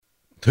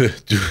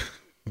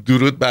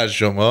درود بر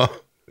شما.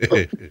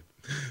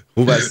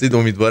 خوب هستید؟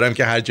 امیدوارم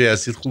که هر جای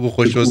هستید خوب و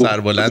خوش و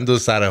سربلند و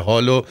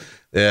سرحال و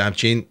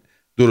همچنین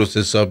درست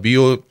حسابی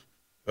و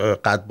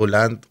قد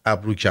بلند،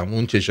 ابرو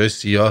کمون، چشای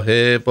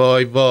سیاه.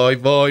 وای وای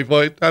وای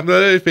وای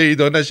همداره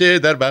پیدا نشه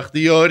در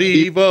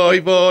بختیاری. وای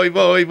وای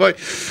وای وای.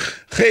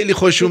 خیلی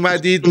خوش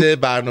اومدید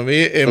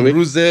برنامه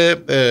امروز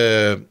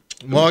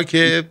ما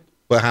که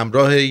با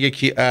همراه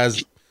یکی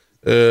از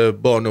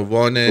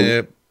بانوان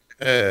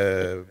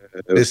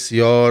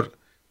بسیار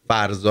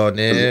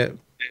فرزانه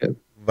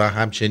و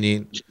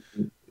همچنین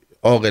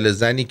عاقل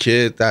زنی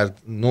که در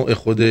نوع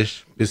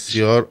خودش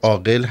بسیار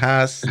عاقل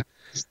هست،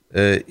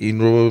 این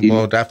رو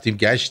ما رفتیم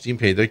گشتیم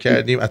پیدا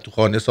کردیم، از تو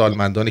خانه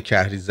سالمندان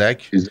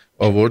کهریزک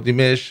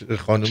آوردیمش.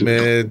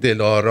 خانم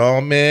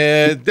دلارام.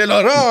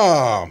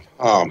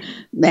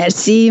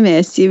 مرسی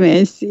مرسی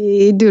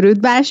مرسی.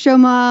 درود بر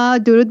شما،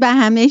 درود بر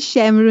همه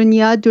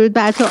شمرونیا، درود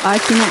بر تو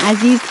آرتین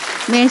عزیز.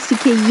 مرسی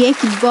که یک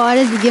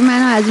بار دیگه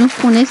منو از این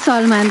خونه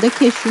سالمندا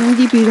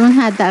کشوندی بیرون،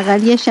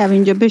 حداقل یه شب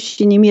اینجا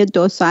بشینیم یه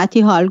 2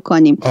 ساعتی حال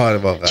کنیم. آره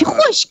واقعا چه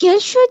خوشگل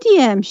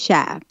شدی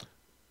امشب.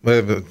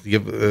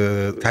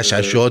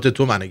 تشعشعات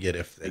تو منو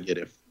گرفته.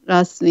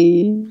 راست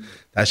میگی؟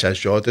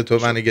 تشعشعات تو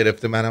منو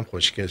گرفته، منم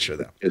خوشگل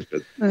شدم.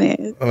 بله.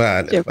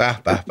 به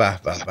به به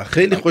به.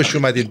 خیلی خوش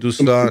اومدید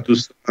دوستان.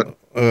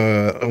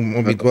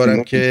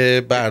 امیدوارم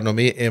که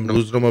برنامه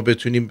امروز رو ما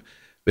بتونیم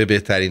به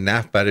بهترین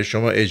نحو برای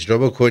شما اجرا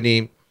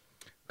بکنیم.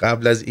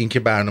 قبل از اینکه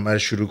برنامه رو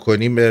شروع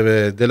کنیم،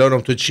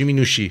 دلارام تو چی می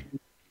نوشی؟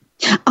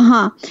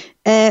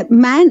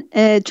 من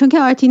چون که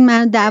آرتین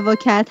منو دعوا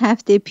کرد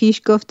هفته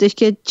پیش، گفتش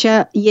که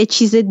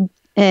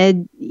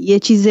یه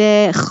چیز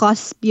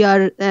خاص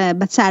بیار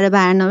سر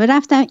برنامه،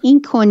 رفتم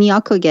این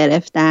کنیاک رو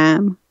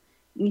گرفتم.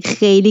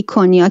 خیلی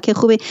کنیاک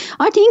خوبه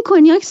آرتین. این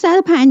کنیاک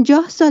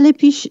 150 سال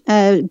پیش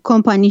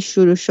کمپانی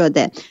شروع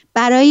شده،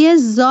 برای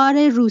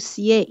زار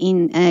روسیه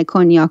این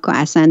کنیاک رو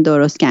اصلا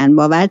درست کردن.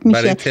 باورت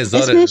میشه؟ برای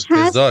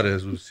تزار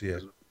روسیه.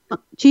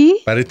 چی؟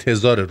 برای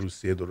تزار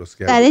روسیه درست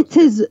کردن. برای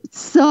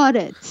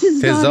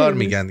تزار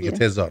میگن دیگه.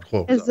 تزار.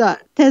 خب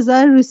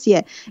تزار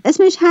روسیه.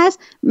 اسمش هست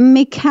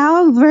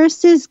میکاو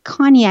ورسس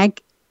کانیاک.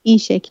 این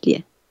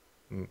شکلیه.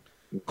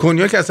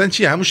 کنیاک اصلا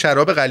چیه؟ همون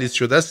شراب غلیظ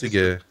شده است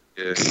دیگه.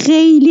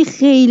 خیلی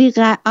خیلی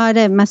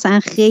آره، مثلا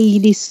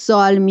خیلی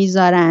سال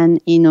میذارن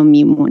اینو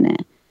میمونه.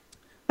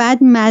 بعد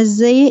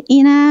مزه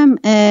اینم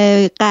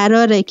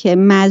قراره که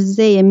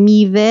مزه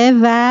میوه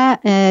و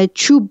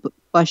چوب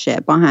باشه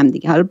با هم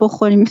دیگه. حالا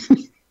بخوریم.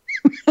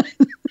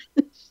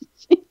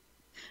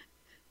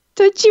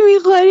 تو چی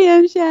میخوری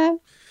امشب؟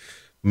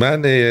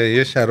 من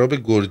یه شراب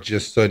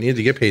گرجستانی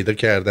دیگه پیدا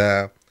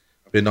کردم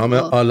به نام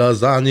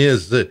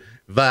آلازانیز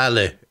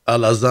وله.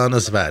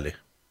 آلازانس وله.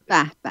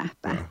 به به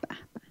به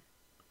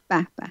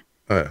به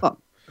به. خب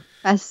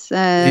پس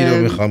اینو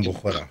میخوام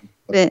بخورم.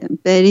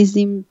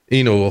 بریزیم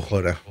اینو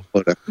بخورم.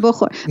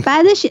 بخور.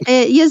 بعدش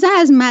یه ذره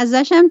از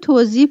مزه‌ش هم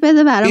توضیح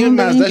بده برامون.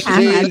 این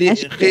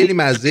مزه‌ش خیلی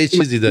مزه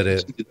چیزی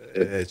داره.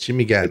 چی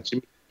میگن؟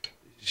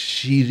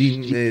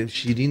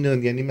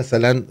 شیرین یعنی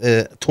مثلا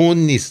تون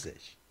نیستش.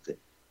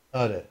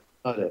 آره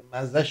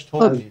مزه‌ش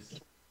تون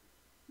نیست.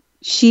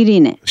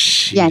 شیرینه.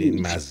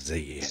 شیرین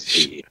مزه.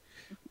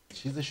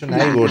 چیزشو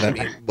نمی‌بردم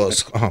این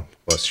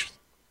باز شد.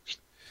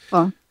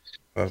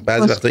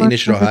 بعضی وقتا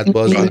اینش راحت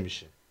باز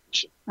نمیشه.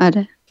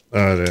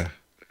 آره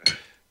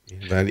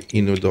ولی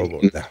اینو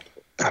داوردم.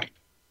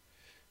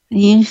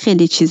 این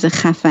خیلی چیز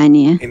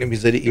خفنیه. اینو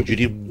میذاری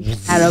اینجوری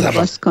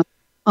باز کن.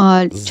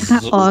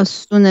 چقدر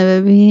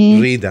آسونه.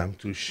 ببین ریدم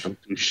توش.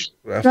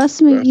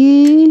 راست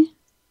میگی؟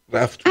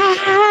 رفت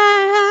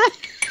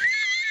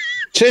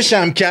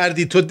چشم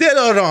کردی تو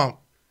دلارام.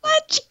 من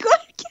چیکار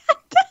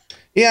کردم؟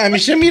 این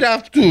همیشه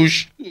میرفت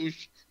توش.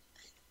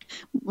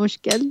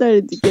 مشکل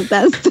داره دیگه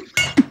دست.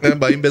 من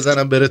با این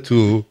بزنم بره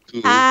تو.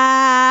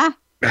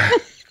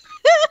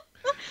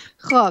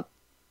 خب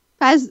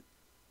پس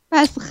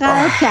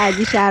خراب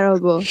کردی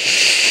شرابو.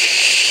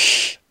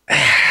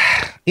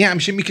 این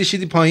همیشه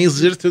میکشیدی پایین،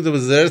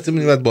 زرت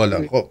میاد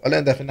بالا. خب حالا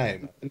این دفعه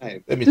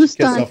نیومد.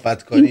 دوستان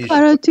این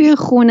کارو توی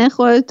خونه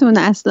خودتون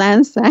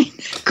اصلا سعی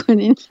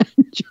نکنین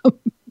انجام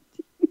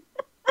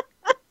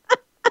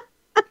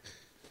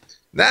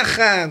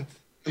نخند.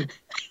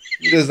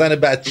 زن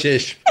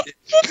بچهش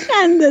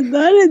خنده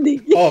داره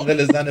دیگه.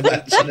 عاقل زن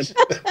بچهش.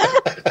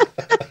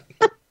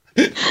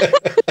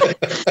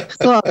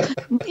 خب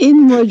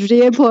این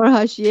مجری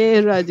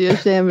پرحاشیه رادیو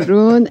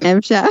شمرون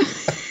امشب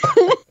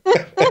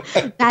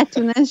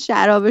نتونه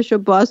شرابشو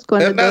باز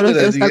کنه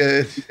درست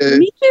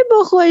میتونی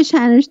بخوریش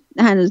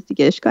هنوز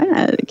دیگه اشکال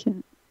نداره که.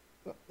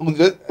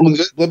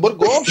 اونجا برو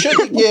گم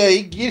شد دیگه.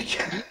 این گیر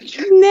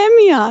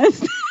نمیاد.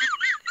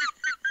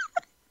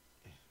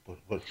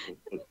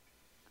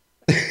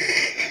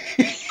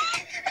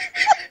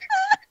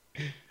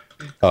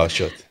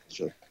 شد.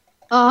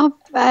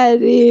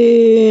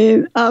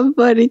 آفرین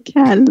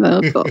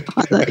کلمه. خب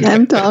حالا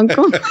امتحان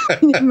کن.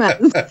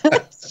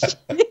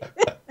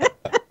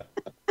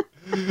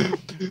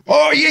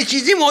 یه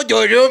چیزی ما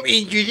دارم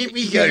اینجوری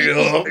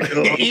میذارم،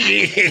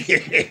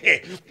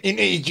 اینو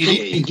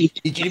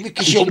اینجوری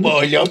میکشم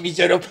بالا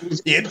میذارم،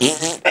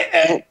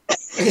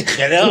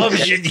 خراب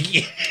شد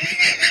دیگه.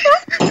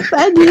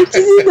 بعد یه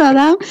چیزی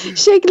دارم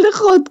شکل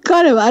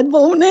خودکاره، بعد با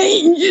اونه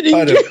اینجوری.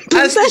 آره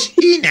اصلش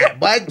اینه،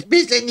 باید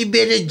بزنی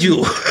بره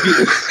جو.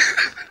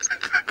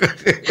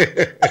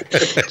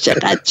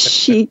 چقدر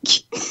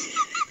شیک.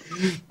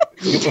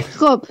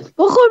 خب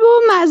بخور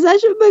بابا،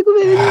 مزه‌شو بگو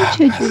ببینیم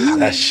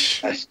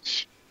چجوری.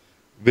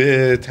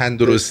 به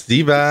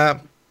تندرستی و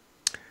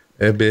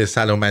به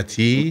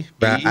سلامتی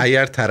و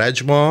اگر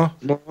ترج ما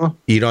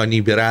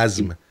ایرانی به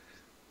رزم.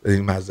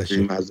 این مزه‌ش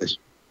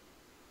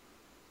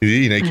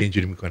اینه که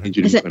اینجوری میکنه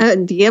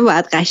دیگه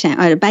باید قشنگ.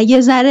 آره بعد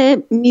یه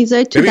ذره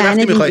میذاری تو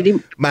دهنت اینجوری.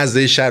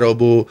 مزه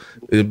شرابو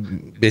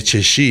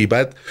بچشی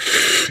بعد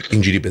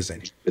اینجوری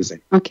بزنی.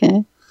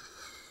 اوکی.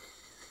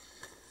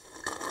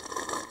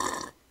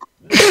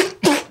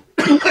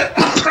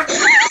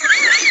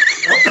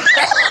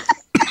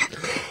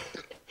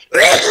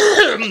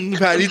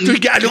 پرید تو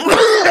گلو.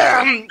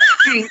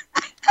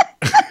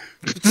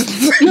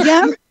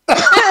 میگم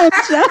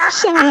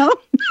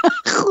شراب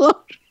نخور.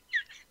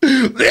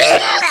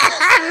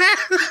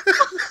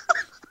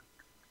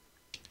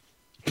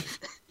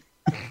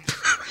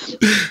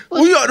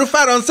 اون یارو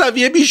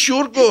فرانسویه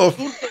بیشور گفت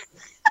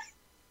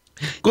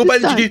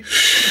اینجوری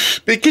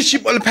بکشی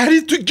بالا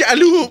پرید تو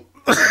گلو.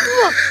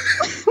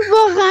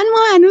 واقعا ما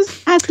هنوز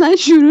اصلا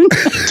شروع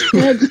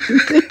نکردیم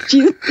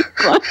چیز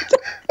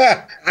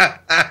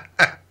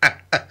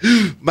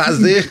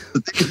مزه.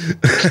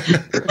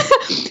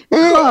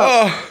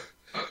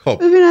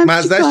 خب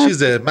مزهش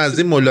چیزه،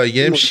 مزه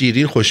ملایم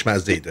شیرین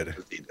خوشمزه‌ای داره.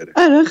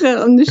 آره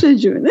خیلی نوش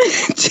جونه.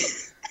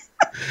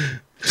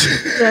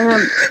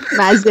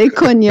 مزه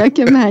کنیاک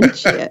من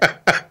چیه؟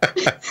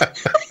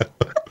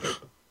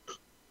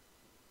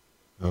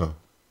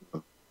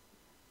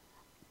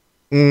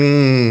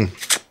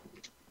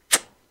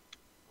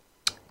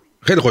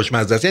 خیلی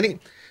خوشمزه است، یعنی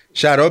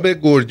شراب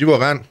گرجی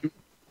واقعا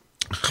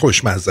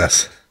خوشمزه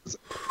است.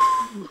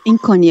 این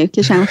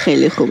کنیاکش هم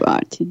خیلی خوبه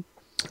آرتین.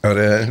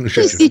 آره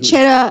دوستی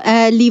چرا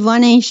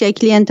لیوان این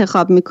شکلی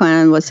انتخاب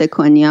میکنن واسه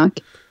کنیاک؟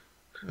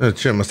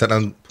 چرا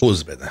مثلا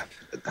پوز بدن.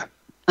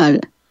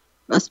 آره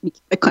راست میگی،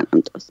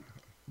 بکنم درست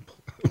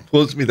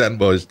پوز میدن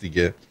باش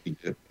دیگه.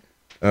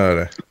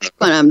 آره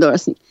بکنم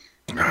درست میگی.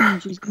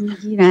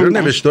 چرا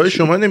نوشته های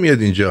شما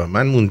نمیاد اینجا؟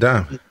 من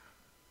موندم.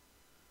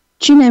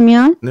 چی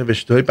نمیاد؟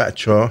 نوشته های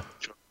بچه ها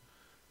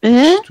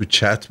تو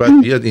چت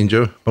باید بیاد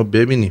اینجا ما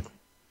ببینیم.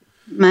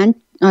 من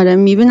آره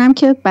میبینم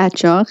که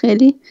بچه ها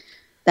خیلی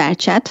در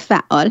چت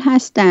فعال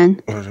هستن.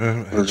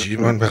 آره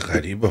عجیبان و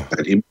غریبا.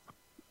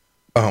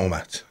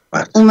 اومد.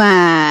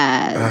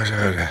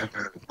 آره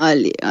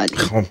عالی.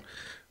 خب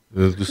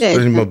دوست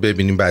داریم ما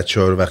ببینیم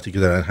بچه ها رو وقتی که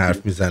دارن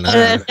حرف میزنن.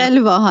 آره خیلی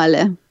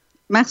باحاله.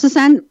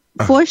 مخصوصا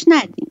فوش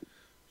ندین.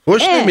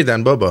 فوش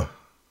نمیدن بابا.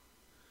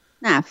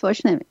 نه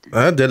فوش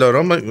نمیدن.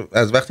 دلارام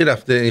از وقتی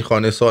رفته این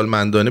خانه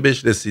سالمندانه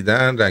بهش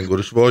رسیدن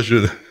رنگوروش وا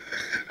شده.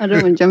 آره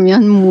اونجا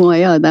میان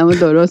موهای آدم رو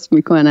درست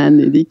میکنن.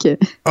 دیدی که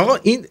آقا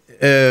این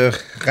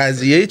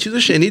قضیه چیزو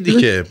شنیدی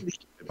که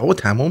آقا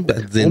تمام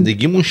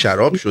زندگیمون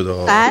شراب شده.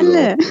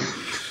 بله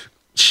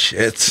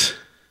چت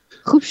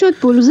خوب شد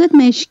بلوزت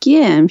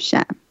مشکیه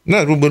امشب.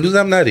 نه رو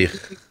بلوزم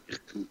نریخ.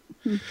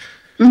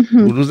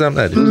 بلوزم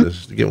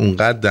نریخ دیگه،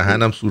 اونقدر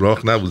دهنم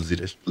سوراخ نبود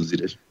زیرش.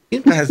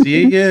 این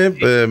قضیه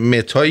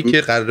متایی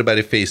که قراره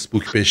برای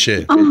فیسبوک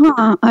بشه.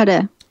 آها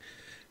آره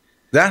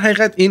در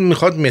حقیقت این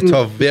میخواد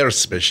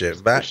متاورس بشه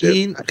و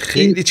این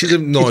خیلی چیز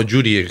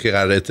ناجوریه که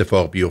قراره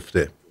اتفاق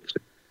بیفته.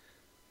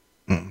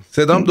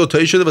 صدام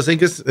دوتایی شده واسه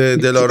اینکه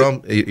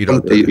دلارام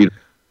ایراد داره.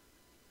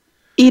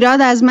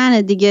 ایراد از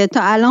منه دیگه، تا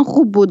الان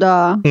خوب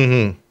بودا.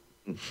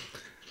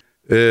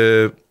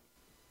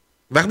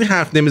 وقتی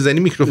حرف نمیزنی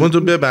میکروفون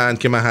رو ببند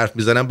که من حرف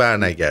میزنم بر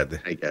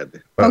نگرده.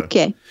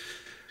 اوکی.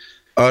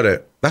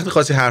 آره وقتی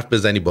خواستی حرف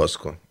بزنی باز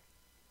کن.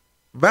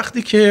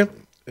 وقتی که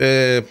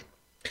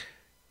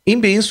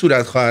این به این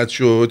صورت خواهد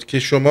شد که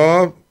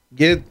شما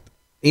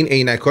این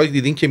عینک‌ها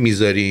دیدین که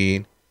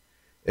میذارین،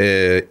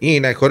 این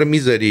عینک‌ها رو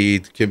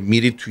میذارید که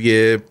میرید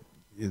توی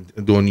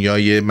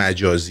دنیای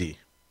مجازی.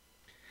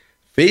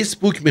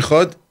 فیسبوک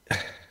میخواد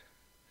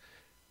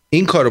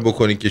این کارو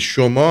بکنید که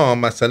شما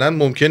مثلا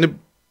ممکنه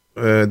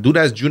دور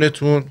از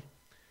جونتون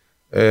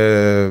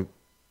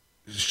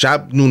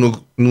شب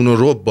نون و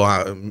رب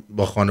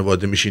با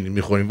خانواده میشینید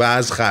میخورین و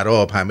از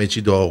خراب همه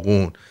چی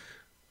داغون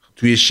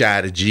توی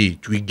شرجی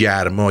توی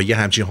گرما یه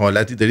همچین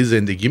حالتی داری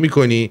زندگی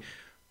میکنی،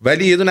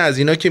 ولی یه دونه از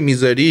اینا که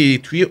میذاری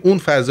توی اون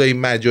فضای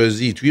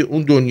مجازی توی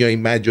اون دنیای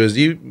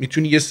مجازی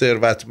میتونی یه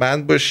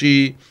ثروتمند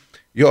باشی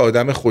یا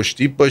آدم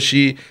خوشتیپ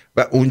باشی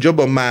و اونجا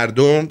با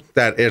مردم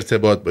در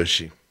ارتباط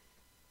باشی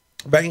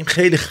و این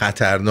خیلی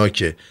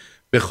خطرناکه.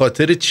 به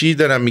خاطر چی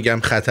دارم میگم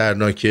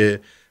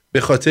خطرناکه؟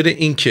 به خاطر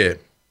اینکه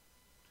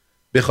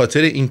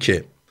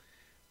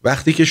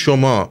وقتی که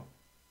شما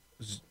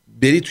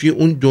بری توی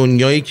اون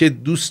دنیایی که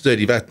دوست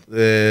داری و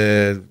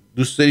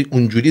دوست داری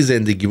اونجوری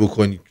زندگی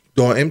بکنی،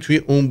 دائم توی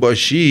اون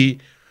باشی،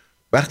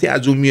 وقتی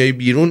از اون میای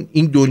بیرون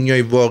این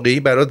دنیای واقعی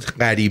برات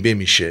غریبه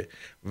میشه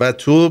و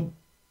تو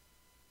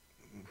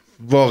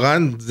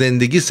واقعا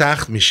زندگی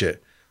سخت میشه.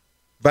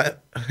 و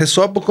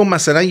حساب بکن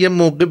مثلا یه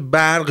موقع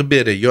برق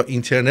بره یا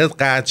اینترنت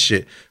قطع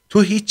شه،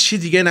 تو هیچ چی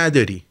دیگه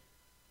نداری.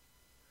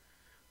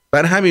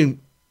 برای همین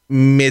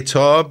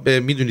متا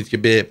میدونید که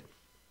به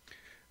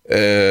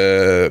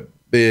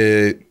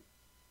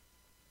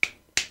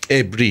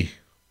عبری،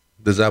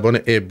 به زبان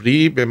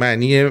عبری به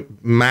معنی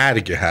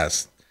مرگ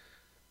هست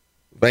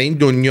و این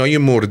دنیای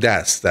مرده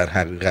است در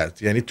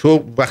حقیقت. یعنی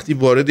تو وقتی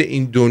وارد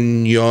این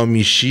دنیا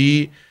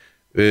میشی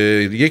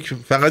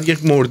فقط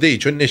یک مرده ای،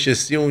 چون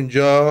نشستی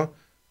اونجا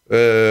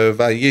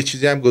و یه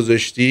چیزی هم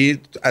گذاشتی،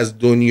 از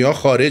دنیا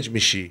خارج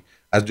میشی،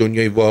 از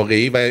دنیای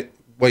واقعی، و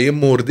با یه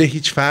مرده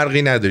هیچ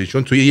فرقی نداری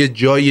چون توی یه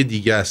جای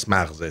دیگه است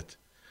مغزت.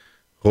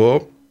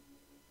 خب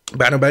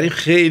بنابراین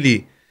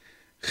خیلی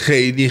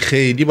خیلی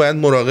خیلی باید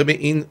مراقب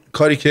این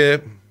کاری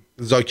که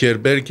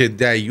زاکربرگ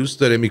دیوس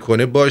داره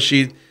میکنه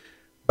باشید.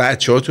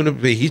 بچه هاتون رو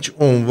به هیچ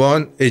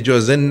عنوان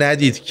اجازه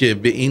ندید که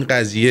به این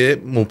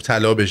قضیه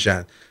مبتلا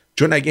بشن،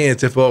 چون اگه این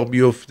اتفاق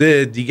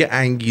بیفته دیگه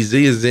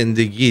انگیزه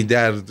زندگی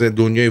در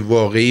دنیای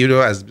واقعی رو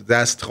از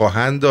دست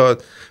خواهند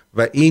داد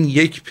و این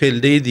یک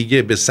پله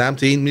دیگه به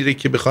سمت این میره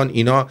که بخوان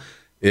اینا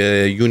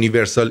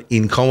یونیورسال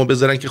اینکام رو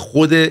بذارن، که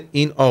خود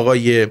این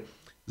آقای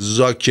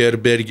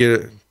زاکربرگ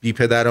بی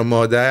پدر و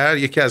مادر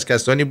یکی از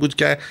کسانی بود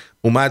که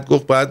اومد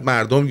گفت باید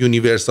مردم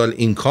یونیورسال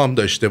اینکام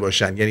داشته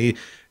باشن، یعنی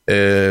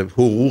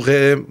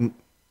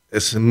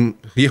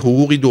یه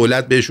حقوقی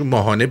دولت بهشون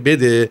ماهانه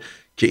بده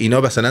که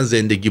اینا مثلا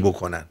زندگی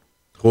بکنن.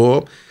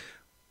 خب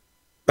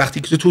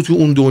وقتی که تو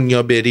اون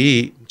دنیا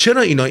بری،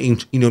 چرا اینا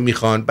اینو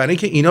میخوان؟ برای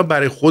اینکه اینا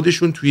برای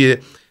خودشون توی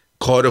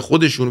کار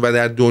خودشون و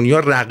در دنیا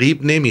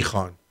رقیب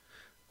نمیخوان.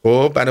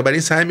 خب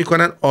بنابراین سعی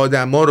میکنن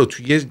آدما رو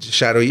توی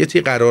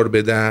شرایطی قرار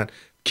بدن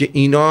که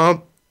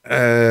اینا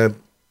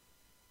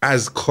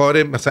از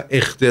کار مثلا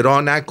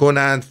اختراع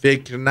نکنن،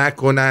 فکر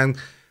نکنن،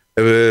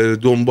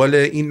 دنبال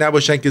این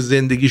نباشن که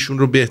زندگیشون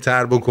رو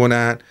بهتر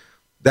بکنن.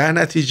 در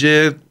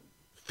نتیجه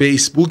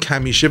فیسبوک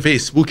همیشه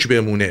فیسبوک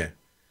بمونه،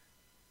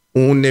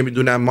 اون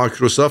نمیدونم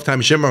مایکروسافت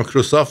همیشه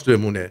مایکروسافت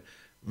بمونه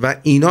و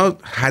اینا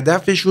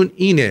هدفشون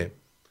اینه.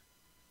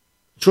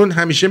 چون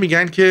همیشه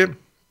میگن که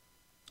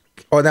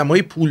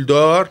آدمای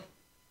پولدار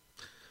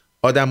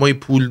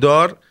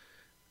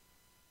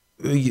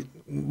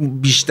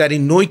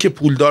بیشترین نوعی که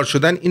پولدار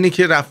شدن اینه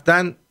که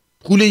رفتن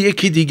پول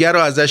یکی دیگر رو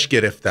ازش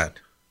گرفتن،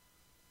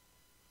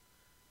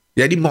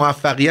 یعنی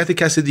موفقیت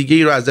کس دیگه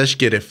ای رو ازش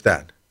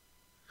گرفتن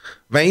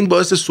و این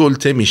باعث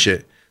سلطه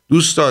میشه.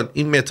 دوستان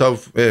این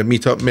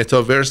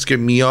متاورس که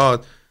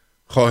میاد،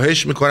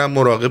 خواهش میکنم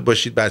مراقب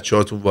باشید بچه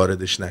هاتون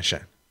واردش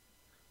نشن،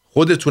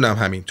 خودتونم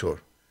همینطور،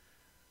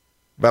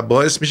 و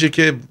باعث میشه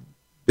که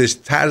به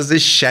طرز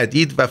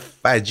شدید و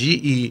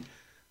فجیعی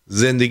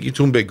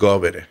زندگیتون به گا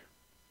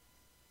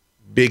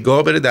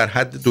بره در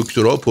حد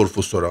دکترا و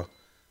پروفسورا.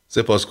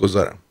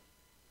 سپاسگزارم.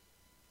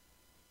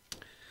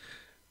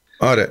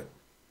 آره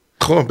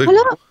خب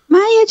حالا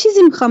من یه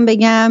چیزی میخوام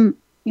بگم،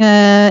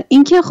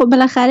 این که خب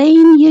بالاخره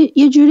این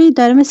یه جوری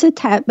داره مثل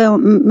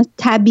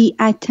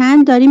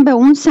طبیعتاً داریم به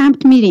اون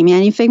سمت میریم.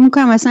 یعنی فکر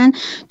میکنم مثلا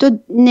تو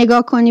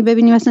نگاه کنی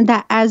ببینی مثلا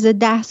در عرض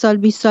 10 سال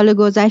 20 سال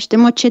گذشته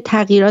ما چه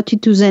تغییراتی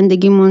تو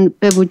زندگیمون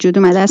به وجود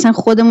اومده، اصلا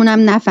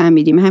خودمونم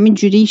نفهمیدیم، همین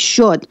جوری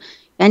شد.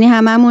 یعنی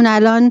هممون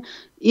الان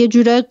یه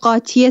جورای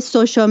قاطی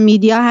سوشال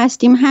میدیا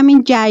هستیم.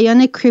 همین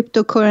جریان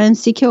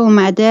کریپتوکارنسی که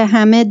اومده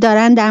همه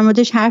دارن در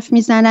موردش حرف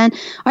میزنن.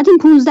 آرتین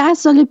 15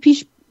 سال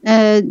پیش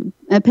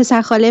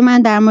پسر خاله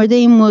من در مورد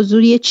این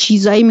موضوع یه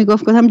چیزایی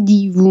میگفت، گفتم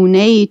دیوونه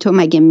ای تو،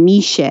 مگه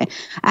میشه؟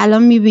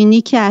 الان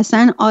میبینی که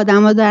اصلا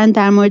آدما دارن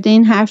در مورد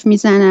این حرف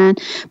میزنن.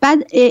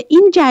 بعد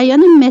این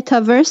جریان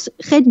متاورس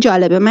خیلی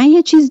جالبه. من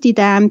یه چیز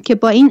دیدم که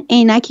با این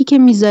عینکی که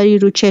میذاری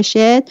رو چشت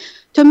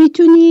تو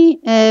میتونی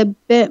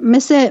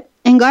مثل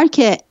انگار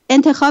که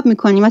انتخاب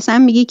میکنی، مثلا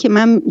میگی که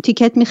من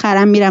تیکت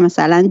میخرم میرم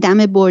مثلا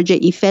دم برج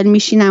ایفل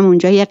میشینم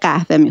اونجا یه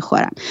قهوه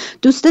میخورم،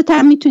 دوستت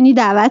هم میتونی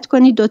دعوت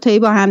کنی دوتایی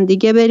با هم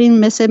دیگه برین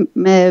مثل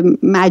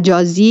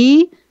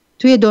مجازی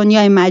توی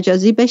دنیای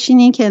مجازی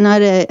بشینین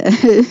کنار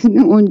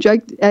اونجا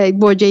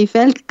برج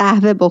ایفل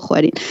قهوه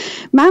بخورین.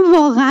 من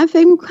واقعا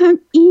فکر میکنم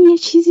این یه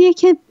چیزیه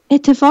که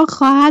اتفاق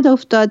خواهد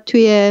افتاد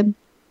توی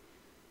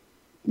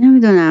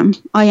نمیدونم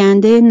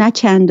آینده نه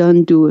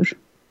چندان دور.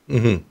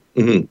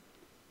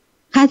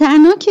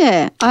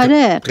 خطرناکه.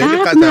 آره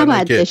غرق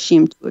نباید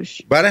بشیم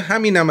توش. برای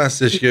همینم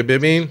هستش که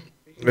ببین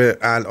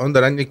الان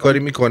دارن یه کاری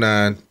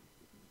میکنن،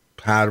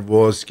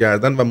 پرواز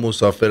کردن و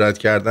مسافرت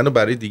کردن و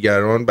برای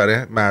دیگران،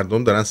 برای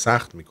مردم دارن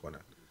سخت میکنن.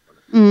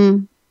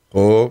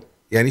 خب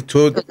یعنی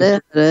تو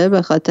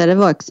به خاطر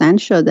واکسن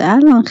شده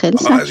الان خیلی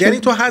سخت شده. یعنی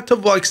تو حتی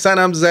واکسن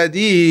هم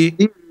زدی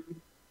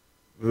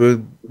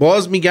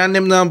باز میگن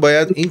نمیدونم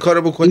باید این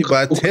کارو بکنی،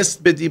 باید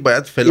تست بدی،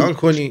 باید فلان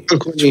کنی.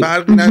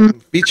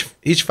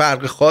 هیچ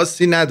فرق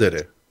خاصی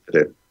نداره.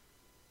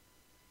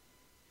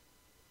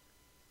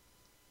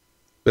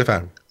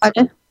 بفرم.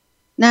 آره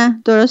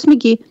نه درست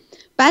میگی.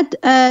 بعد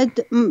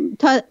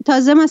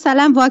تازه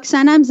مثلا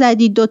واکسنم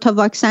زدی، 2 تا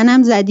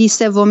واکسنم زدی،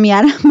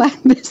 3میارم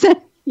باید بزنی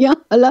یا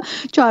حالا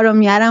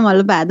 4میارم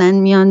حالا بعدن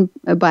میان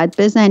باید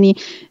بزنی.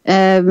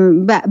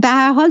 به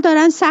هر حال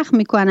دارن سخت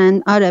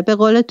میکنن. آره به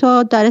قول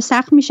تو داره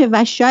سخت میشه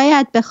و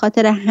شاید به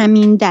خاطر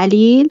همین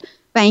دلیل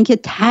و اینکه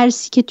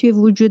ترسی که توی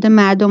وجود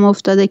مردم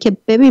افتاده که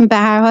ببین به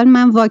هر حال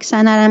من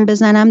واکسن نرم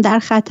بزنم در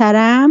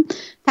خطرم،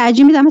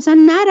 ترجیح میدم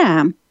مثلا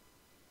نرم.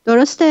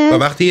 درسته؟ و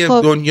وقتی یه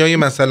دنیای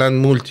مثلا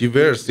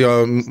مولتیورس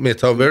یا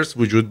متاورس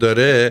وجود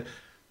داره،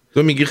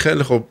 تو میگی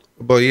خیلی خب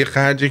با یه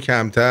خرج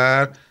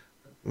کمتر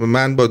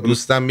من با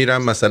دوستم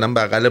میرم مثلا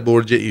بغل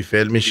برج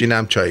ایفل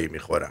میشینم چایی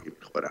میخورم.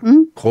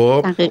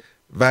 خب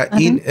و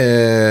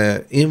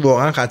این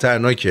واقعا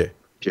خطرناکه،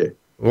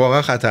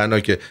 واقعا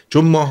خطرناکه،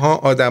 چون ماها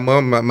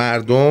آدما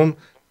مردم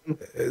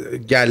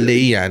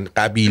گله‌ای ان،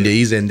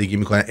 قبیله‌ای زندگی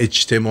میکنن،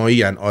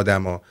 اجتماعی ان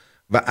آدما.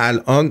 و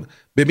الان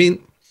ببین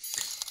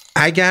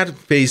اگر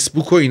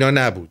فیسبوک و اینا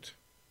نبود،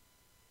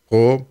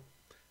 خب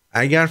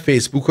اگر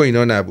فیسبوک و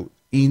اینا نبود،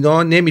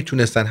 اینا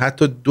نمیتونستن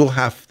حتی 2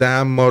 هفته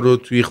هم ما رو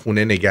توی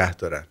خونه نگه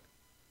دارن.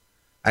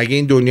 اگر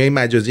این دنیای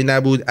مجازی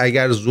نبود،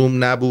 اگر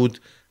زوم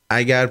نبود،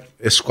 اگر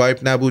اسکایپ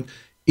نبود،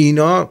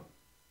 اینا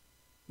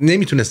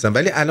نمیتونستن.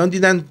 ولی الان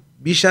دیدن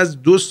بیش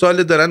از 2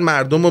 سال دارن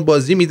مردم رو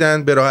بازی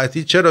میدن به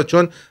راحتی. چرا؟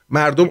 چون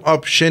مردم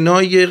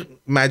آپشنای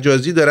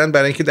مجازی دارن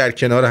برای اینکه در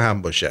کنار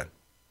هم باشن.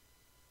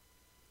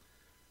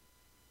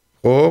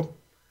 خب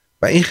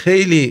و این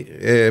خیلی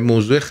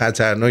موضوع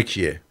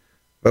خطرناکیه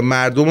و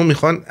مردم رو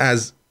میخوان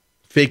از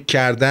فکر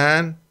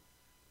کردن،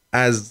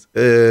 از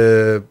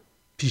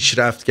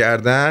پیشرفت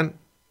کردن،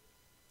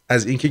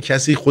 از اینکه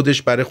کسی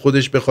خودش برای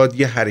خودش بخواد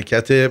یه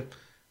حرکت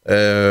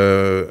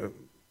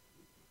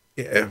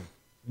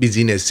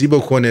بیزینسی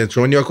بکنه.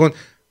 چون یا کن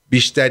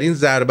بیشترین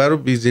ضربه رو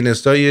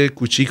بیزینس‌های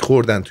کوچیک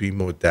خوردن توی این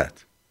مدت.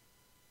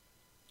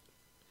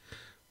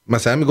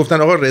 مثلا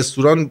میگفتن آقا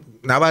رستوران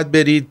نباید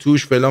برید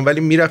توش فلان، ولی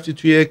میرفتی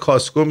توی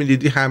کاسکو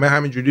میدیدی همه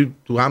همینجوری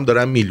تو هم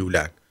دارن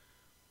میلولن.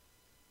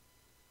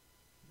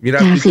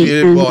 میرفتی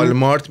توی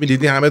والمارت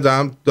میدیدی همه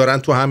دارن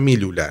تو هم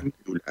میلولن.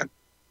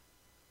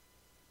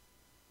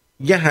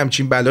 یه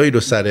همچین بلایی رو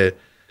سر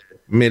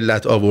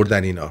ملت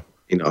آوردن اینا.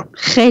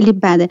 خیلی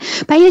بده.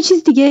 و یه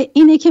چیز دیگه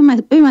اینه که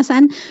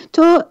مثلا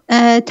تو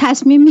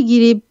تصمیم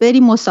میگیری بری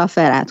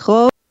مسافرت،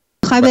 خب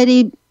میخوای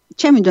بری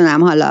چه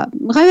میدونم، حالا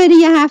میخوای بری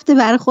یه هفته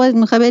برای خودت،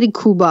 میخوای بری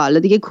کوبا، حالا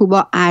دیگه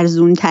کوبا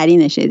ارزون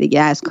ترینشه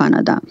دیگه از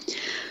کانادا.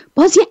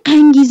 باز یه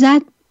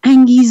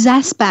انگیزه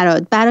است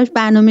براش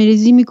برنامه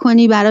ریزی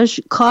میکنی، براش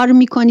کار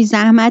میکنی،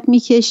 زحمت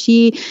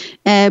میکشی،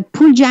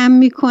 پول جمع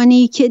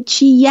میکنی که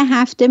چی یه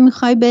هفته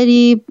میخوای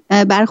بری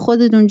برای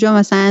خودت اونجا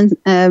مثلا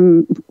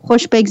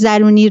خوش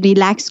بگذرونی،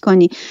 ریلکس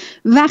کنی.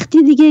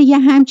 وقتی دیگه یه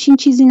همچین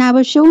چیزی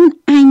نباشه اون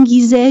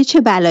انگیزه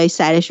چه بلایی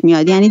سرش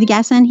میاد. یعنی دیگه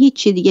اصلا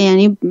هیچی دیگه.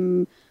 یعنی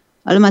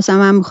حالا مثلا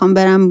من میخوام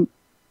برم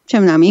چه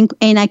میدونم این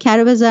عینکه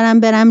رو بذارم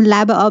برم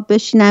لب آب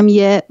بشینم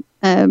یه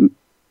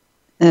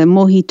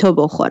موهیتو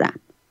بخورم.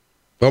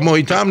 با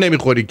موهیتو هم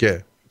نمیخوری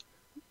که؟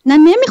 نه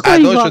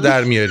نمیخوری، اداشو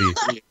در میاری.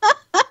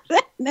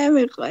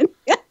 نمیخوری.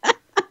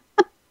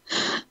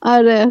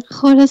 آره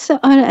خلاصه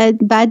آره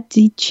بعد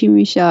دید چی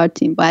میشه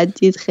آرتین. بعد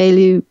دید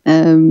خیلی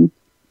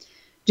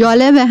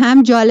جالبه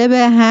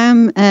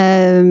هم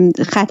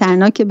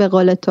خطرناکه به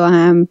قول تو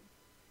هم.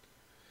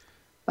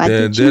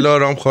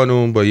 دلارام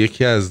خانوم با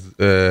یکی از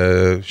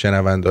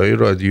شنونده‌های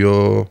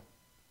رادیو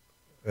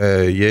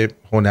یه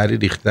هنری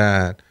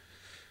ریختن.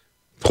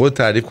 خود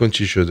تعریف کن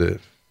چی شده.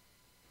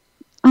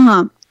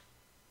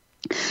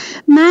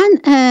 من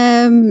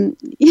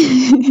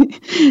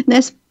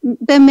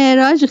به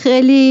معراج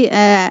خیلی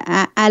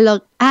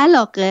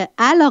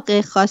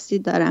علاقه خاصی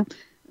دارم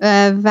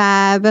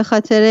و به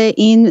خاطر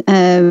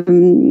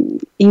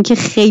اینکه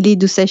خیلی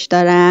دوستش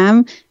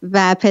دارم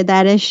و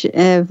پدرش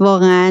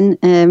واقعا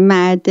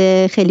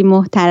مرد خیلی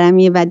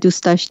محترمیه و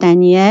دوست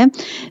داشتنیه،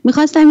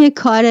 میخواستم یه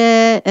کار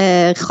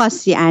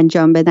خاصی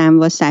انجام بدم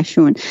واسه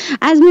شون.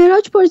 از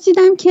معراج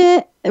پرسیدم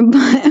که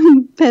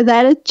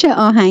پدرت چه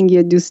آهنگی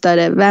رو دوست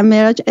داره و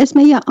معراج اسم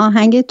یه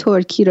آهنگ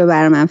ترکی رو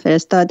برای من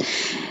فرستاد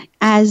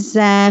از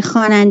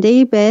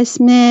خواننده‌ای به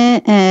اسم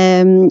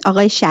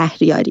آقای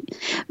شهریاری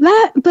و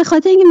به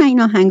خاطر اینکه من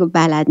این آهنگو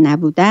بلد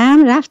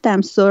نبودم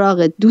رفتم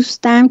سراغ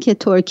دوستم که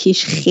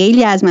ترکیش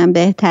خیلی از من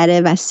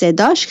بهتره و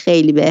صداش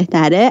خیلی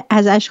بهتره.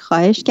 ازش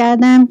خواهش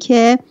کردم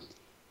که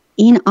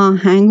این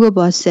آهنگو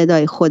با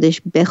صدای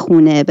خودش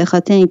بخونه، به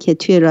خاطر اینکه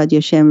توی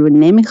رادیو شمرو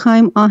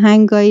نمیخوایم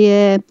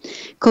آهنگای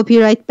کپی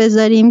رایت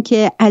بذاریم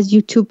که از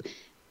یوتیوب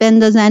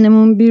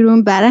بندازنمون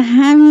بیرون، برای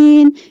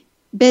همین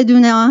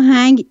بدون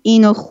آهنگ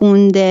اینو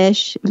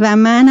خوندش و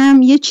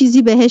منم یه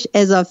چیزی بهش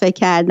اضافه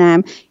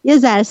کردم. یه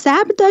ذره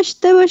صبر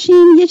داشته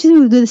باشین، یه چیزی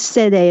حدود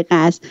 3 دقیقه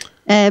است.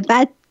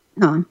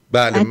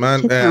 بله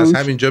من از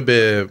همینجا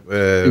به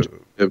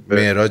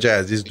معراج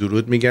عزیز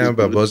درود میگم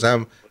و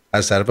بازم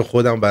از طرف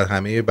خودم و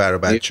همه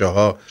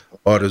بچه‌ها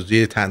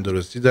آرزوی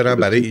تندرستی دارم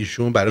برای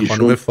ایشون، برای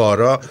خانم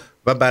فارا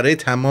و برای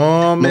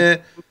تمام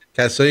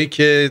کسایی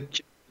که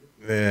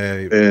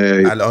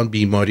الان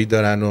بیماری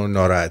دارن و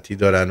ناراحتی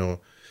دارن و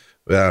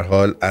به هر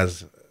حال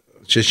از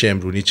چه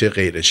شمرونی چه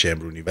غیر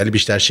شمرونی، ولی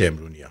بیشتر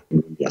شمرونی ها.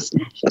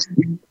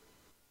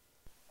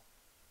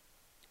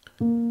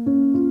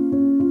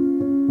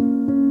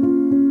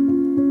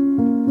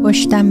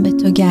 پشتم به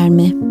تو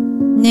گرمه،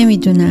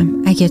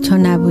 نمیدونم اگه تو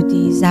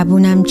نبودی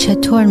زبونم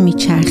چطور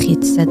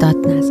میچرخید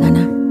صدات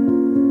نزنم.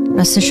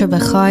 راستشو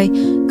بخوای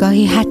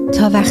گاهی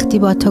حتی وقتی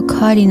با تو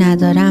کاری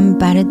ندارم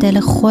برای دل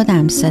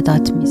خودم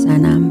صدات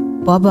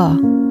میزنم. بابا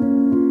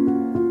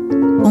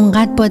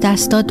اونقدر با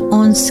دستات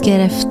انس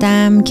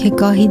گرفتم که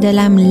گاهی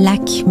دلم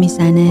لک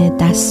میزنه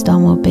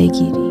دستامو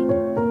بگیری.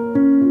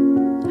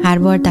 هر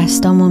بار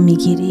دستامو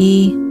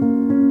میگیری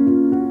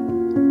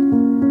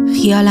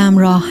خیالم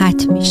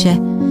راحت میشه،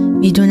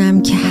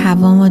 میدونم که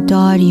هوامو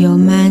داری و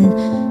من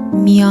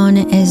میان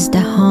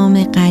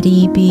ازدحام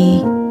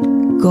غریبی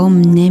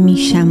گم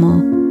نمیشم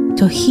و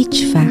تو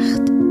هیچ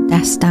وقت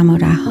دستمو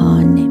رها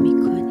نمی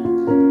کنی.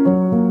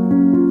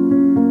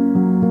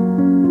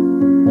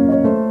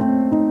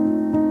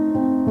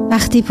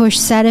 وقتی پشت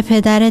سر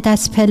پدرت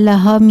از پله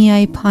ها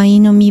میای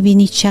پایین و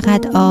میبینی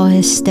چقدر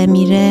آهسته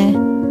میره،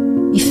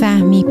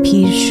 میفهمی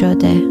پیر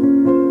شده.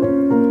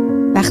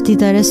 وقتی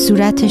داره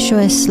صورتشو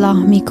اصلاح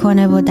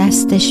میکنه و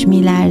دستش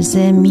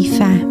میلرزه،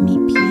 میفهمی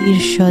پیر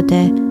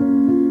شده.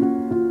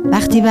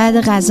 وقتی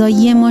بعد غذا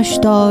یه مش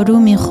دارو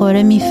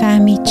میخوره،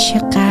 میفهمی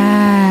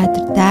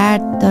چقدر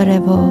درد داره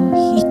و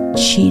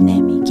هیچی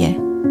نمیگه.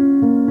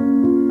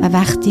 و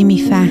وقتی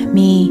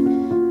میفهمی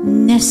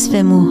نصف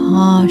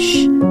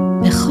موهاش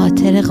به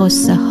خاطر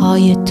قصه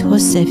های تو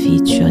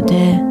سفید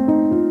شده،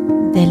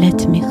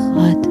 دلت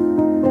میخواد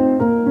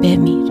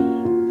بمیری.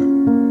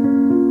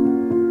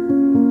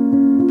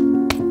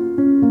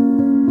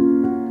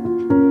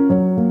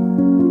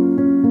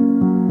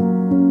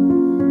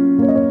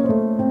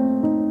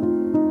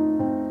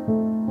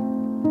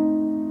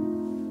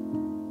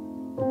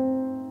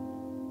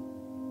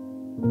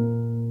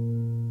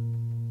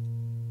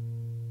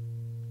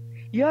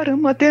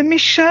 Yarıma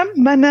demişem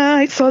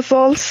mənə saz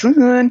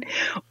alsın,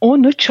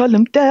 onu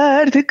çalım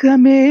dərdi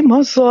qəmim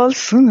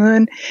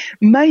azalsın.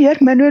 Məyər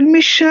mən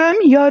ölmüşəm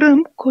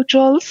yarım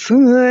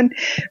qocalsın,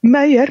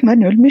 məyər mən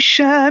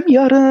ölmüşəm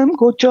yarım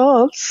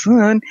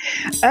qocalsın.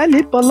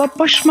 Əli bala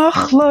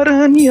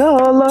başmaqların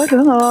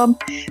yalaram,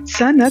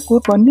 sənə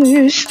qurban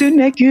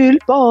üstünə gül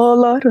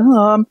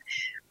bağlaram.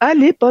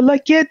 Ali bala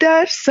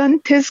gedərsən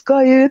tez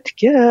qayıt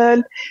gəl,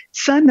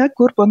 sənə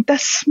qurban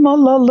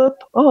dəsmal alıb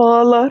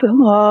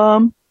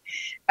alaram.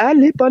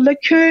 Ali bala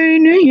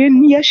köynüyün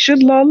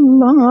yaşıl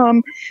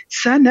allam,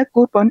 sənə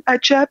qurban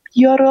əcəb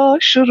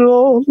yaraşır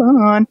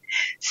olan.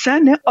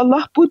 Səni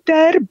Allah bu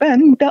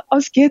dərbəndə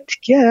az get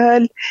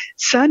gəl,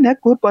 sənə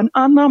qurban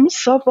anam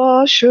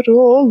savaşır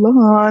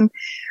olan.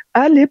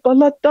 Ali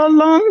bala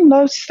dalanla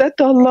üstə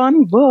dalan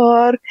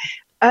var,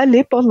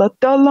 Ali bala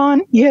dalan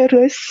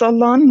yere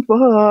salan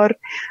var.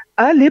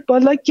 Ali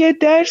bala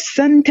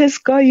gedərsən tez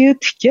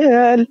qayıt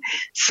gəl,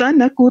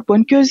 sənə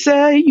qurban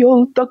gözəl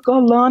yolda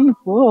qalan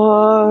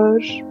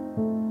var.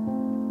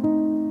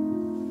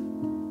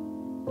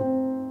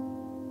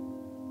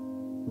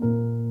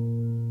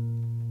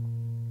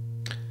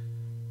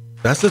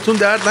 دستتون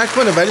درد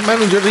نکنه، ولی من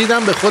اونجا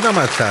ریدم به خودم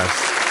از ترس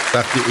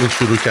وقتی اون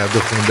شروع کرد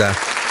خوندن.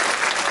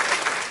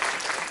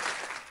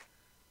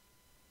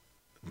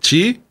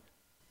 چی؟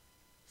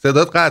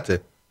 صدات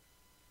قطعه.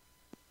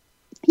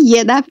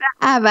 یه دفعه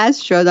عوض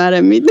شد.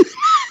 آره میدونم.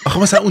 آخه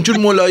مثلا اونجور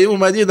ملایم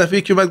اومدی، یه دفعه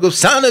یکی اومد گفت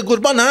سن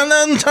قربان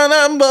هنن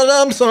تنم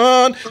بالم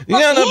سان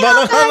یعنی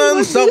بالا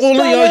هنن سقول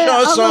یا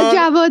شاسان. آقا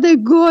جواد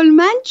گل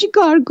من چی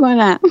کار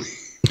کنم؟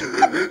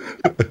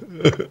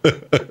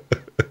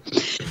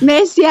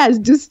 مرسی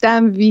از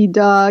دوستم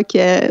ویدا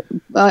که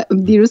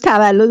دیروز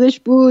تولدش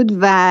بود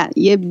و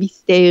یه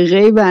 20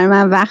 دقیقه برای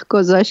من وقت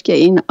گذاشت که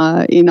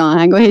این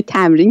آهنگو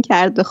تمرین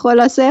کرد.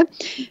 خلاصه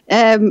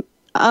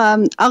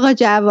آقا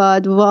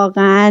جواد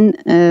واقعا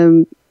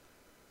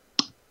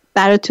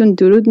براتون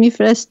درود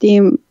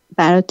میفرستیم،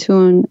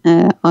 براتون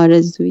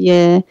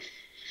آرزوی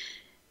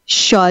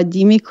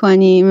شادی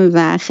میکنیم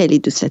و خیلی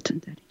دوستتون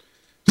داریم.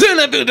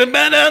 زنم بودم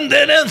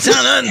برندرم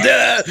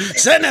سننده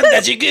سنم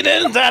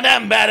دچگیرم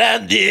زنم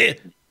برندی.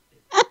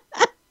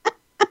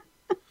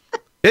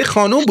 ای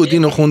خانوم بود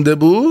اینو خونده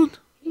بود؟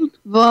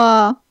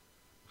 وا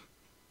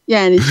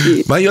یعنی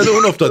چی؟ من یاد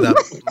اون افتادم.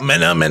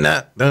 منا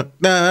منا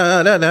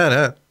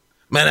منا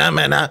منا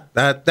منا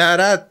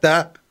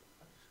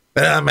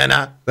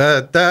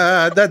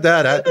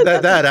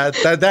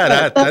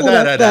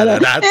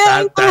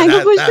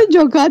پشت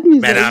جوکات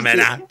میزنی.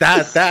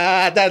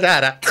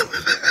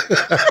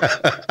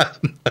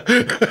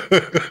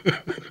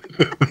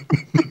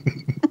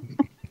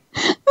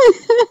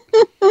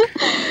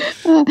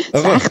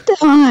 سخت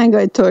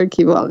آهنگای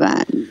ترکی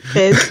واقعا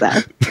خیلی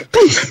سخت.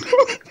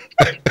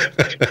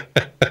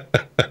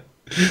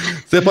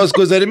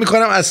 سپاسگزاری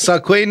میکنم از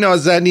ساکوی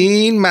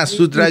نازنین،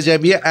 مسعود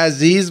رجبی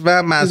عزیز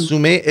و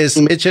معصومه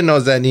اسمچ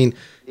نازنین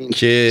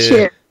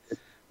که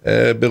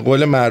به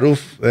قول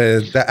معروف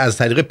از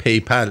طریق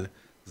پیپل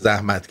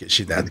زحمت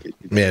کشیدن.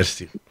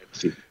 مرسی.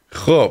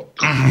 خب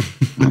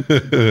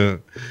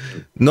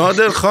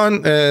نادر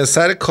خان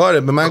سر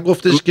کاره، به من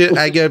گفتش که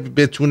اگر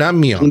بتونم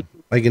میام،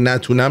 اگه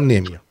نتونم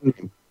نمیام.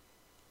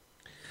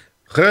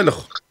 خیلی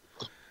خوب،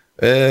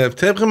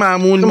 طبق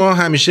معمول ما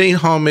همیشه این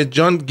حامد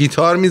جان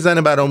گیتار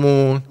میزنه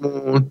برامون.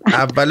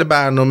 اول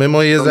برنامه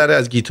ما یه ذره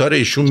از گیتار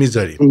ایشون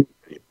میذاریم،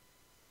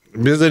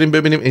 بذاریم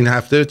ببینیم این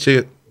هفته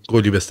چه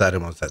گلی به سر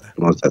ما زدن.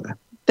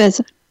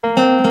 بذار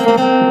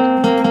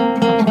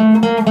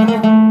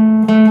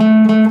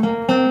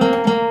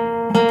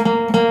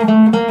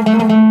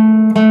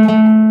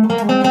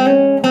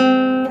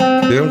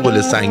بریم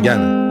گل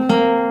سنگن.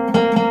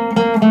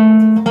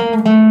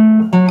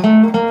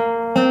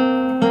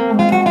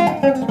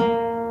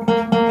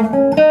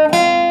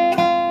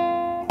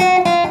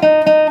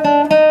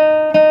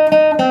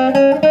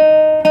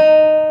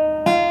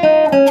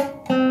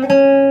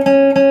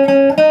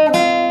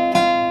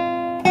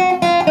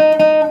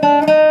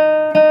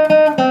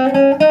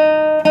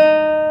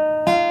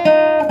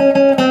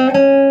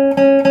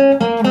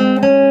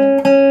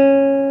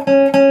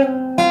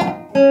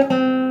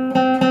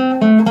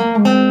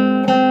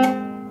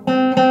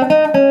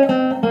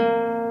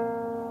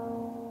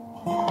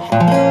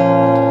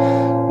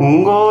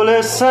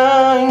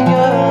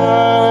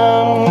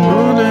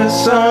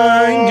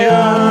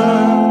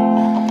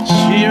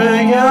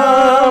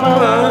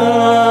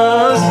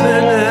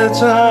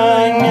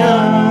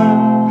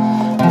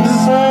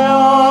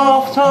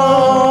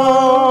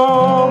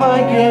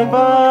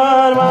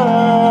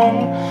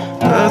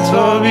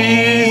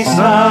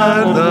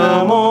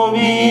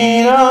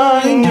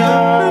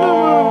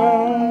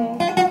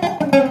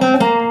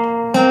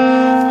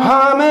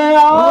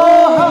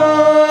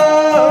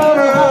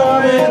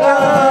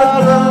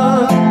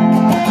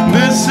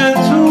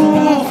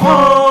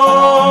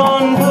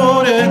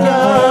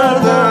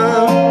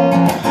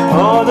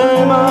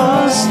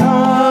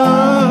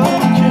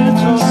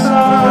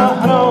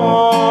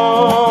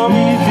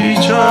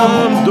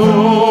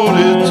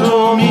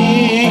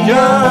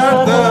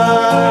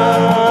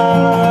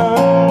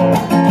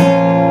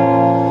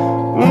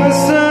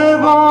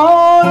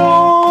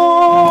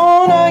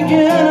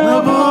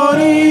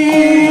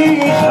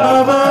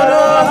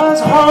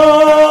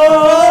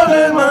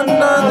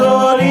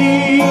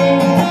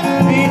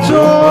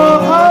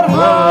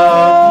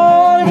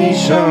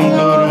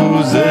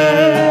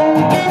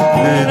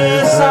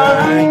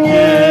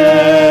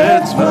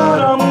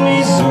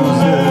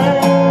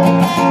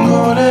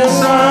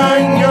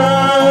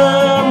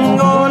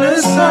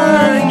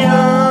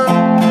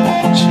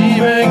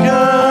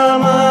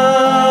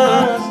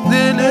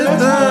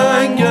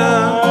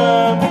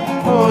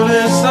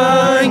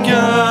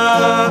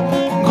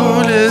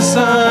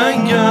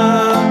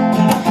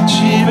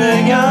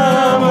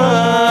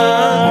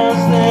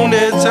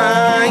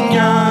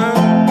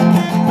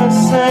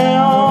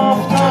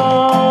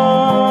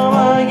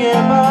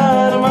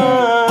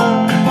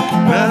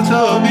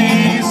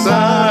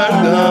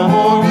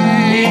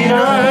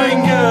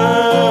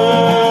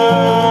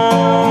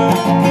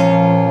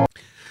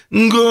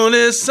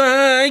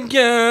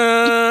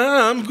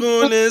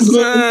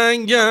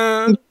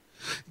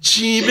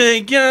 چی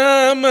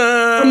بگم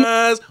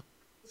از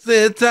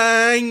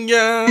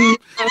ستنگم.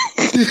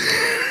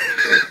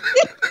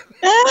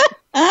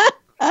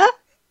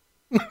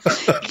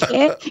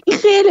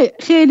 خیلی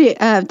خیلی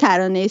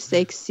ترانه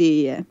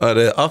سکسیه.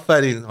 آره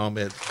آفرین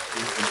حامد،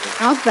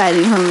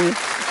 آفرین حامد.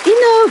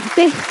 اینو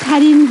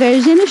بهترین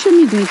ورژنشو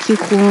میدونی کی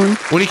خوند؟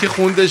 اونی که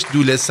خوندش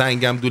دوله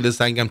سنگم دوله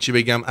سنگم چی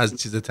بگم از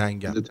چیز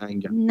تنگم.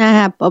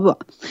 نه بابا،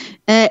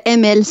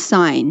 امل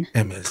ساین.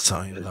 امل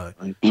ساین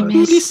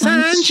گوله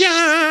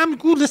سنجم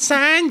گوله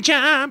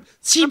سنجم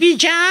چی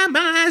بگم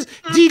از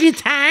دیل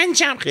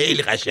تنجم.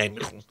 خیلی قشنگ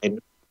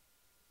میخوند.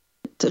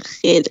 تو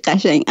خیلی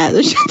قشنگ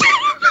ادا شد.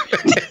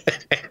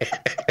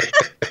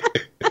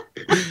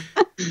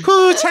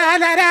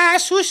 کوتلر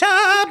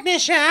سوساب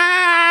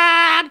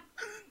میشم.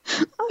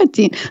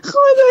 آرتین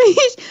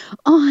خداییش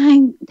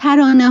آهنگ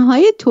ترانه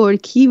های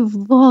ترکی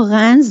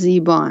واقعا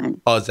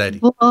زیبان. آذری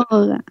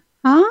واقعا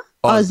ها؟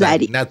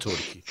 آذری نه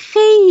ترکی.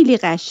 خیلی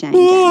قشنگه.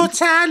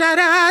 کوتلر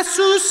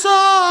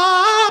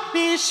سوساب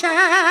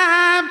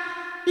میشم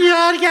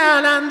یار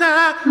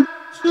گلنده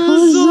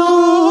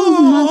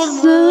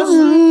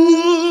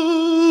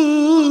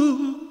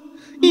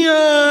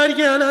یار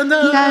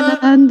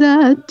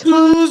گلنده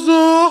تو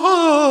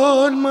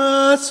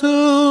ظلمتو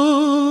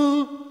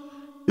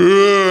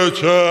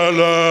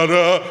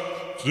چلاره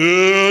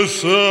تو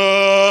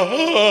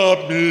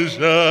ساب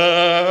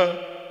میشه.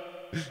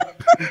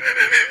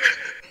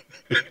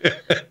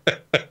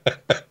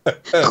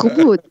 خوب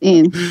بود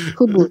این،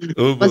 خوب بود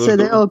با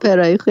صدای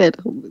اپرایی خیلی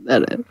خوب بود.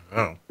 داره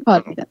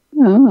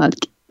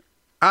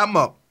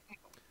اما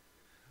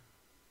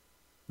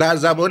در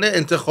زمان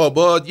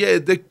انتخابات یه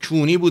عده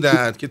کونی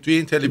بودن که توی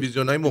این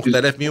تلویزیون‌های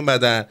مختلف می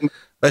اومدن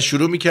و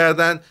شروع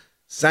میکردن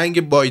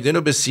سنگ بایدن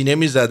رو به سینه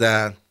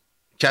میزدن.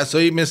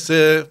 کسایی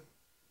مثل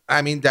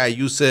امین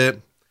دیوس،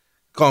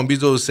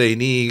 کامبیز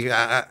حسینی،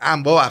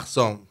 انواع و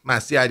اقسام،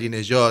 مسیح علی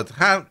نژاد،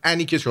 هر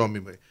انی که شما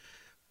میبینید.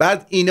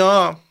 بعد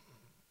اینا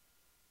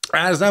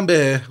عرضم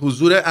به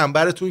حضور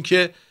انبرتون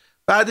که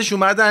بعدش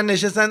اومدن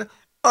نشستن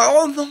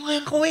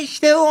خب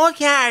اشتباه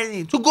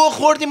کردیم، تو گو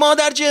خوردی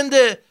مادر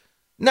جنده،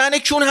 ننه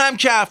کون هم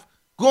کف،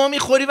 گو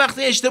میخوری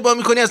وقتی اشتباه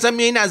میکنی اصلا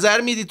میای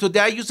نظر میدی، تو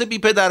دیوس بی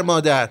پدر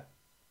مادر.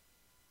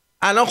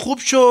 الان خوب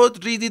شد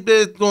ریدید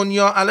به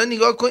دنیا. الان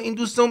نگاه کن این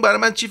دوستمون برای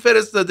من چی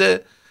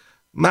فرستاده،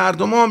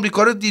 مردم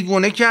آمریکا رو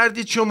دیوونه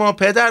کردید شما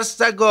پدر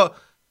سگا.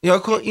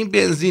 نگاه کن این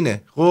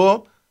بنزینه،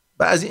 خب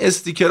بعضی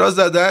استیکرها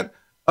زدن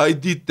I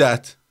did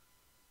that.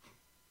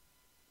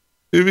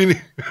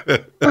 ببینی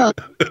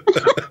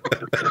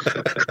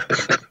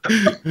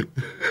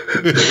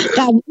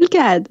قبول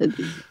کرده.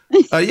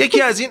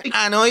 یکی از این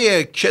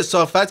انای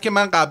کثافت که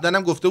من قبلا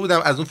هم گفته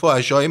بودم از اون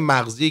فاحشه‌های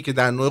مغزی که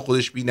در نوع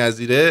خودش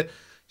بی‌نظیره،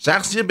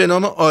 شخصی به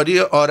نام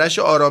آرش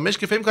آرامش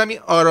که فکر می‌کنم این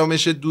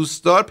آرامش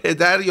دوستدار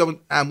پدر یا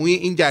عموی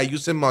این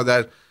دیوس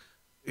مادر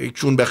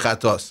چون به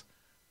خطاست،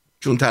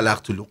 چون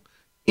تلق طلوق.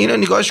 اینو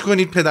نگاش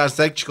کنید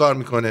پدرسگ چیکار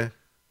میکنه.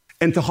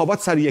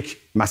 انتخابات سر یک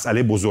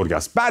مسئله بزرگ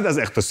است. بعد از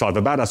اقتصاد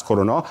و بعد از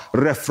کرونا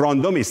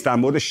رفراندومی است در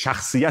مورد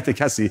شخصیت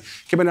کسی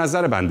که به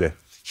نظر بنده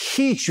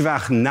هیچ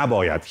وقت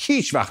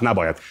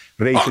نباید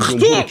رئیس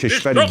جمهور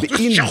کشوری به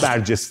این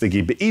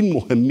برجستگی، به این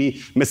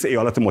مهمی مثل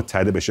ایالات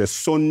متحده بشه.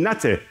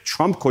 سنت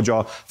ترامپ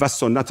کجا و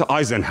سنت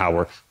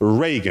آیزنهاور،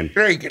 ریگن،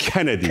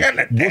 کندی،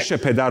 بوش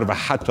پدر و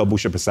حتی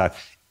بوش پسر.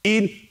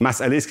 این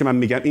مسئله است که من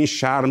میگم این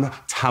شرم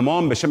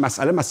تمام بشه.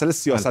 مسئله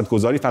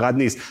سیاستگذاری فقط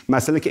نیست،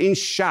 مسئله که این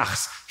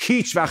شخص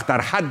هیچ وقت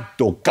در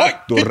حد و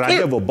قد و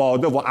رده و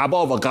باده و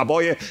عبا و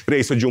قبای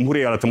رئیس جمهور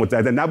ایالات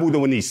متحده نبوده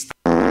و نیست.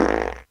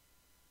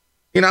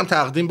 این هم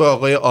تقدیم به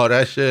آقای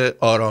آرش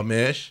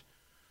آرامش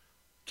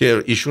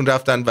که ایشون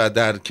رفتن و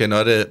در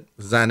کنار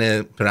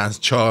زن پرنس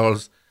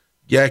چارلز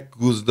یک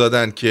گوز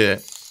دادن که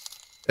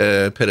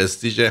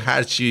پرستیژ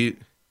هرچی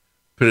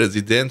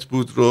پرزیدنت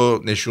بود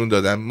رو نشون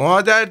دادن.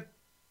 مادر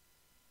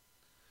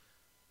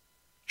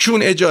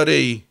چون اجاره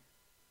ای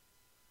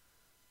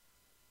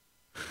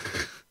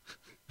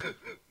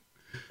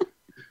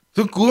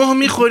تو گوه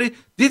میخوری.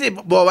 دیدی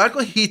باور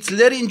کن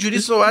هیتلر اینجوری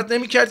صحبت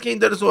نمیکرد که این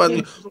داره صحبت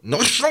میکنه.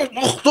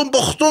 نشون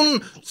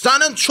بختون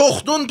سنن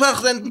چختون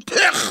پختن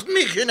پخت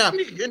میکنم.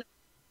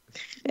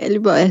 خیلی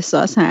با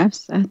احساس حرف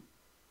زد.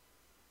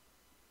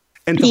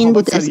 این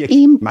بود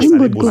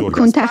مسئله بزرگ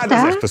است. بعد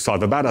از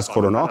اقتصاد و بعد از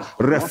کرونا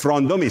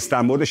رفراندومی است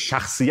در مورد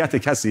شخصیت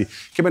کسی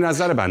که به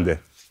نظر بنده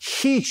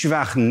هیچ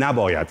وقت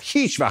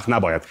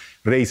نباید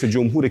رئیس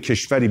جمهور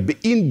کشوری به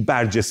این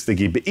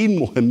برجستگی، به این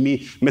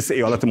مهمی مثل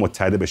ایالات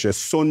متحده بشه.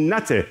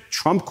 سنت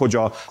ترامپ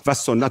کجا و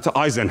سنت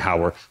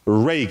آیزنهاور،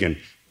 ریگن،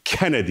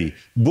 کندی،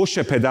 بوش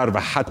پدر و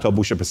حتی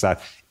بوش پسر.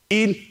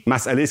 این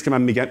مسئله است که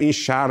من میگم این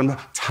شرم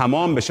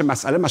تمام بشه.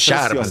 مسئله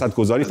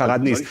سیاستگذاری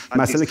فقط نیست،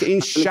 مسئله که این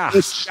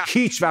شخص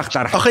هیچ وقت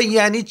در آخه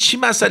یعنی چی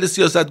مسئله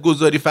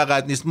سیاستگذاری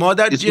فقط نیست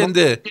مادر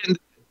جنده؟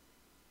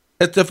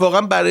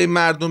 اتفاقا برای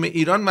مردم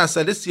ایران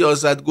مسئله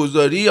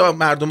سیاستگذاری یا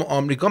مردم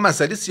آمریکا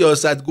مسئله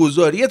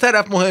سیاستگذاری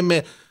طرف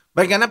مهمه،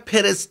 وگرنه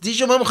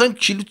پرستیژ ما میخوایم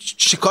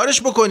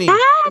چیکارش بکنیم؟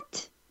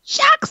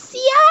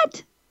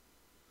 شخصیت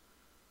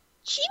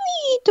چی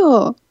میگی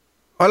تو؟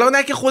 حالا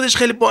نه که خودش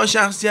خیلی با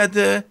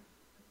شخصیته،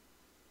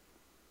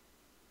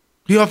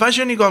 قیافش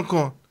رو نگاه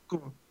کن،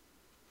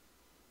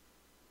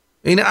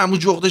 این عمو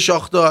جغد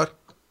شاخدار،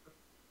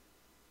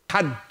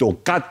 حد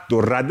و قد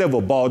و رده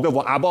و باده و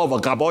عبا و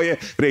قبای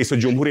رئیس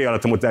جمهور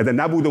ایالات متحده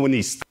نبوده و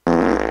نیست.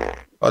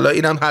 حالا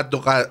اینم حد و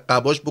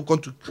قباش بکن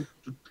تو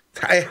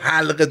ته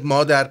حلقت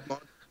مادر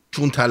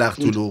چون تلق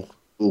طلوق.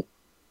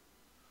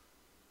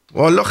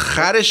 والا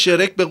خر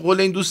شرک به قول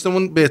این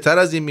دوستمون بهتر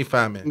از این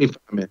میفهمه.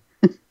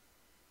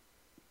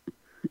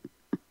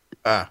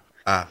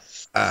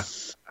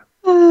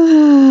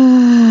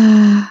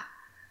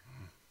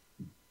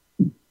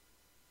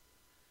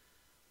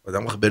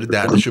 آدم خب بری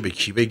دردشو به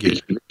کی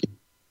بگه؟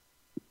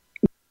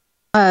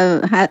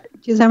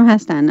 چیزم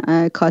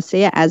هستن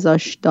کاسه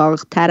ازاش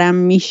داغترم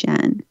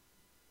میشن.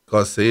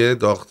 کاسه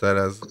داغتر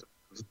از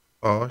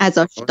آش؟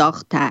 ازاش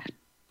داغتر،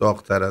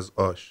 داغتر از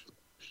آش.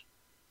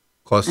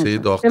 کاسه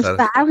داغتر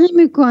فرقی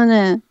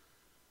میکنه.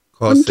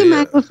 کاسه... اون که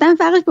من گفتم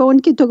فرقش با اون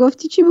که تو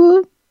گفتی چی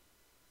بود؟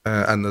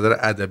 از نظر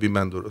ادبی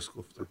من درست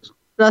گفتم.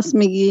 راست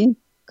میگی؟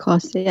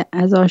 کاسه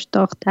ازاش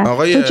داغتر.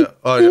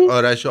 آقای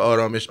آرش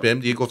آرامش بهم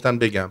دیگه گفتن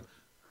بگم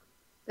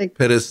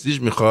پرستیژ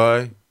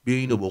میخوای؟ بیا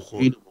اینو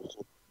بخور.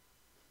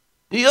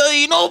 یا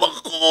اینو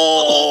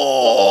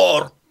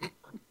بخور.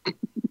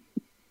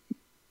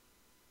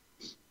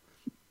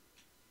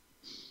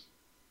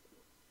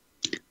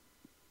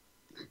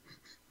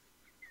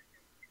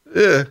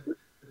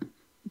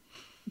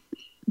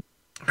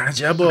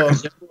 عجبا.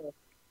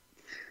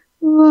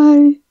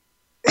 وای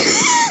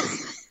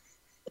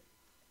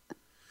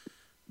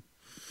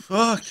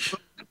فاک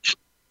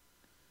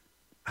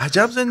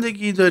عجب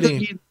زندگی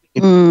داریم.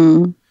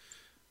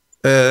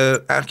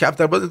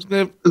 کپتر باز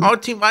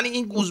آرتین ولی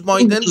این گوز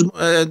بایدن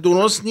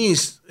درست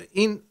نیست،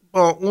 این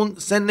با اون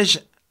سنش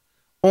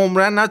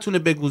عمرن نتونه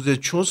بگوزه.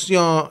 چوس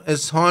یا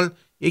اسهال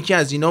یکی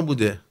از اینا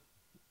بوده،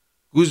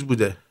 گوز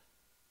بوده.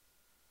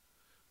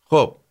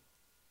 خب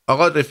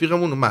آقا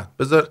رفیقمون اومد،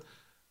 بذار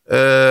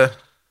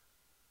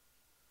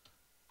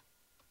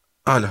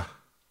حالا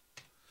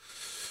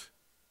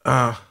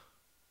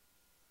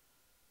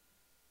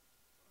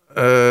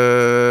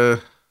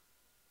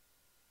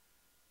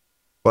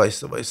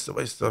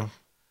وایستا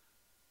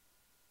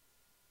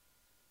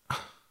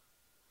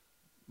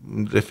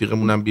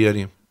رفیقمونم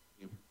بیاریم.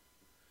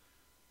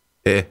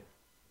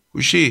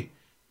 گوشی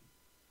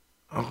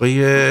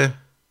آقای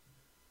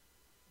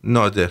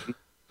نادر.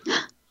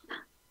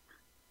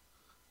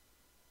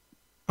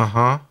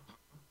 آها،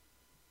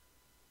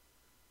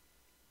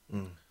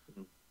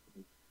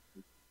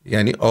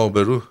 یعنی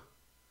آبرو.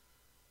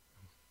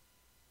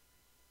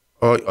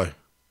 آی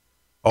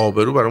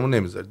آبرو برامون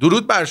نمیذاری.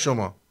 درود بر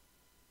شما.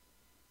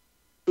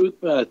 درود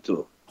بر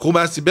تو. خوب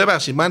هستی؟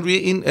 ببخشید من روی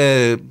این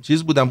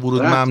چیز بودم،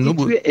 ورود ممنوع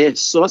بود. توی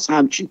احساس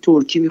همچین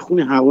ترکی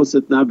میخونی،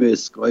 حواست نه به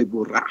اسکایپ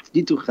و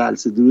رفتی تو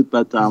خلص. درود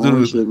بر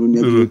تمام شهرون.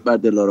 درود بر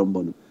دلارام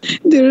بانو.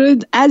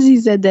 درود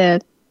عزیز دل.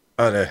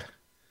 آره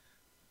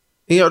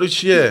این یارو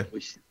چیه؟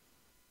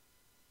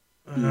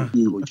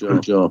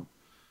 کجا؟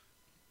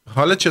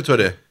 حالا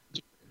چطوره؟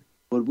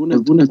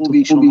 قربونت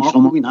خوبی شما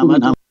خوبین؟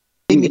 هم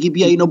میگی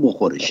بیا اینو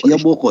بخورش،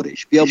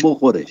 بیا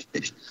بخورش.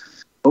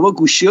 بابا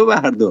گوشیو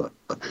بردار.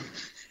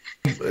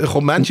 خب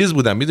من چیز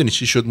بودم، میدونی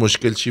چی شد؟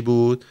 مشکل چی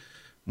بود؟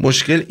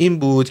 مشکل این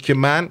بود که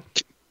من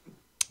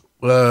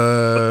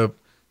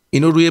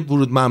اینو روی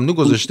ورود ممنوع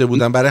گذاشته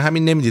بودم، برای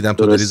همین نمیدیدم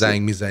تو داری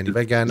زنگ میزنی،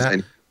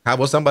 وگرنه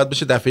حواسم باید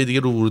بشه دفعه دیگه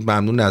رو ورود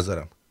ممنوع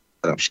نذارم.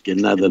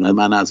 مشکل نداره،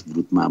 من از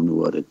ورود ممنوع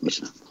وارد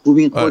میشم.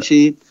 خوبین؟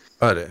 خوشید؟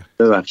 آره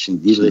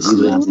ببخشید دیر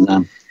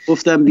رسیدم.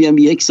 گفتم بیام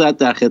 1 ساعت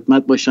در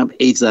خدمت باشم.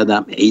 ای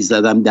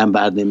زدم دم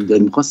بر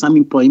نمیداری. میخواستم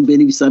این پایین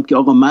بنویسم که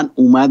آقا من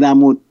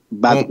اومدم و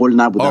بعد قول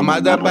نبودم.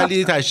 آمدم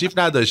ولی تشریف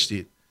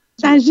نداشتید.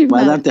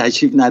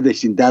 تشریف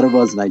نداشتین، در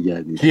باز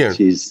نگردید.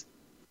 چیز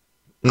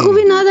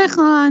خوبی نادر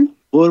خان؟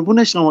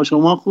 قربون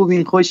شما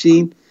خوبین؟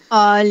 خوشین؟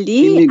 عالی.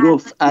 این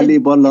میگفت علی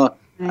بالا،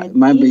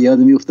 من به یاد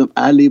میفتم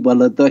علی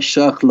بالا دا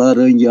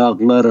شاخلارون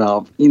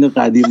یاغلارم. اینو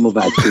قدیم و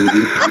بچه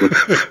بودیم.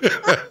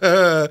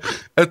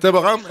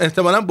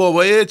 احتمالا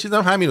بابای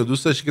چیزم همینو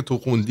دوست داشتی که تو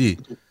خوندی،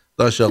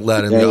 دا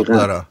شاخلارون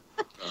یاغلارم.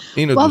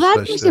 اینو دوست داشته.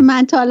 باور میشه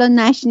من تا حالا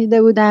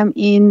نشنیده بودم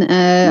این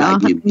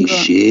آهنگ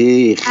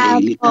میشه.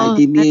 خیلی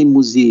قدیمیه این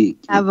موزیک.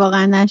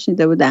 واقعا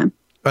نشنیده بودم.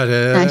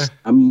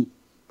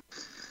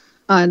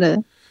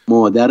 آره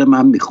مادر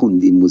من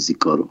میخوند این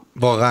موزیکا رو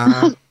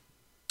واقعا.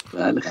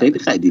 بله خیلی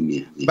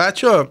قدیمیه.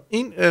 بچه‌ها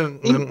این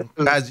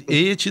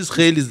قضیه یه چیز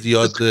خیلی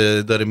زیاد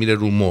داره میره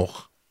رو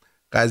مخ.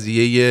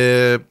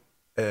 قضیه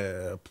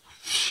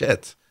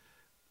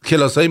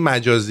کلاس‌های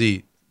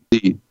مجازی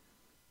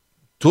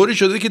طوری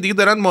شده که دیگه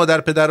دارن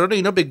مادر پدرها رو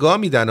اینا به گا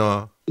میدن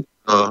ها.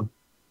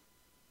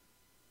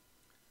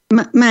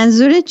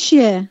 منظور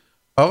چیه؟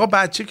 آقا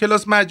بچه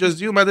کلاس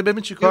مجازی اومده،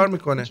 ببین چی کار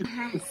میکنه.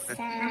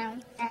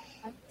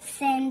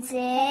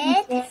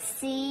 سنزد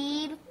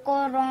سیر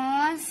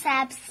قرآن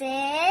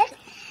سبزه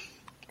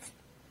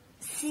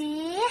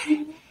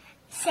سیح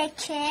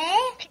سکه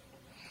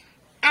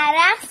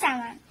عرق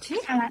سمن. چی؟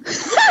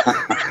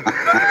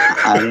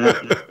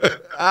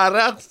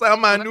 عرق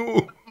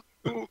سمنو.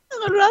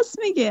 راست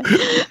میگه.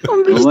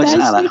 اون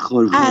بیشتر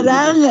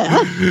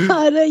عرق.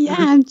 آره یه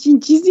همچین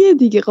چیزیه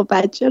دیگه. خب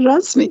بچه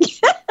راست میگه.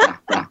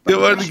 یه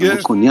بار دیگه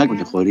کنیاک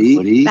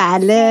میخوری؟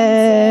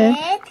 بله.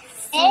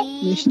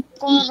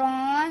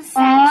 قرآن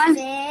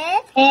سبزه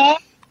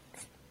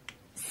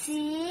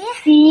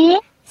سیح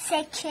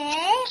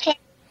سکه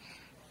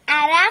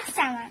عرق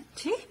سمن.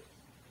 چی؟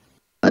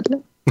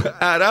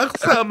 عرق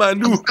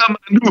سمنو.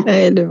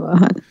 خیلی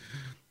باحال.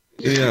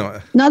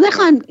 نادر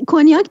خان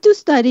کنیاک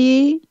دوست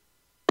داری؟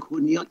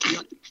 کنیاک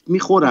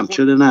میخورم،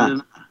 چرا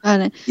نه؟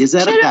 آره. یه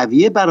ذره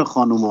قویه برای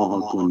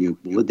خانوم‌ها کنیاک.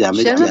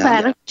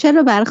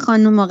 چرا برای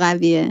خانوم‌ها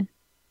قویه؟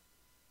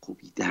 خب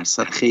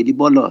درصد خیلی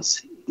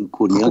بالاست. این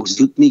کنیاک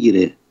زود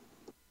میگیره.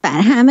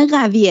 برای همه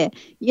قویه.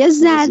 یه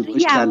ذره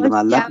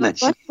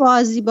یواش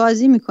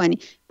بازی میکنی.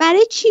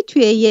 برای چی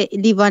توی یه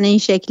لیوان این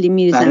شکلی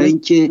میریزن؟ برای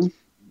اینکه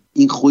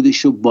این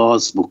خودشو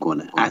باز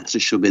بکنه،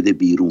 عطرشو بده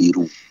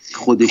بیرون،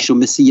 خودشو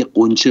مثل یه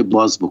قنچه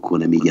باز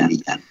بکنه. میگن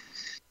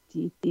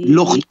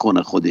لخت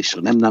کنه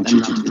خودشو. نمیدونم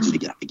چجوری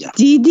بگم.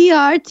 دیدی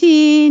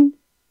آرتین؟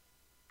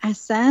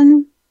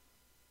 اصلا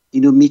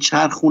اینو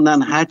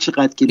میچرخونن هر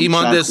چقدر که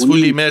ایمان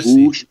دسفولی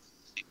مرسی.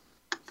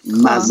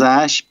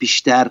 مزهش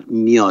بیشتر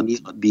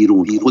میاد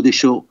بیرون،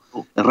 خودشو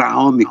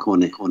رها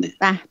میکنه.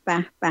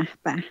 به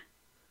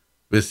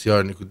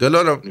بسیار نیکو.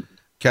 دلارام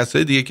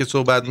کسای دیگه که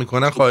صحبت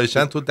میکنن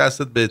خواهشن تو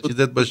دستت به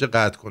چیزت باشه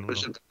قطع کن.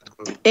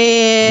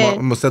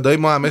 صدای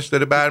ما همش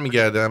داره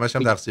برمیگرده، همش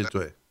هم تقصیر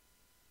توه.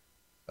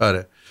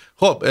 آره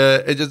خب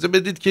اجازه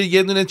بدید که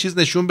یه دونه چیز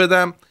نشون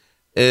بدم.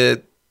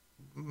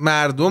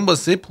 مردم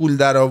واسه پول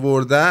در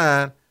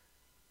آوردن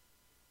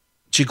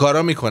چی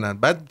کارا میکنن،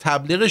 بعد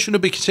تبلیغشون رو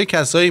به چه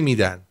کسایی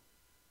میدن.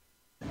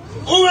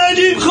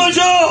 اومدیم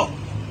کجا؟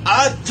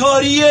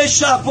 عطاری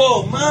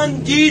شفا. من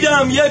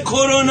دیدم یه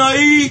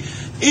کرونایی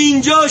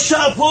اینجا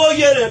شفا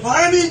گرفت،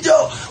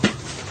 همینجا،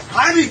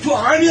 همین تو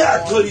همین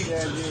عطاری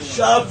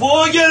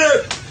شفا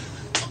گرفت.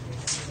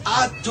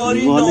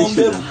 عطاری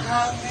نامه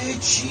همه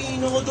چی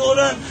اینا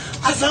دارن.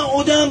 اصلا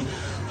آدم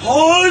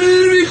حال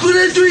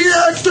میکنه توی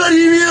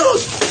عطاری میاد.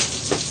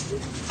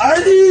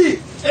 علی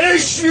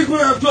عشق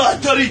میکنم تو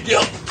عطاری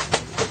بیاد.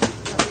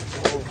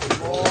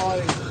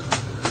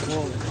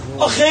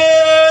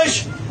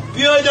 آخش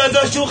بیاید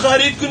ازشون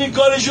خرید کنین،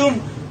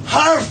 کارشون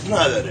حرف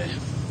نداره.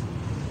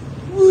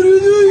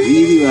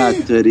 میری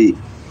عطاری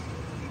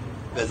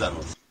بزن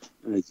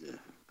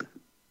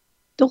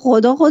تو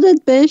خدا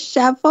خودت بهش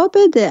شفا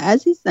بده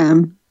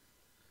عزیزم.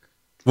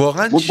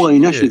 واقعا ما با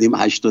اینا شدیم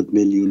 80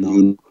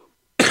 میلیون.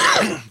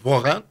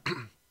 واقعا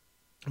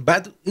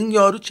بعد این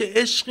یارو چه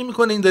عشقی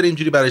میکنه، این داره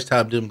اینجوری براش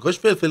تبلیغ میکنه.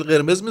 فلفل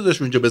قرمز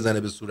میذاش اونجا بزنه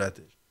به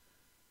صورتش.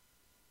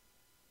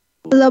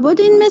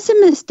 لابد این مثل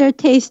مستر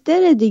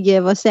تیستر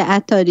دیگه واسه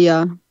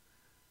عطاریا.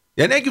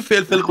 یعنی اگه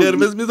فلفل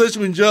قرمز میذاش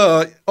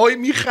اونجا آی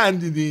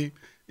میخندیدیم،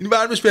 این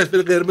برمش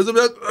فلفل قرمز رو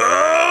میاد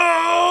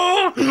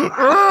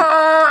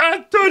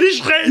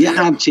عطاریش خیلی. یه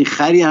همچین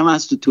خری هم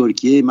هست تو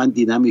ترکیه، من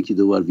دیدم یکی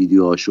دوبار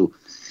ویدیوهاشو،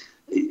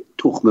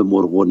 تخم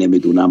مرغ و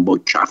نمیدونم با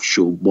کفش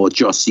و با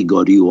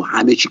جاسیگاری و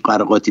همه چی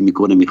قرقاتی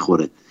میکنه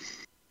میخوره.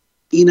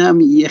 اینم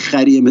یه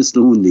خریه مثل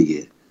اون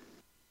دیگه.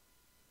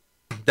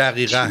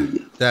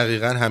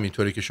 دقیقاً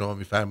همینطوری که شما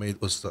میفرمایید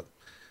استاد.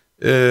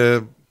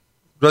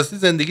 راستی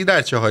زندگی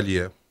در چه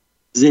حالیه؟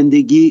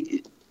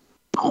 زندگی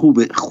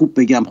خوبه، خوب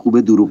بگم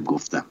خوبه دروغ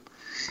گفتم.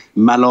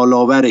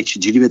 ملال‌آوره،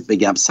 چجوری بهت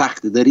بگم،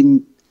 سخته،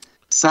 داریم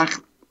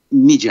سخت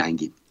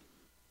میجنگیم.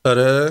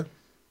 آره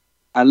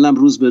الان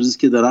روز به روز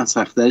که دارن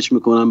سخت‌ترش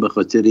میکنن به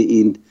خاطر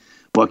این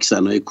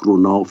واکسن‌های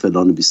کرونا و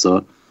فلان و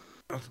بیسار.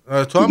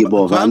 تو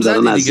هم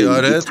زدی دیگه.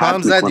 آره تو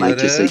هم زدی. آره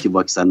کسایی که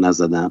واکسن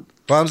نزدن.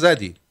 تو هم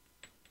زدی.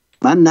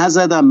 من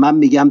نزدم، من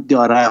میگم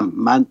دارم،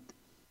 من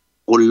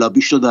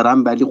قلابیشو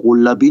دارم ولی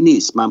قلابی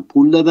نیست، من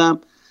پول دادم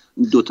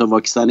 2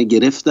 واکسن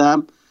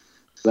گرفتم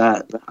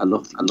و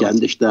الان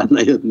گندش در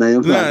نیاد.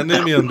 نه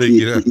نمیان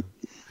بگیرن.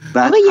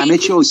 بعد همه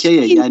چی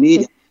اوکیه،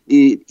 یعنی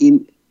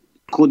این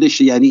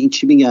کدش، یعنی این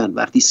چی میگن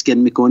وقتی اسکن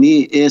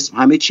میکنی اسم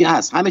همه چی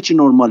هست، همه چی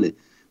نرماله،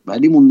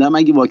 ولی موندم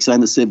اگه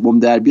واکسن سوم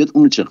در بیاد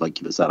اونو چه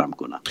خاکی به سرم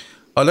کنم.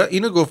 حالا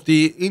اینو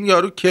گفتی، این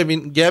یارو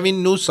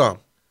گوین نوسام،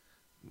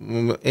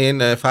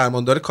 این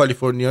فرماندار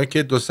کالیفرنیا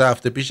که 2-3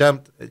 هفته پیش هم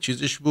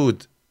چیزش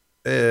بود،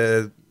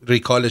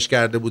 ریکالش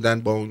کرده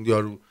بودن با اون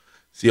یارو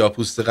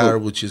سیاه‌پوست قرار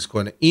بود چیز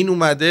کنه، این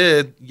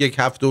اومده 1.5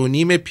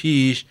 هفته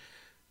پیش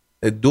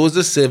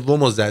دوز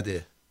سومو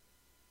زده،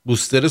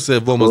 بوستر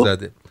سومو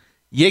زده،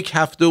 1.5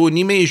 هفته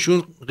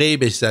ایشون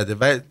غیبش زده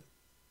و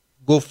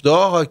گفته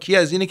حاکی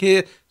از اینه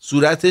که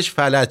صورتش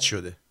فلج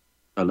شده،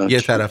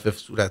 یه طرف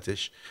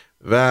صورتش،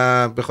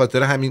 و به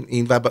خاطر همین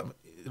این و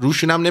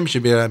روشون هم نمیشه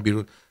بیارن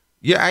بیرون.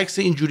 یه عکس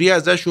اینجوری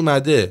ازش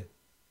اومده،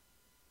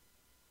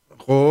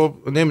 خب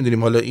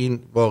نمیدونیم حالا این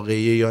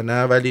واقعیه یا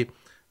نه، ولی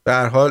به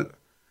هر حال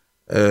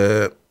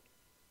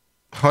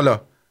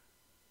حالا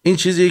این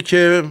چیزی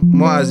که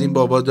ما از این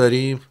بابا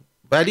داریم.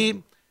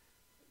 ولی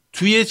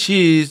توی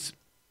چیز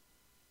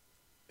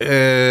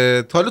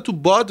حالا تو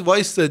باد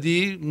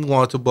وایستادی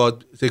موهاتو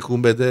باد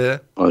تکون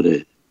بده؟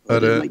 آره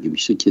مگه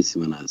میشه کسی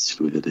من ازش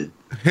رو بره؟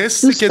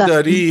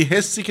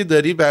 حسی که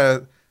داری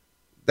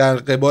در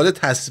قبال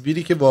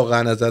تصویری که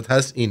واقعا ازت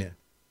هست اینه.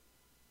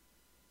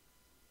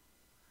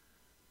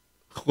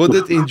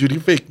 خودت اینجوری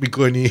فکر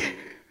میکنی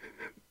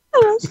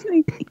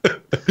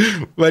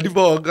ولی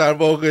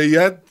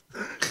واقعیت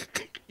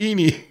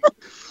اینی.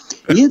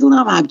 یه دونه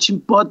هم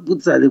همچین باد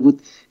بود زده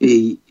بود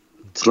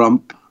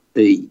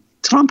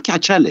ترامپ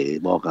کچله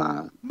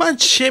واقعا. من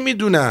چه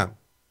میدونم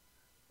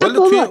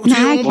والا توی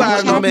اون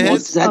برنامه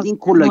زدین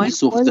کلاگی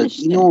سفتاد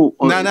اینو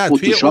نه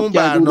توی اون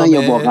برنامه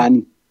یا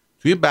واقعا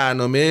توی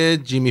برنامه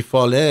جیمی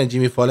فالن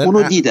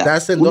اونو دیدم،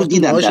 دست انداخت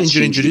ماهاش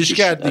اینجوریش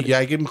کرد دیگه.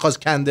 اگه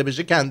میخواست کنده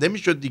بشه کنده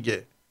میشد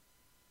دیگه.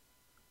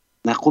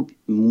 نه خب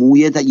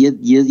موی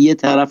یه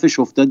طرفش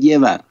افتاد یه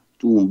ور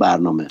تو اون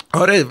برنامه.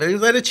 آره ولی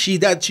ذره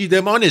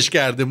چیدمانش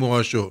کرده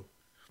موهاشو.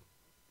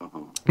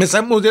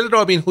 مثلا مدل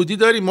رابین هودی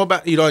داریم ما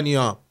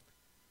ایرانی‌ها،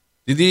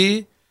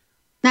 دیدی؟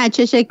 نه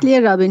چه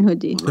شکلی رابین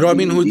هودی؟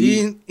 رابین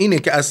هودی اینه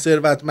که از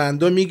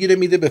ثروتمندا میگیره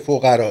میده به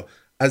فقرا،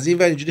 از این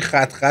ور اینجوری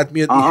خط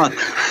میاد.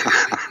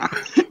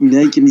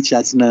 اینایی که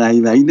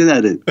میچسبونن اینو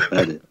داره.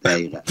 بله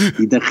دقیقاً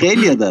دیدن،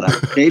 خیلی دارن،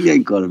 خیلی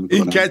این کارو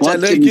میکنن. این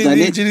کچلایی که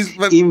اینجوری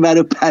این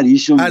ور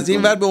پریشون از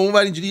این ور به اون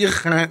ور اینجوری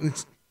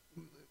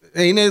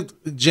این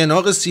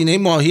جناق سینه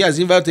ماهی از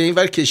این ور تا این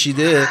ور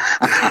کشیده.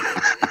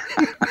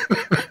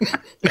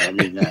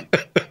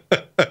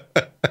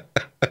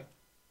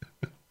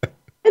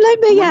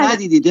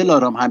 ندیدی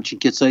دلارام همچین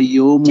کسایی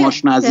و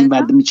موهاشون از این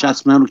ور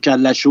میچسبونن رو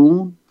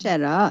کلشون؟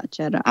 چرا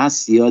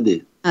هست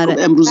یاده. آره. خب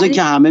امروزه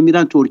که همه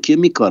میرن ترکیه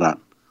میکارن.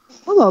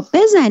 بابا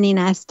بزنین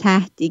از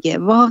ته دیگه،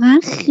 واقعا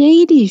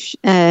خیلی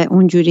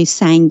اونجوری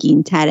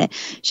سنگین تره.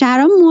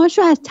 شهرام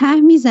موهاشو از ته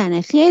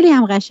میزنه، خیلی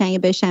هم قشنگه،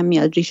 بهشم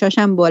میاد، ریشاش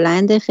هم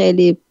بلنده،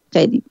 خیلی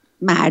خیلی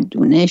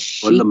مردونه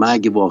شیک. والا من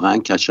اگه واقعا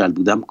کچل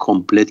بودم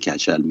کامپلت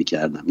کچل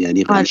میکردم،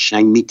 یعنی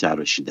قشنگ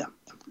میتراشیدم.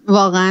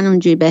 واقعا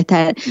اونجوری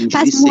بهتره.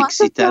 اینجوری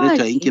سکسی تره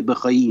تا اینکه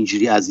بخوای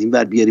اینجوری از این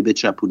ور بیاری به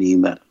چپونی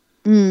این ور.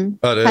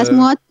 آره. پس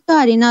موات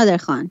داری نادر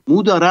خان؟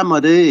 مو دارم،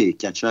 آره،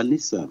 کچل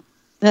نیستم.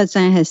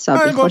 مثلا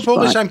حسابی خوش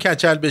فوقش هم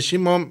کچل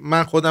بشیم.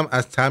 من خودم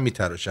از ته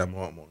میتراشم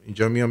موامو.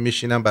 اینجا میام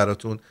میشینم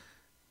براتون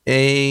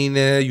این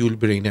یول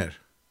برینر.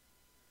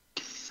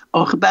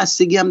 آخه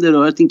بستگی هم داره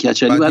آرتین،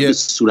 کچلی باید به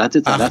صورت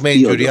طرف بیاد.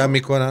 اینجوری هم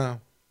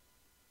میکنم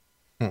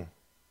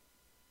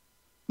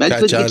ولی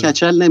تو دیگه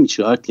کچل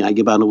نمیشه آرتین.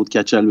 اگه بنا بود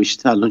کچل بشی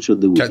الان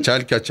شده بود.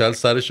 کچل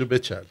سرشو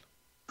بچل.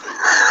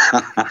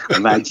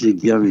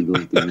 بچگی ها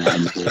میگفتی.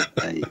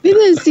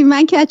 میدونستی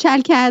من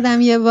کچل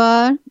کردم یه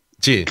بار؟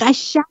 چی؟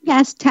 قشنگ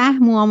از ته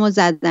موامو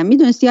زدم.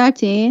 میدونستی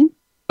آرتین؟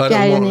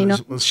 آره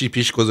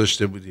شیپیش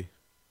گذاشته بودی؟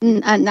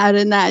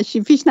 نه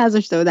شیپیش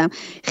نذاشته بودم.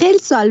 خیلی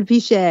سال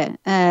پیشه،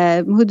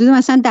 حدود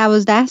مثلا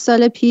 12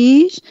 سال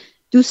پیش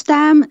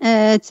دوستم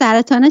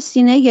سرطان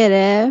سینه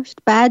گرفت.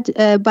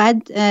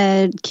 بعد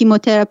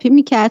کیموتراپی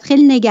میکرد.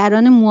 خیلی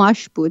نگران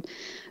موهاش بود.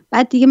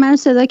 بعد دیگه منو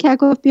صدا کرد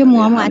گفت بیا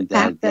موامو از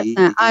ته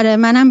بزن. آره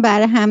منم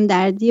برای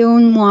همدردی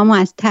اون موامو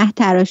از ته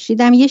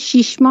تراشیدم. یه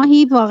 6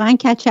 ماهی واقعا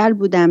کچل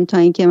بودم تا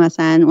اینکه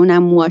مثلا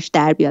اونم موهاش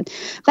در بیاد.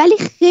 ولی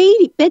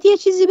خیلی بهت یه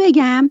چیزی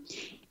بگم،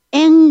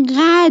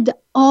 انقدر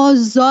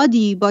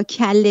آزادی با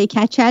کله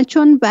کچل،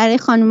 چون برای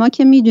خانوما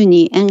که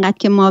میدونی انقدر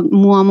که ما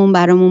موامون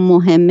برامون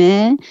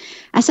مهمه،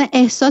 اصلا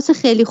احساس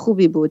خیلی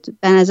خوبی بود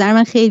به نظر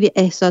من. خیلی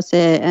احساس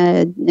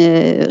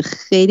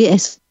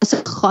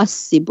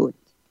خاصی بود.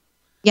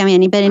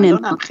 یعنی برین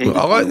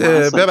آقا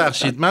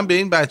ببخشید من به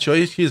این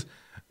بچهای چیز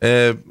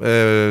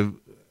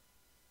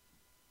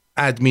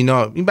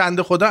ادمینا، این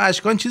بنده خدا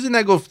اشکان چیزی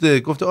نگفته.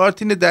 گفته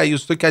آرتین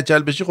دیوس تو کچل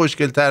بشی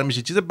خوشگل‌تر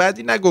میشی. چیز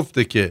بدی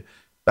نگفته که.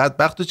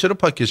 بدبختو چرا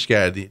پاکش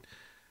کردین؟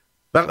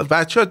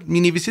 بچه‌ها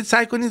می نویسید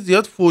سعی کنید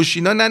زیاد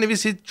فوشینا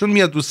ننویسید، چون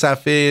میاد رو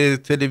صفحه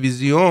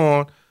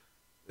تلویزیون.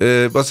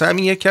 واسه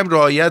همین یکم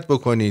رعایت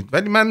بکنید.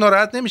 ولی من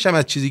ناراحت نمیشم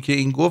از چیزی که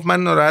این گفت.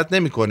 من ناراحت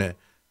نمیکنه.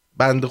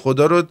 بنده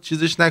خدا رو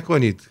چیزش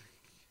نکنید.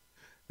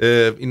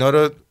 اینا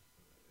رو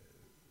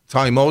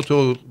تایم اوت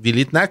و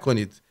دیلیت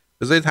نکنید.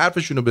 بذارید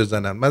حرفشونو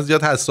بزنن. من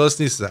زیاد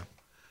حساس نیستم.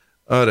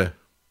 آره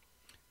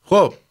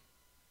خب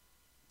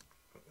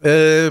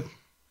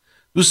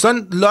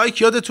دوستان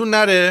لایک یادتون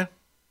نره.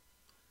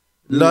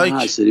 لایک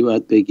هر سری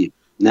باید بگیم.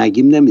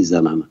 نگیم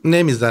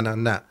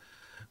نمیزنن. نه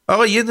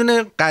آقا یه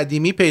دونه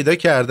قدیمی پیدا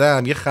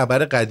کردم، یه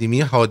خبر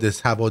قدیمی،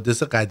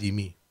 حوادث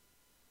قدیمی.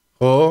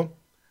 خب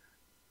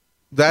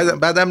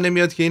بعدم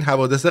نمیاد که این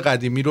حوادث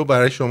قدیمی رو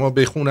برای شما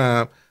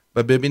بخونم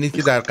و ببینید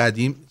که در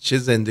قدیم چه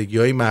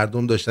زندگی‌های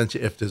مردم داشتن، چه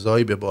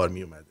افتضاحی به بار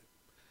می اومده.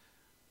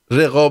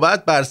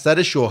 رقابت بر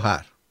سر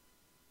شوهر.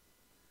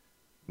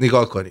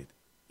 نگاه کنید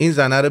این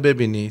زنه رو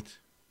ببینید.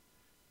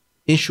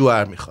 این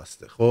شوهر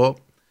میخواسته. خب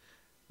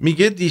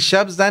میگه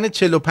دیشب زن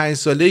 45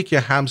 ساله‌ای که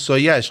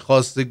همسایه‌اش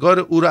خواستگار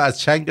او را از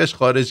چنگش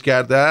خارج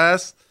کرده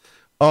است،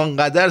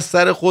 آنقدر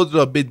سر خود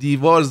را به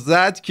دیوار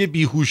زد که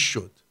بیهوش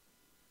شد.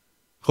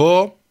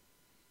 خب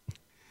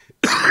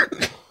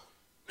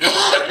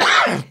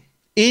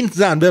این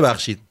زن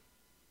ببخشید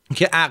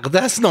که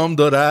اقدس نام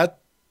دارد،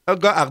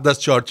 اقدس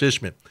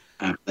چارچشمه،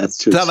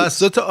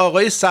 توسط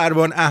آقای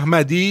سروان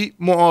احمدی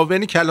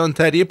معاون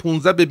کلانتری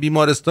 15 به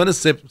بیمارستان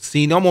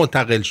سینا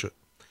منتقل شد.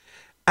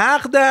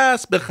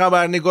 اقدس به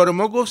خبرنگار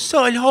ما گفت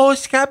سال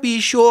هاست که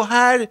بی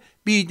شوهر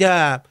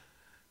بیدم.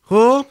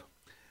 خب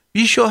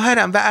بی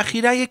شوهرم و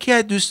اخیرا یکی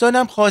از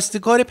دوستانم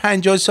خواستگار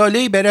 50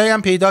 ساله‌ای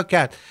برایم پیدا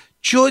کرد.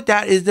 چون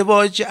در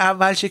ازدواج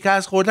اول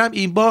شکست خوردم،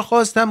 این بار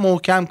خواستم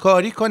محکم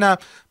کاری کنم.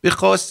 به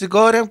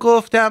خواستگارم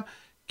گفتم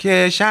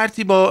که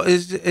شرطی با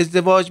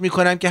ازدواج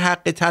میکنم که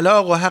حق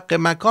طلاق و حق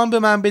مکان به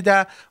من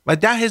بده و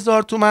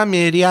 10,000 تومن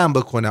مهریه هم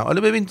بکنم.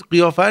 حالا ببین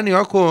قیافه رو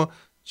نگاه کن،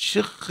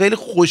 چه خیلی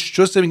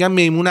خوش‌چوسته. میگم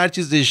میمون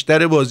هرچی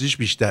زشتره بازیش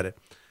بیشتره.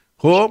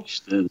 خب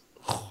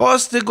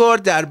خواستگار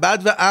در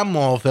بد و ام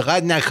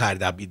موافقت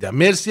نکرده بیدم.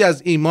 مرسی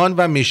از ایمان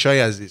و میشای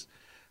عزیز.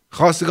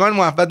 خواستگار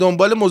موفق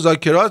دنبال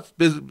مذاکرات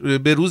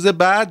به روز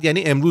بعد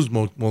یعنی امروز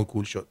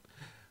موکول شد.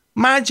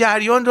 من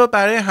جریان رو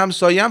برای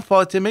همسایم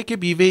فاطمه که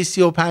بیوه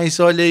 35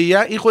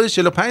 ساله‌ایه، این خودش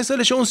 45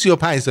 سالشه اون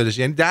 35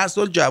 سالشه، یعنی 10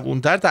 سال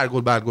جوان‌تر،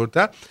 ترگل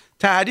برگرتر،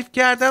 تعریف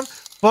کردم.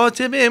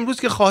 فاطمه امروز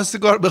که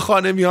خواستگار به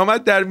خانه می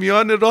آمد در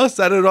میان راه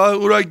سر راه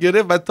او را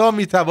گرفت و تا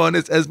می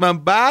توانست از من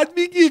بعد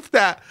می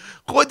گیفته.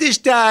 خودش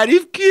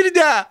تعریف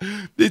کرده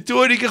به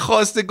طوری که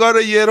خواستگار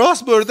را یه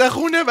راست برده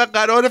خونه و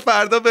قرار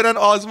فردا برن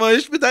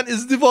آزمایش بدن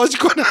ازدواج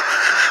کنن.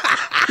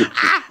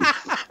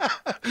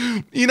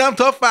 اینم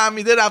تا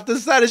فهمیده رفته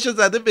سرشو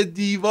زده به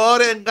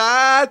دیوار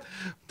انقدر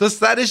تا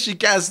سرش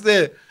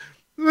شکسته.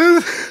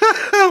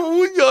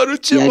 اون یارو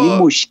چه یعنی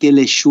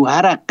مشکل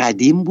شوهر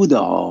قدیم بوده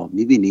ها.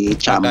 میبینی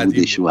چند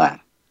بوده شوهر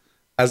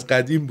از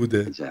قدیم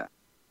بوده.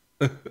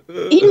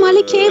 این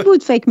مال کی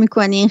بود فکر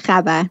میکنی این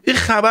خبر؟ این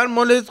خبر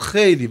مال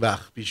خیلی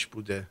وقت پیش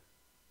بوده.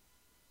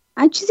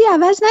 چیزی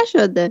عوض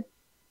نشده.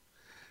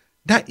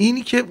 نه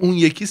اینی که اون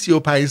یکی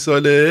 35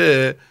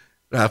 ساله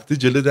رفته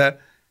جلو در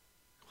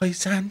خواهی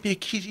زن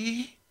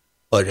بگیری؟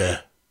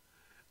 آره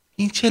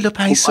این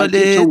 45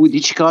 ساله تو بودی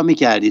چیکار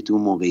میکردی تو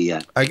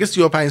موقعیت؟ اگه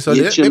 35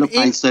 ساله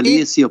 45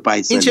 ساله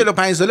 35 ساله این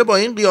 45 ساله با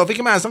این قیافه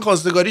که من اصلا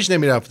خواستگاریش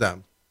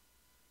نمیرفتم.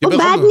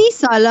 بعد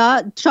نیست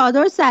حالا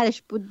چادر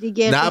سرش بود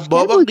دیگه. نه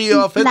بابا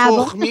قیافه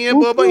تخمیه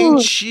بابا، این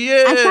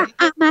چیه؟ اصلا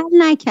عمل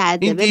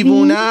نکرده، این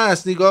دیوونه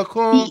است، نگاه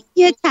کن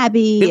یه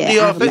طبیعیه. این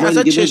قیافه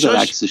اصلا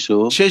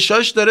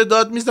چشاش داره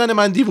داد میزنه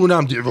من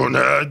دیوونم،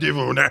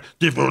 دیوونه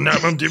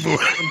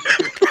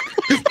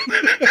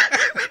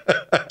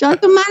جان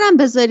تو منم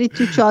بذاری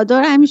تو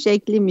چادر همین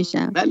شکلی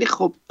میشم. ولی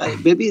خب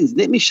ببین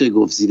نمیشه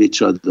گفت زیر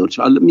چادر.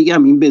 حالا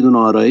میگم این بدون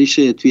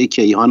آرایشه توی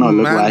کیهان،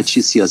 حالا باید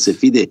چی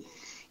سیاسفیده.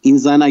 این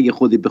زن اگه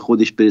خودی به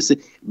خودش برسه،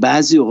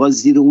 بعضی اوقات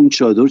زیر اون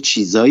چادر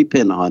چیزایی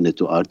پنهانه.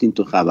 تو آرتین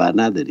تو خبر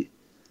نداری؟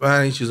 من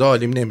این چیزا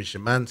حالیم نمیشه.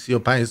 من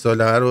 35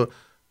 ساله رو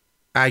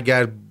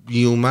اگر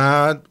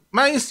بیومد،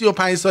 من این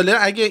 35 ساله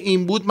اگه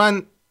این بود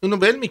من اینو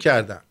ول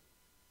میکردم.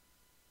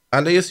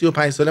 الان یه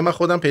 35 ساله من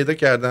خودم پیدا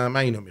کردم،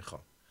 من اینو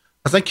میخوام.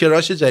 اصلا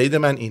کراش جدید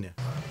من اینه.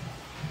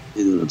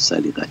 میدونم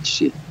سلیقت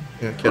چیه.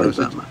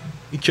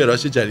 این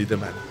کراش جدید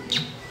من.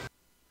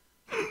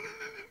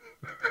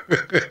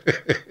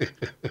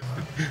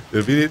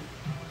 ببینید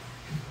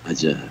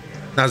عجب.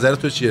 نظر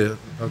تو چیه؟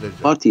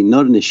 آرتین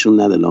اینا رو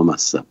نشون نده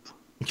لامصب.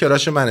 این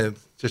کراش منه،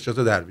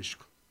 چشاتو درویش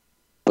کن.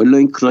 والا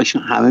این کراش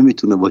همه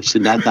میتونه باشه،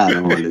 نه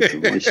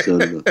قهرمانتون.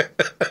 ماشاءالله.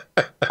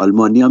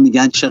 آلمانیا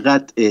میگن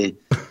چقدر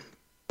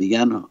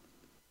میگن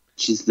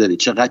چیز داره،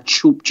 چقدر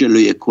چوب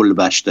جلوی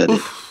کلبش داره.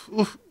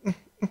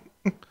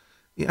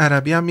 این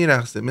عربی هم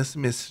میرقصه مثل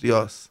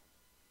مصریاست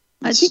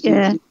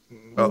دیگه.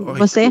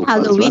 واسه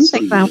هالووین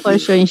فکر کنم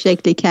خودش رو این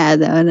شکلی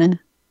کرده. آره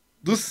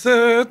دوست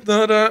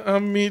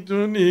دارم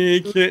میدونی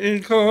که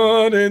این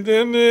کار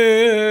دله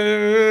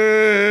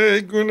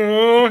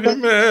گناه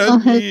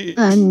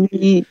من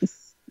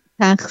نیست،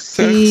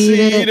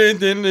 تقصیر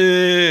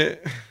دله.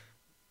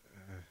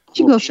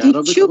 چی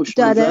گفتی؟ چوب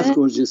داره؟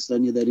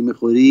 گرجستانی داری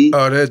میخوری؟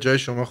 آره جای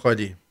شما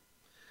خالی.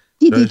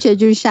 دیدی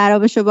چجوری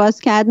شرابشو باز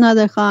کرد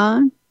نادر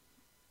خان؟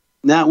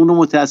 نه اونو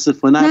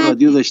متاسفانه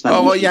رادیو داشتم.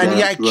 آقا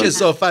یعنی یک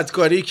کثافت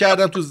کاری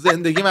کردم تو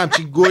زندگیم،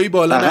 همچین گویی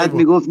بالا نبود. فقط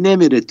میگفت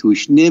نمیره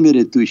توش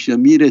یا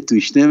میره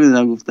توش.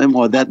 نمیدونم، گفتم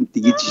عادت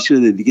دیگه چی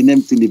شده دیگه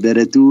نمیتونی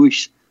بره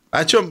توش.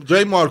 بچه‌ها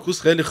جای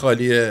مارکوس خیلی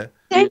خالیه.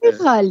 خیلی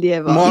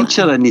خالیه. این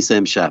چرا نیست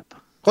امشب؟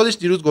 خودش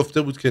دیروز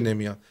گفته بود که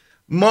نمیاد.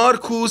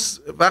 مارکوس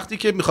وقتی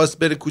که میخواست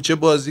بره کوچه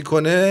بازی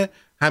کنه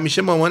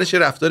همیشه مامانش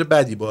رفتار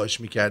بدی باهاش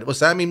میکرد،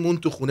 واسه همین مون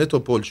تو خونه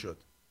توپل شد.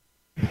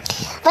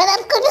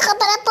 برم کن، میخوام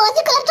برم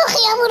بازی کنم تو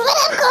خیابون.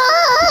 برم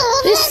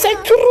کن. ریستک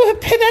تو روح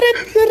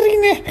پدرت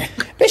رینه.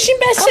 بشین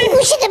بسه.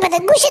 گوشیده بده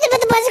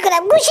بازی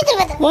کنم. گوشیده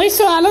بده.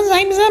 وایسا الان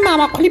زنگ میزنم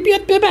ماماقلی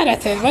بیاد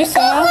ببرته.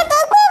 وایسا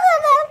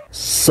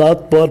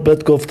 100 بار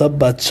بهت گفتم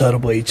بچه رو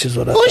با این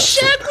چیزو نترسون.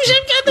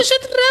 گوشم کرده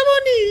شد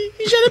روانی.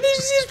 ایشالا بیش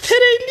زیر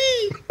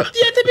تریلی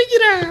دیت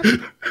بگیرم.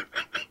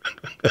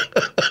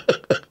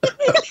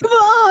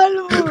 بال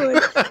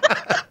بود.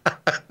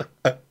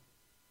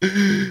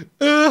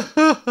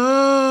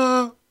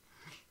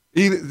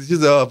 این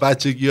چیزا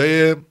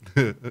بچگی‌های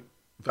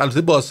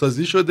البته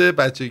بازسازی شده،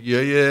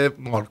 بچگی‌های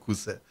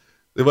مارکوسه.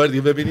 یه بار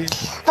دیگه ببینید.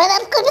 برم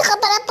کن، میخوام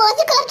برم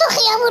بازی کنم تو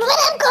خیابون.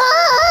 برم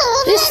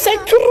کن. ریستک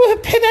تو روح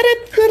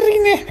پدرت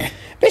رینه.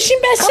 بشین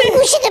بسه.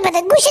 گوشیده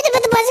بده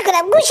بازی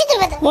کنم. گوشیده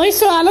بده.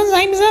 وایسا الان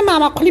زنگ میزنم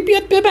ماماقلی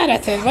بیاد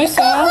ببرته.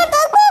 وایسا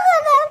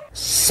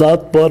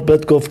 100 بار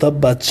بهت گفتم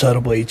بچه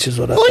رو با این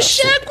چیزو نترسون.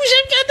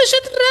 گوشم کرده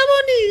شد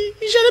روانی.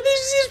 ایشالا بیش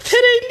زیر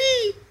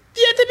تریلی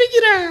دیت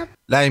بگیرم.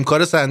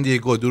 لایمکار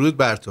سندیگو، درود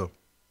بر تو.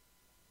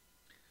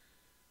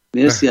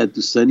 مرسی از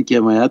دوستانی که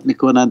حمایت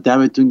میکنن.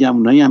 دمتون گرم.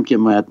 اونایی هم که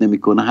حمایت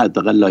نمیکنن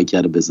حداقل لایک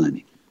رو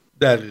بزنید.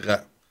 دقیقاً.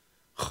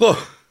 خب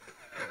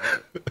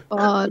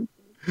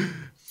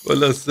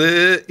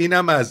خلاصه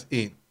اینم از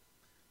این.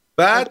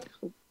 بعد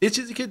یه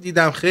چیزی که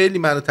دیدم خیلی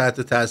منو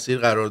تحت تاثیر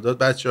قرار داد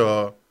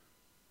بچه‌ها،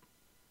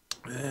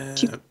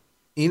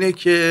 اینه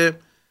که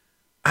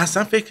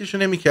اصلا فکرشو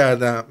نمی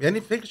کردم. یعنی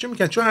فکرشو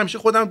میکنم چون همیشه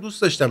خودم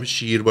دوست داشتم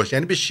شیر باشه،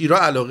 یعنی به شیرها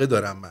علاقه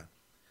دارم.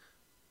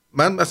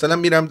 من مثلا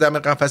میرم دم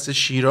قفس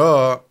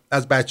شیرها،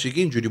 از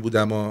بچگی اینجوری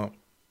بودم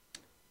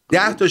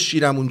 10 تا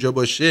شیرم اونجا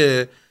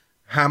باشه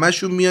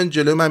همشون میان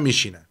جلو من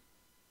میشینن.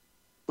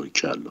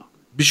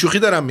 بیشوخی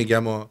دارم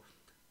میگم.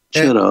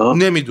 چرا؟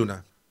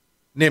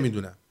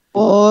 نمیدونم.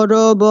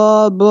 آره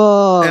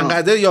بابا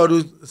انقدر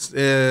یارو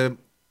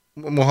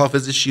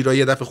محافظ شیرها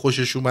یه دفعه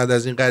خوشش اومد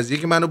از این قضیه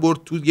که منو برد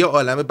تو یه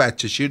عالم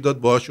بچه شیر داد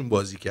باهاشون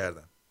بازی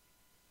کردم.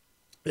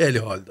 خیلی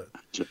حال داد.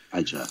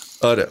 عجب.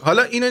 آره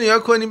حالا اینو نگاه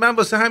کنی، من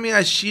واسه همین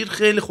از شیر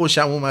خیلی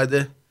خوشم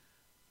اومده.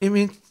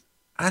 این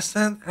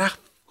اصلا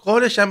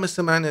قالش هم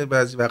مثل منه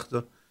بعضی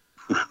وقتا.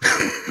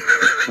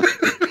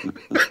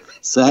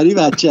 سری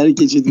بچه رو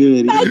کشید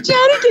ببرید. بچه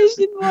رو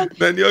کشید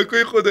بود. نیا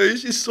کوی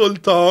خداییش این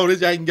سلطان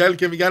جنگل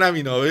که میگن هم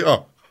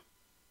اینا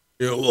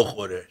او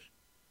خورش.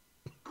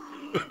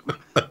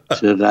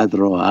 چقدر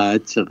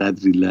راحت،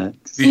 چقدر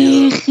ریلکس.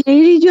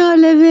 خیلی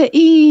جالبه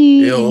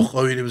این. یا خب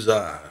اینیم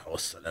زن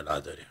حوصله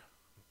نداریم.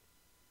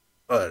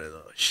 آره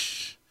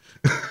داش.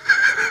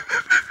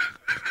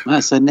 من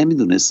اصلا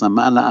نمیدونستم.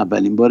 من الان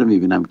اولین بار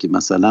میبینم که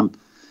مثلا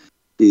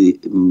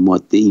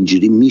ماده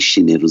اینجوری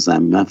میشینه رو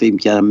زمین. من فکر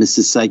میکردم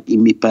مثل سگ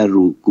این میپر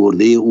رو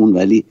گرده اون،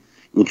 ولی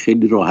این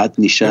خیلی راحت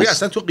نشست.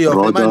 اصلا تو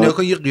قیافه من نگاه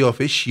کن، یه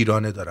قیافه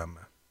شیرانه دارم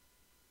من.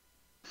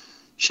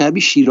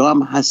 شبیه شیرا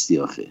هم هستی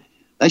آخه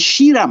و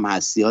شیرم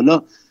هستی.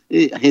 حالا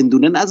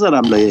هندونه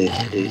نذارم لای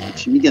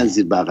چی میگن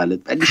زیر بغلت،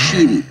 ولی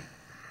شیری.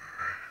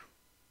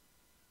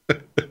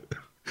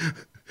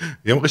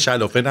 یه موقع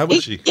شلافه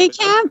نباشی.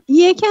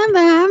 یکم به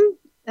هم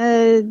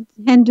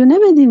هندونه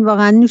بدین،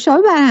 واقعا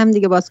نوشابه بر هم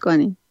دیگه باز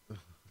کنین.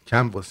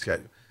 کم باز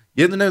کردیم.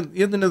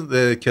 یه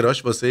دونه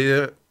کراش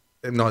واسه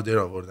نادر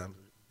آوردم،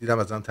 دیدم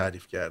از آن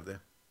تعریف کرده.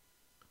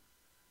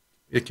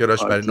 یه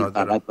کراش برای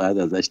نادر. فقط بعد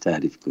ازش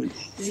تعریف کنی.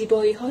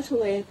 زیبایی ها تو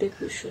باید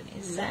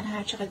بپوشونی. زن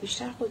هر چقدر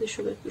بیشتر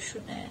خودشو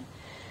بپوشونه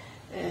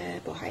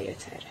با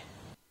حیاتره.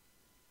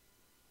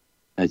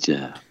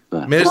 عجب.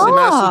 مرسی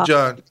مسعود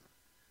جان.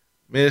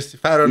 مرسی.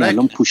 فرانک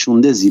الان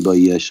پوشونده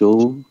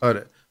زیباییاشو.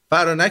 آره.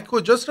 فرانک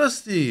کجاست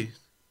راستی؟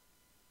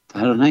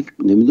 فرانک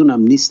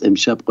نمیدونم، نیست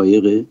امشب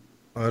قایقه.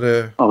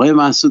 آره. آقای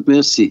مسعود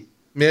مرسی.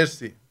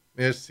 مرسی.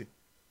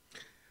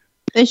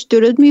 بهش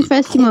درود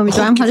میفرستیم،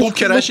 امیدوارم حالش خوب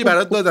کرشی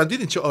برات دادم.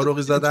 دیدین چه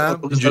آروغی زدم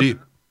اینجوری؟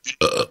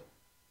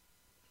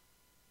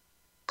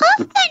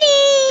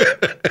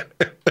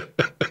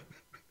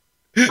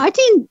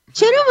 آرتین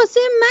چرا واسه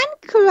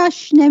من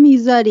کراش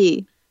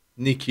نمیذاری؟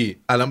 نیکی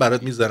الان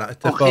برات میذارم.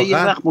 اتفاقا آخه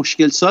یه وقت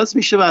مشکل ساز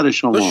میشه برای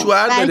شما. تو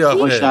شوهر داری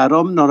آخه.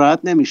 شهرام ناراحت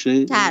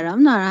نمیشه؟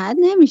 شهرام ناراحت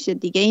نمیشه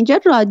دیگه، اینجا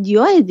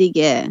رادیوه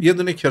دیگه. یه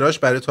دونه کراش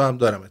برای تو هم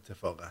دارم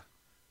اتفاقا.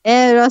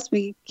 راست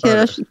میگی.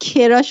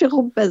 کراش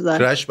خوب بذار.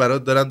 کراش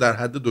برات دارم در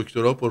حد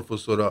دکترا و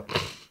پروفسورا.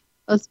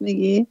 راست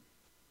میگی.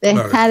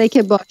 بهتره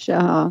که باشه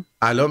ها.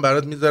 الان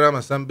برات میذارم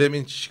اصلا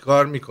ببین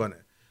چیکار میکنه.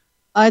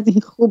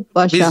 آدی خوب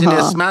باشه ها.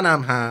 بیزینسمن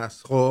هم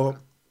هست. خب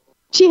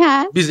چی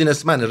هست؟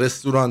 بیزینسمن،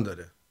 رستوران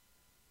داره.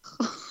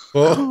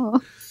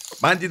 خب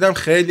من دیدم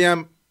خیلی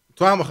هم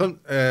تو هم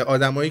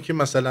آدمایی که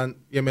مثلا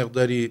یه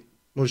مقداری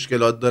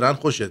مشکلات دارن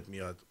خوشت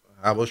میاد،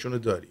 هواشونو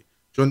داری،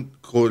 چون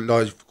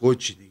لایف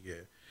کوچی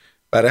دیگه.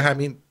 برای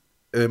همین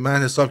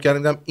من حساب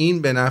کردم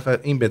این به نفع،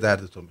 این به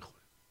درد تو میخوره.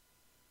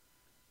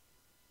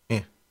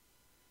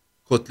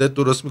 کتلت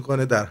درست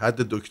میکنه در حد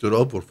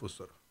دکترا و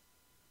پروفسورا.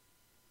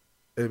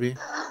 ببین.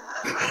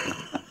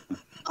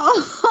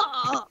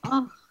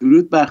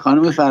 درود بر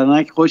خانم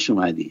فرانک، خوش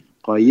اومدی.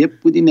 غایب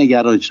بودی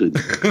نگران شدی.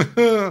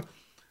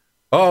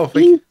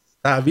 فکر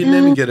تحویل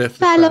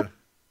نمیگرفت.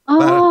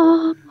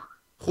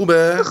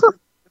 خوبه؟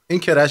 این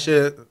کرش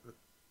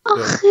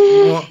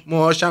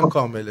موهاشم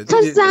کامله.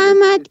 تا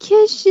زحمت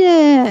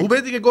کشه.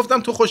 خوبه دیگه،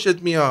 گفتم تو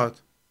خوشت میاد.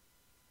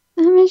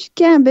 همش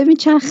گم. ببین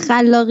چه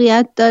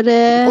خلاقیت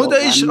داره.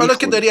 خداییش حالا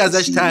که داری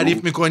ازش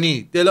تعریف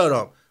میکنی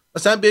دلارام،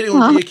 مثلا بری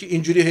اونجا یکی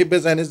اینجوری هی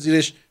بزنه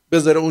زیرش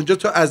بذاره اونجا،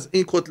 تو از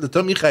این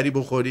کتلتا میخری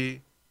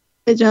بخوری؟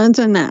 به جان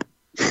تو نه.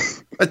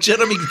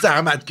 چرا میگی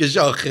زحمت کش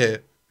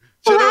آخه؟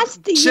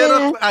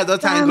 چرا ادا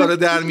تنگا رو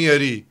در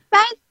میاری؟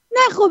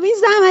 نه خب این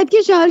زحمت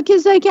کش، حال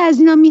کسایی که از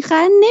اینا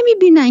میخرن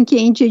نمیبینن که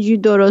این چجوری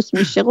درست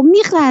میشه. خب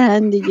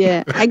میخرن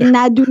دیگه. اگه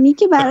ندونی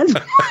که برات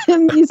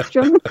مهم نیست،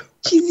 چون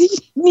چیزی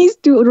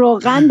نیست، تو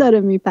روغن داره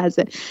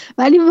میپزه.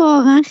 ولی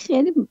واقعا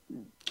خیلی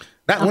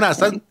نه اون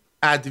اصلا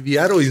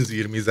ادویه رو این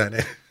زیر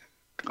میزنه.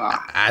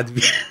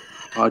 ادویه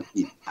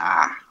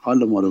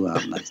حالا ما رو به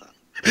هم نزن.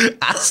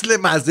 اصل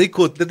مزه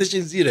کتلتش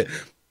این زیره.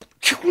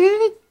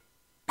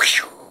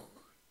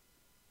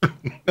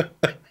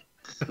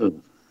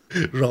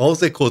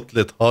 راز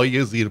کتلت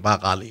های زیر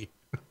بغلی.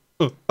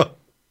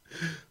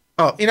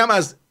 اینم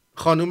از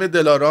خانوم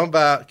دلارام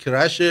و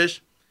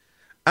کرشش.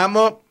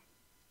 اما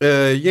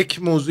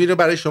یک موضوعی رو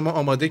برای شما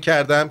آماده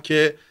کردم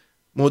که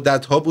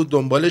مدت ها بود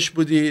دنبالش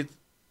بودید،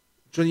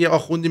 چون یه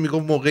آخوندی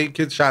میگفت موقعی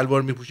که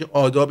شلوار میپوشی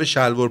آداب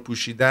شلوار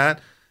پوشیدن،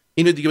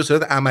 اینو دیگه به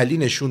صورت عملی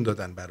نشون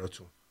دادن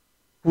براتون.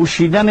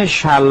 پوشیدن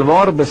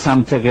شلوار به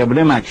سمت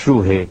قبله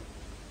مکروهه.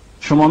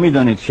 شما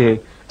میدانید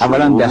که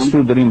اولا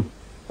دستور داریم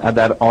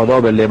در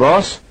آداب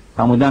لباس،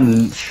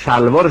 فرمودن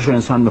شلوارش رو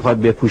انسان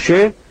میخواد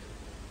بپوشه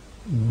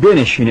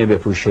بنشینه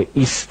بپوشه،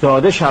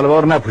 ایستاده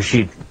شلوار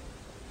نپوشید.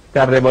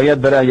 در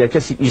روایت داره اگر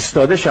کسی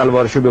ایستاده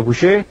شلوارش رو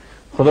بپوشه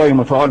خدای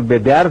متعال به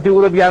درد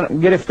او رو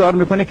گرفتار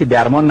میکنه که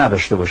درمان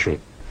نداشته باشه.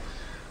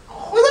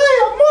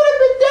 خدایا ما رو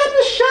به درد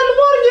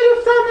شلوار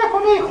گرفتار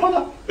نکنه. ای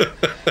خدا،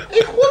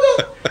 ای خدا،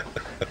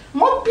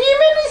 ما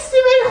بیمه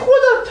نیستیم. ای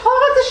خدا،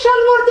 طاقت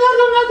شلوار درد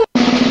رو نده.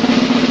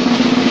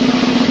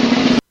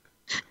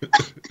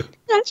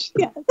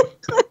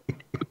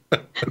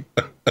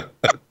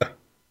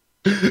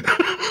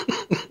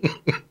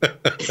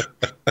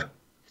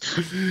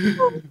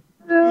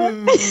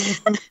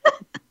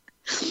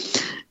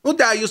 اون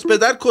دعیوس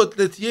پدر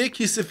کتلتیه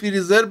کیسه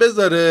فریزر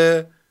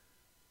بذاره،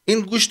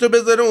 این گوشتو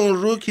بذاره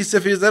اون رو، کیسه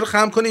فریزر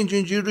خم کنه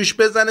اینجوری روش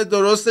بزنه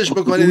درستش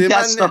بکنه.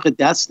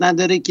 دست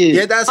نداره که.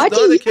 یه دست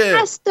داره که.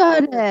 یه دست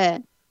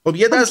داره. خب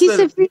یه دست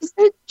کیسه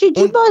فریزر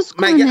چجوری باز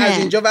کنه؟ مگه از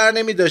اینجا ور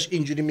نمیداشت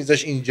اینجوری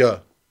میذاش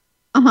اینجا؟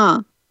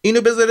 آها.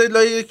 اینو بذاره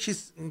لای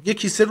یه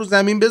کیسه رو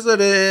زمین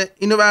بذاره،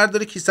 اینو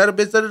برداره کیسه رو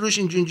بذاره روش،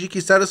 اینجوری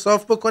کیسه رو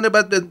صاف بکنه،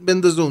 بعد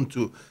بندازه اون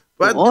تو.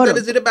 باید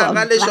میذاره زیر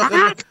بغلش.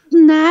 وقت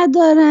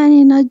ندارن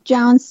اینا،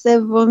 جان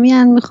سومی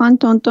هن، میخوان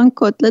تون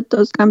کتلت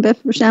درست کنن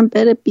بفروشن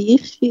بره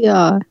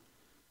بیخیال.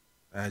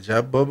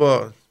 عجب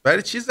بابا،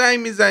 برای چی زنگ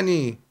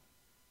میزنی؟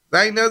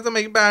 زنگ نزن،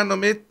 مگه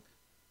برنامه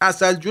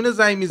اصل جون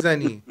زنگ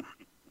میزنی؟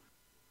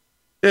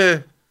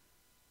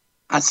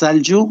 اصل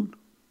جون؟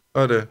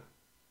 آره.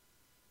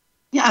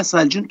 یه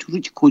اصل جون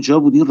تو کجا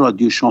بود؟ این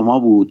رادیو شما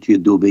بود توی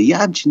دبی، یه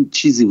همچین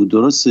چیزی بود،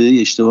 درسته؟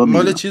 اشتباه میگم؟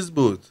 مال چیز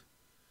بود،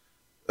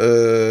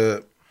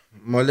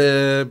 مال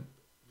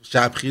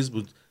شبخیز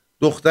بود،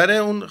 دختر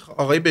اون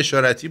آقای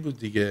بشارتی بود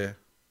دیگه.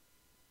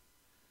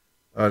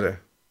 آره.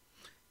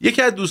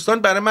 یکی از دوستان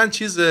برای من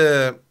چیز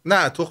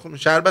نه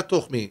شربت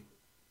تخمی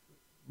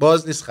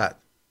باز نیست خط.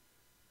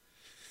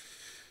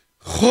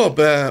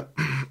 خب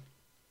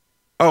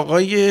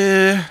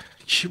آقای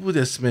کی بود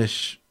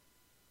اسمش؟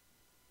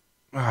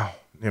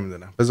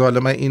 نمیدونم. بذار حالا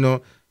من اینو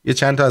یه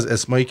چند تا از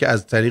اسمایی که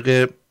از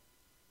طریق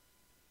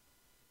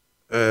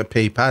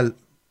پیپل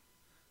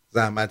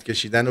زحمت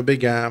کشیدن رو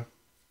بگم.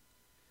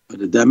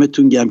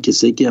 دمتون گم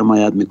کسایی که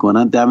حمایت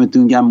میکنن،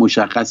 دمتون گم.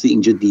 مشخص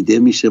اینجا دیده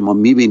میشه، ما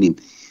میبینیم،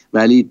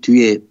 ولی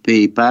توی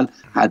پیپل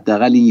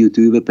حداقل این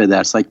یوتیوب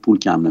پدرسگ پول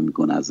کم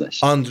نمیکنه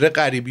ازش. آندره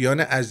غریبیان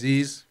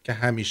عزیز که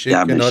همیشه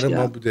کنار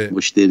ما بوده،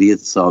 مشتری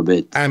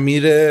ثابت.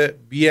 امیر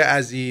بی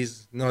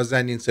عزیز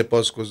نازنین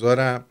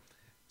سپاسگزارم.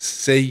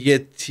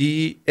 سید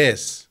تی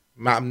اس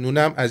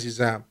ممنونم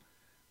عزیزم.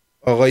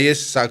 آقای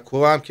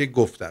سکو هم که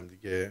گفتم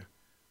دیگه.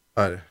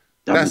 آره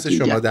دست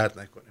شما درد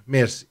نکنه،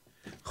 مرسی.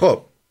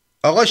 خب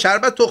آقا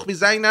شربت تخمی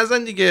زنگ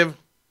نزن دیگه،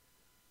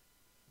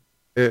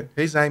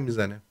 هی زنگ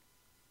میزنه.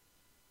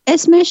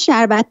 اسمش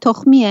شربت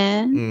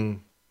تخمیه؟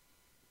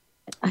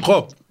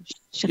 خب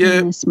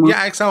یه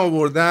عکس هم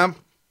آوردم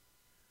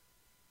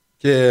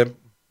که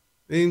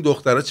این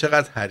دخترها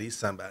چقدر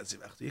حریصن، بعضی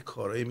وقتی یه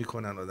کارایی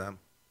میکنن آدم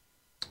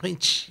این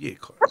چیه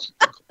کار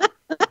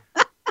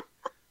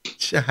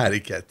چه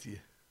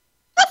حرکتیه.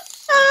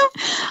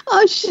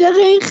 عاشق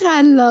این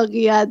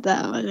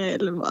خلاقیتم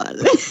خیلی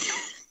باله.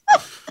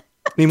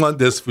 ایمان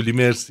دسفولی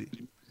مرسی.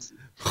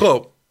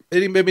 خب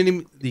بریم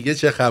ببینیم دیگه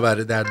چه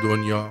خبره در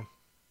دنیا.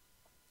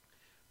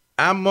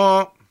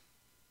 اما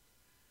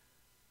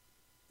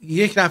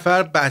یک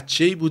نفر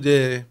بچه‌ای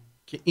بوده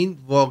که این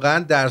واقعا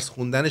درس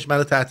خوندنش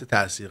منو تحت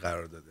تاثیر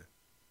قرار داده.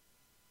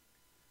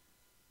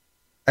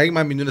 اگه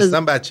من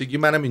میدونستم بچگی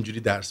منم اینجوری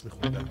درس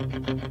میخوندم.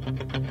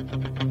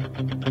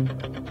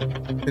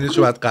 اینو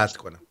چه باید قطع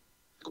کنم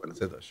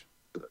صداش.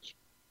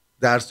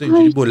 درس رو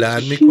اینجوری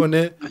بلند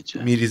میکنه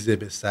میریزه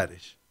به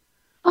سرش.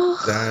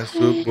 درس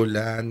رو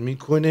بلند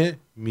میکنه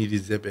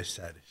میریزه به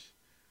سرش.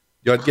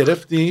 یاد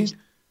گرفتین؟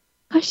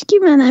 کاشکی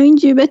منم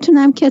اینجوری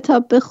بتونم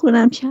کتاب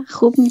بخونم چه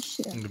خوب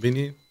میشه.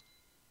 ببینید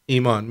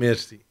ایمان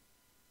مرسی.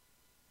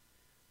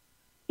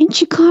 این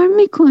چی کار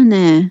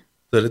میکنه؟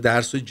 داره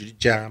درس رو اینجوری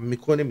جمع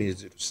میکنه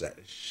میریزه رو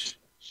سرش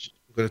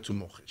میکنه تو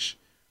مخش.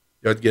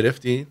 یاد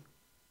گرفتین؟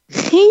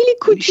 خیلی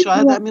کوچیک.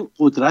 شاید همین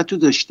قدرت رو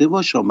داشته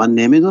باشه، من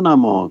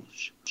نمیدونم.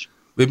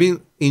 ببین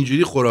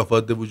اینجوری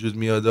خرافات به وجود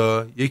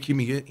میادا. یکی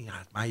میگه این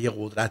حتما یه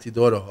قدرتی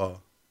داره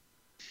ها،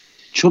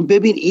 چون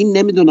ببین این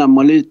نمیدونم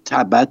مال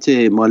تبت،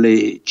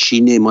 مال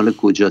چینه، مال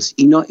کجاست.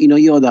 اینا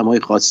یه آدمای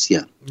خاصی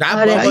هن.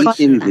 آره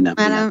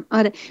نمیبینم.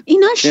 آره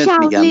اینا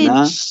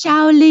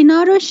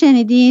شاولینا رو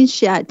شنیدین؟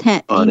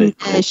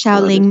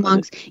 شاولینگ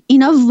مانکس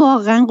اینا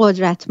واقعا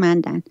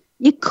قدرتمندن،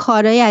 یه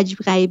کارهای عجیب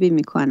غریبی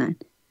میکنن،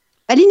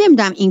 ولی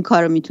نمیدونم این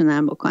کارو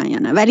میتونن بکنن یا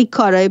نه، ولی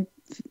کارهای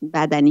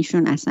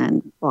بدنیشون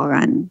اصلا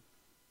واقعا.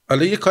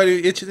 حالا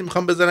یه چیزی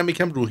میخوام بذارم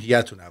یکم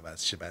روحیتون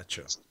عوض شه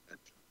بچه‌ها.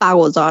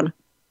 برگزار.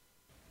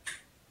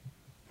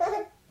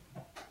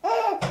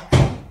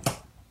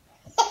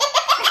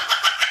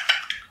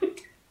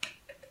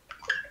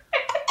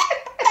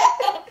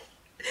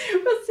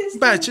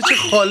 بچه چه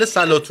خاله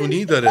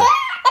سلاتونی داره.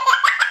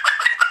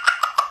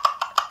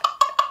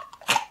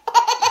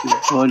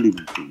 حالی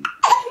میکنی.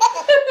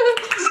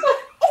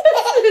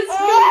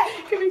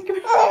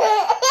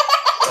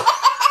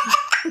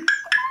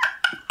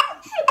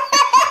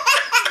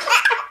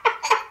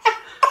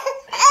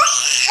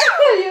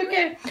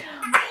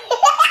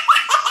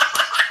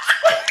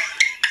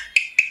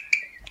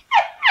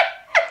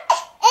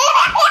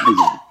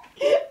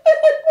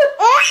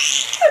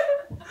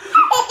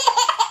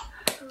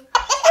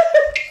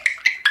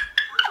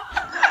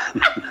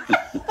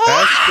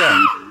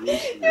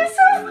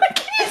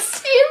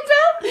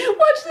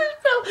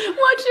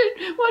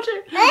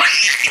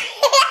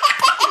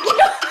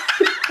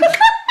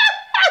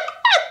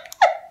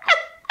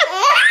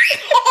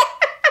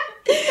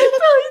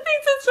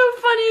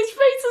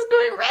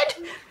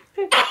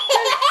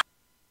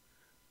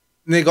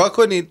 نگاه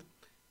کنید،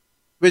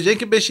 به جای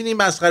که بشینی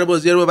مسخره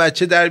بازی رو با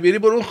بچه در بیاری،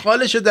 برو اون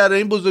خالشو در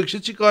این بزرگشه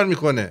چی کار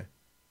میکنه؟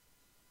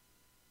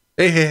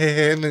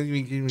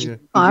 میگه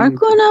کار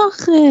کن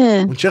آخه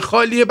اون چه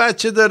خالیه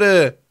بچه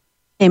داره.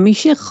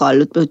 نمیشه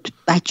خالت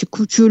بچه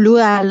کوچولو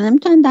الان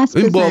نمیتونن دست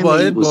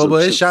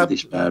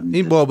بزنن.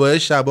 این بابای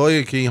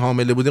شبایی که این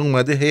حامله بوده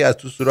اومده هی از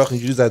تو سوراخ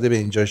اینجوری زده به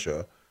اینجا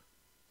شو.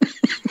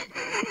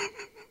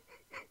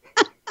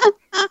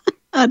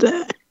 آره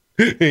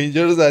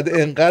اینجا رو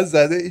زده، انقدر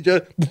زده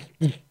اینجا.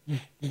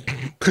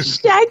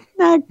 شک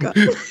نکن.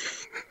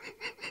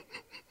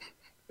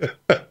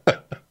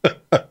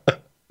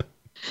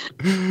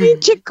 این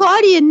چه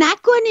کاریه؟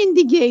 نکنین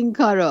دیگه این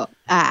کارو.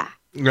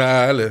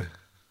 بله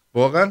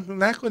واقعا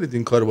نکنید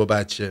این کارو با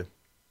بچه.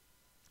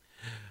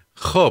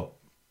 خب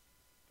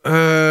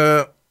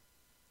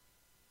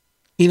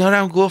اینا رو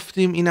هم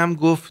گفتیم، اینم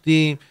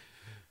گفتیم.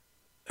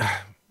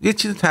 یه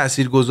چیز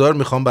تاثیرگذار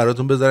میخوام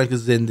براتون بذارم که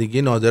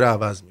زندگی نادر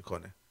عوض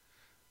میکنه.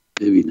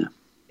 ببینم.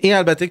 این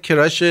البته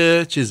کراش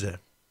چیزه،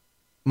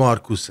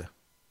 مارکوسه.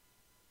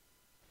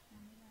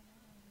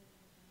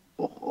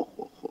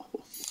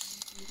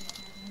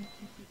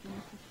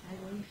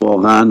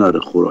 واقعا آره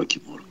خوراک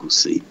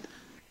مارکوسه. این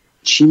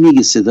چی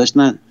میگه؟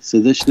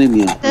 صداش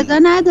نمیاد. صدا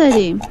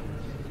نداریم.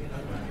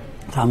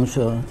 تموم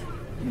شد.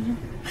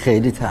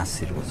 خیلی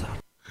تاثیرگذار.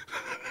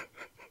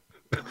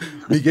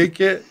 میگه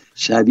که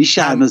شبیه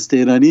شهرناز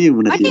تهرانی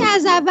میمونه. اگه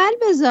از اول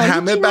بذار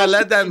همه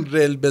بلدن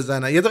رل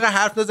بزنن. یه دقیقه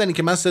حرف نزنی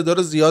که من صدا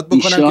رو زیاد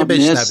بکنم که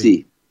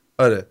بشنوی.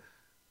 آره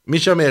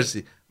میشا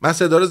مرسی. من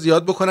صدا رو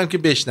زیاد بکنم که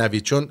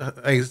بشنوی، چون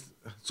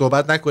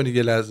صحبت نکنید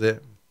یه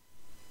لحظه.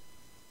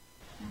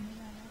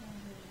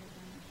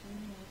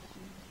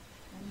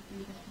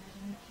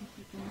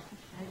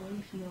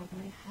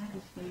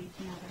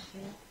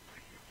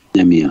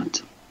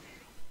 نمیاد.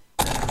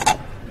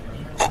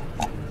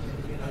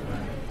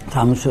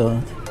 تموم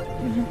شد.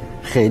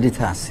 خیلی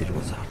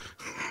تاثیرگذار.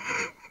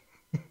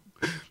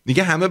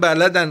 دیگه همه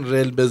بلدن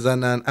رل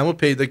بزنن، اما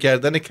پیدا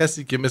کردن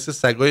کسی که مثل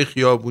سگای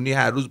خیابونی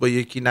هر روز با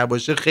یکی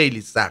نباشه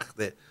خیلی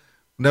سخته.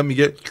 اونم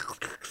میگه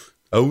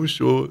تموم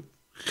شد.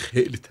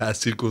 خیلی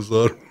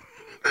تاثیرگذار.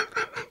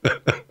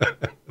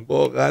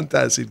 واقعا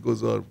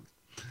تاثیرگذار بود.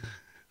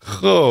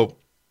 خب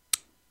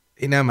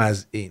اینم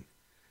از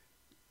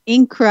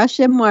این کراش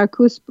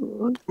مارکوس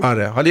بود.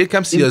 آره حالا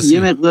یکم سیاسی.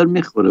 یه مقدار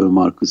میخوره به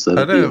مارکوس.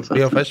 آره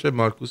قیافش به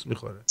مارکوس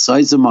میخوره.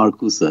 سایز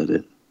مارکوس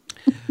داره.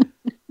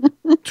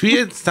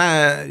 توی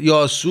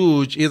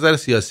یاسوج یه ذره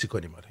سیاسی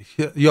کنیم.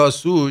 آره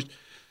یاسوج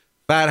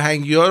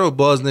فرهنگی ها رو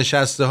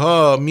بازنشسته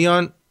ها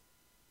میان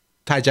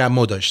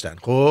تجمع داشتن.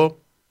 خب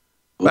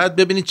بعد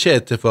ببینید چه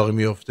اتفاقی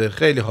میفته.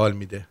 خیلی حال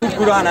میده.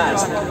 قرآن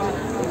است.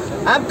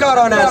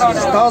 همکاران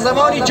عزیز، تا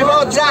زمانی که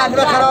ما جهل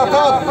و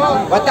خرافات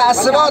و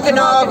تعصبات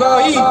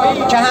ناآگاهی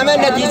که همه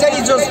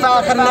نتیجه‌ای جز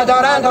فخر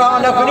ندارند رها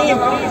نکنیم،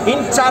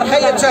 این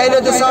چرخه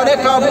 42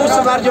 ساله کابوس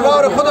و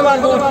مرجوار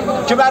خودمان بود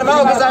که بر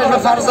ما گذشت و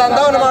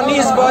فرزندانمان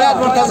نیز باید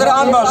منتظر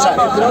آن باشند.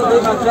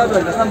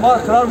 ما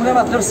قرار می‌کنیم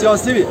مطلب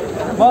سیاسی بی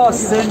ما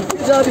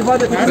سنجادی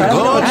فایده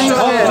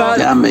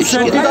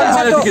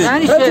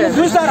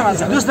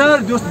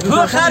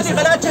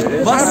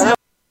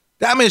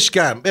دمش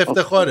گرم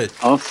افتخارت.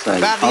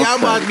 بقیه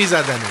هم باید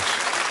میزدنش.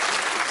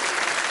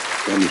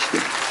 دمش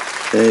گرم.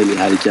 خیلی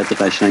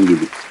حرکت قشنگی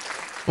بود.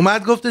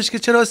 اومد گفتش که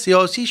چرا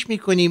سیاسیش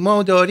میکنیم،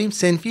 ما داریم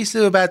صنفی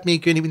صحبت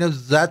میکنیم. اینا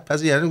زد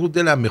پس یعنی رو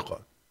دلم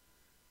میخواد.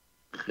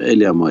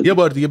 خیلی عالی. یه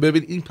بار دیگه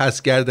ببین این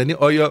پس گردنی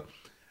آیا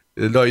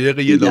لایق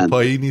یه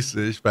لاپایی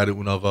نیستش برای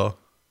اون آقا.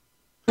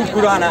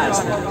 قرآن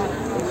است.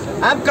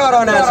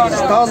 همکاران عزیز،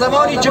 تا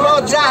زمانی که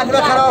ما جهل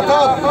و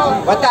خرافات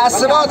و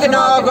تعصبات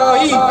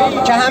ناآگاهی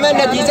که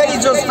همه نتیجه‌ای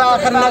جز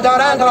فخر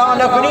ندارند رها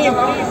نکنیم،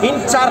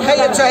 این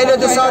چرخه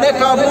 42 ساله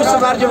کابوس و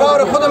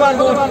مرجوار خودمان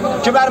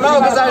بود که بر ما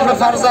گذشت و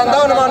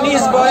فرزندانمان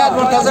نیز باید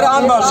منتظر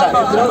آن باشند.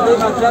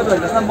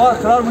 ما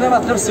قرار می‌کنیم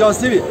مطلب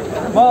سیاسی بی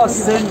ما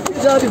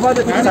سنجادی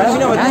فایده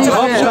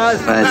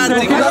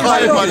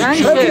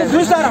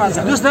دوست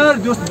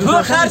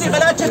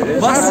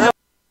دارم.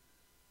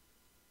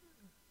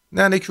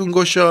 نه نکون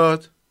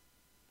گشاد.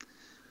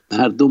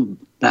 مردم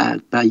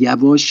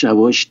یواش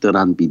یواش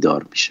دارن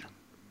بیدار میشن.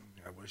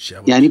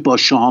 یعنی با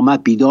شهامت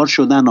بیدار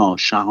شدن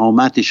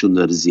شهامتشون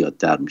داره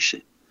زیادتر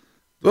میشه.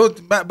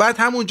 بعد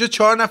همونجا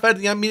 4 نفر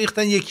دیگه هم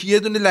میریختن یکی یه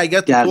دونه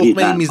لگت تو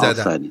تخمه این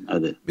میزدن.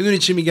 آره. میدونی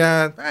چی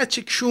میگن؟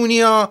 بچه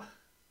کشونی ها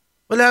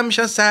بلند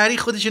میشن سحری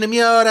خودشونو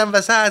میارن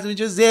وسط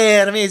اونجا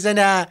زر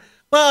میزنن.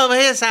 بابا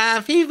یه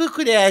صنفی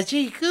بکنه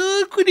چی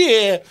کار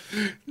کنه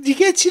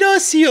دیگه، چرا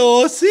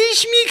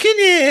سیاسیش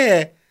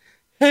میکنه.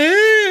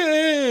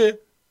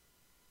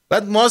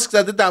 بعد ماسک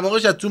زده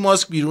دماغش از تو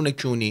ماسک بیرونه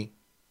کونی.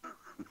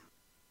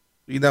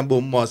 دیدم با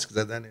ماسک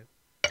زدنه.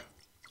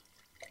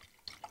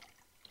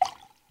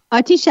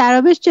 آتی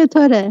شرابش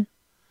چطوره؟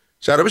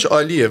 شرابش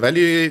عالیه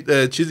ولی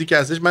چیزی که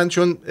هستش من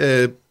چون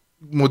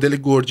مدل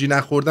گرجی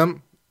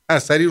نخوردم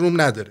اثری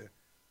روم نداره.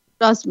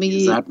 راست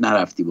میگی؟ ضرب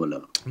نرفتی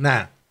بالا.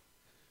 نه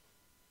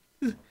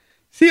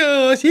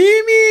سیاسی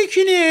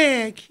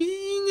میکنه کی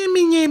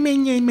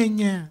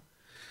نمیگه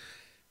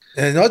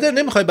نادر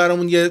نمیخوای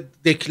برامون یه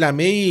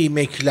دکلمه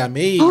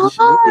مکلمه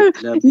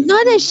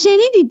نادر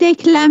شنیدی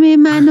دکلمه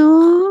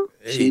منو؟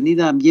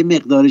 شنیدم یه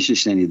مقدارش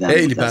شنیدم.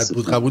 خیلی بد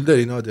بود. قبول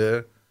داری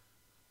نادر؟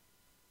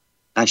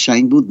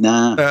 قشنگ بود.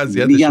 نه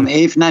میگم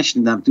ایف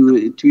نشنیدم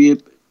توی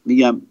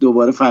میگم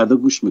دوباره فردا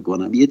گوش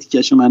میکنم. یه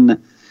تیکشو من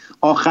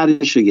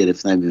آخرشو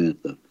گرفتم یه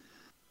مقدار.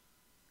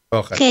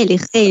 خیلی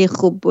خیلی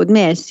خوب بود.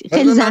 مرسی.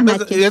 خیلی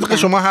زحمت کشیدم.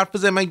 شما حرف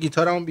بزنید من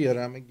گیتارمو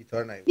بیارم. من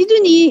گیتار نیارم.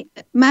 میدونی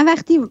من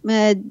وقتی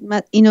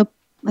اینو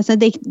مثلا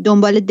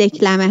دنبال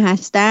دکلمه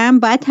هستم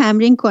باید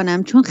تمرین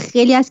کنم، چون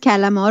خیلی از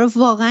کلمه ها رو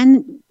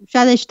واقعا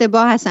شاید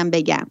اشتباه هستم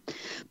بگم.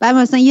 بعد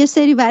مثلا یه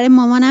سری برای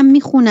مامانم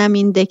میخونم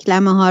این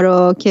دکلمه ها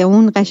رو که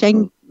اون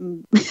قشنگ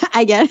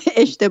اگر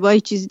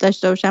اشتباهی چیزی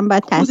داشته باشم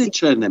بعد تصحیح. خودت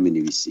چرا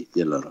نمینویسی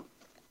دلارام؟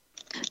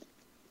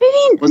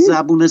 ببین با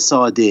زبون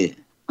ساده.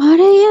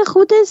 آره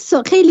خود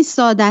خیلی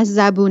ساده از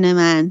زبون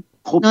من.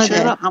 خب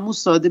چرا همون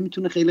ساده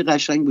میتونه خیلی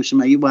قشنگ باشه؟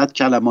 مگه باید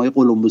کلمه‌های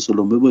قلمبه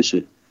سلمبه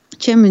باشه؟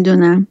 چه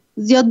میدونم،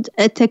 زیاد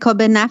اتکا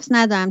به نفس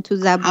ندارم تو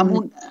زبون.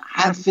 همون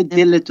حرف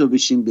دلتو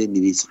بشین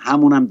بنویس،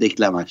 همون هم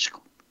دکلمش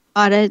کن.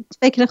 آره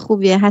فکر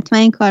خوبیه، حتما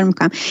این کار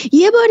میکنم.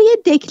 یه بار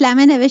یه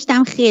دکلمه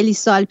نوشتم خیلی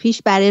سال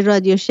پیش برای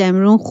رادیو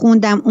شمرون،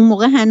 خوندم. اون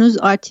موقع هنوز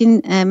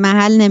آرتین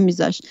محل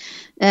نمیذاشت،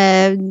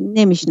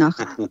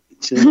 نمیشناخت.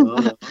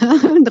 چرا؟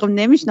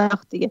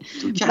 نمیشناخت دیگه.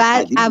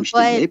 بعد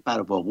اول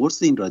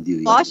پرواقرص این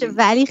رادیویی باشه،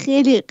 ولی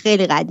خیلی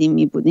خیلی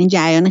قدیمی بود، این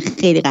جریان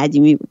خیلی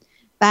قدیمی بود.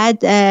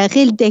 بعد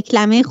خیلی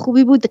دکلمه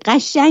خوبی بود،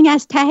 قشنگ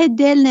از ته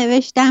دل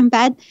نوشتم.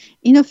 بعد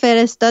اینو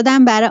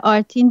فرستادم برای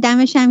آرتین،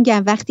 دمش هم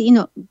گرم. وقتی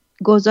اینو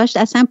گذاشت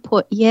اصلا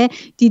یه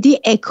دیدی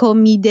اکو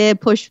میده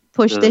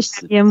پشتش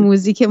یه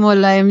موزیک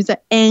ملایم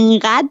میذاره،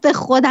 انقدر به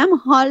خودم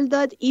حال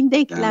داد این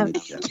دکلمه.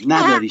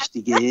 نداریش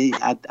دیگه؟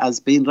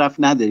 از بین رفت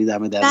نداری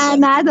دم در؟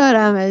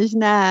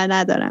 نه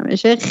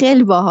ندارمش.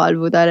 خیلی باحال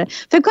بود. داره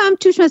فکر کنم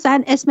توش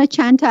مثلا اسم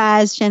چند تا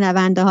از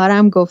شنونده ها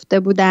هم گفته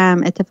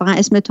بودم، اتفاقا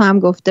اسم تو هم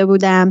گفته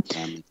بودم.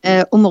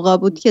 اون موقع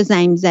بود که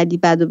زنگ زدی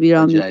بد و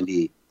بیرامی.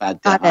 جلی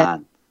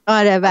بددهن.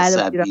 آره بد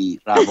و بیرامی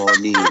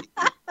روانی.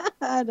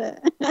 آره.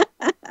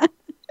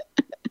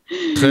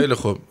 خیلی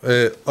خوب.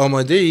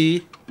 آماده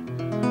ای؟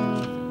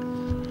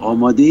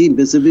 آماده ایم.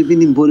 بذار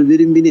ببینیم، برو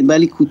بریم ببینیم.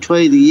 ولی کوتاه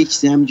دیگه، یک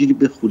چیزی همینجوری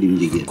بخونیم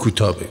دیگه.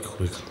 کوتاه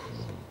بگو.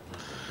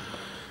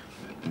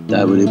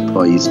 درباره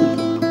پاییز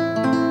میگم.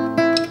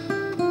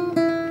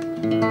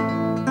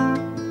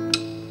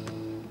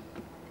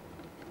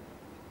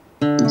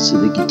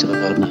 صدا گیتار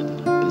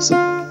ندارم.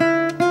 بذار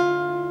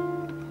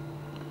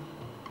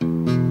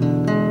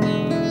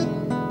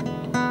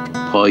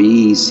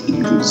پاییز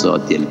این روزا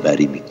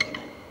دلبری میکنه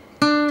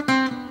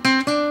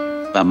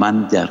و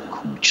من در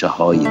کوچه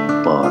های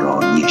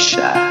بارانی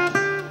شهر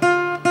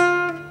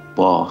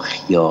با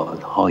خیال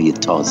های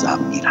تازم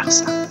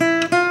میرقصم.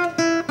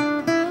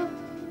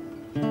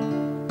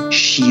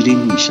 شیرین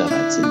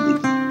میشود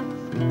زندگی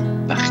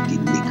وقتی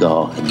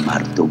نگاه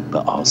مردم به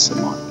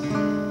آسمان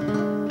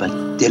و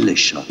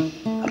دلشان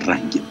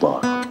رنگ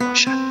باران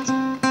باشد.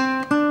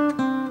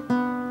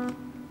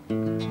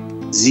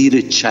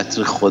 زیر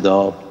چتر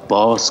خدا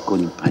باز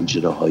کنیم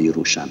پنجره های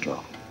روشن را.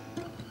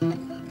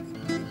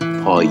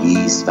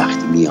 پاییز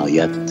وقتی می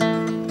آید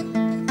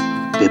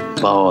به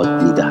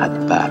باد می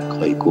دهد برگ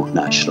های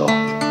کهنه‌اش را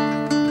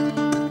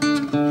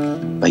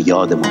و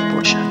یادمان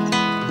باشد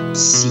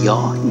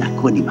سیاه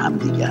نکنیم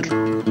همدیگر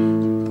را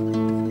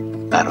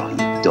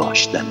برای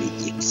داشتن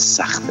یک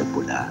سقف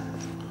بلند.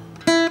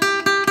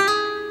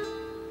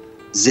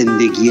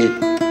 زندگی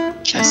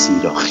کسی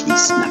را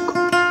خیس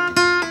نکنیم.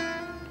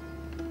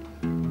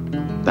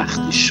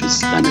 وقت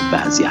شستن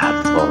بعضی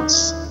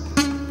حرفاست.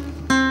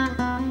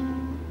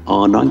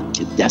 آنان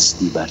که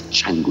دستی بر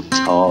چنگ و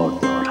تار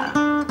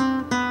دارند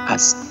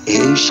از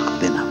عشق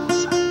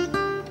بنوازند.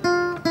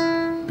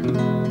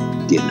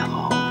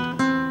 دلها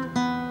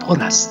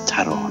پر از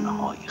ترانه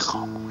های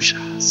خاموش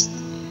است.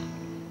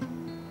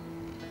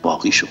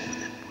 باقی شده.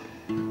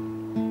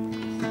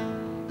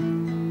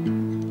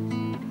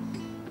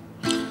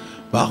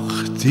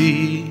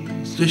 وقتی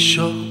ز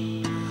شب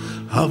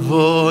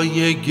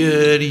هوای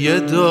گریه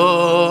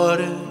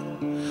داره،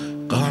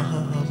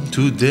 غم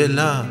تو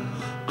دلم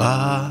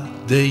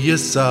قده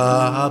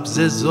سبز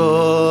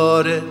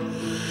زاره،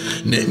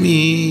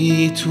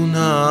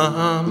 نمیتونم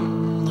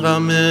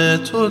غم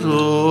تو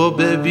رو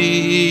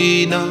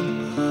ببینم.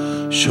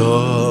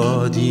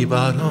 شادی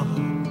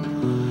برام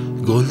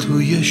گل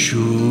توی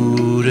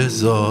شوره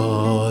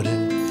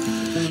زاره،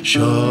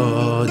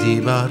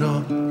 شادی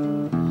برام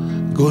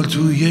گل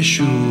توی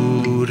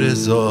شوره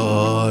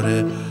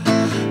زاره.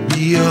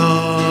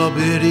 بیا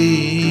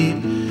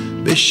بریم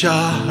به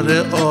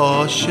شهر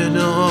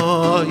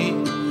آشنایی،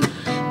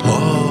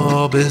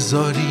 پا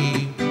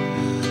بذاریم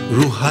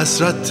رو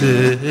حسرت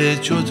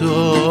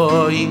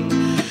جدایی.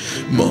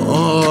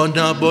 ما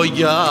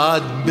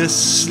نباید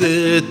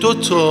مثل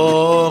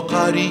دوتا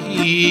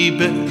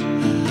غریبه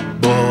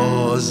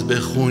باز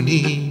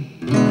بخونیم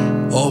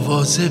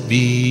آواز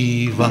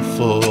بی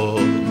وفا،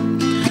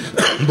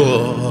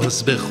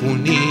 باز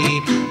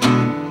بخونیم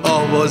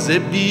آواز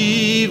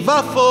بی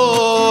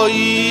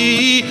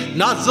وفایی.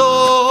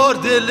 نزار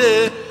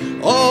دل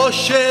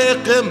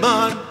عاشق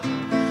من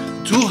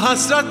تو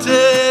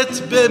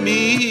حسرتت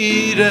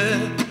بمیره،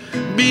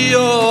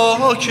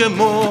 بیا که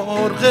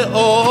مرغ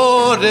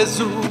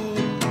آرزو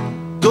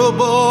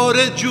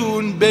دوباره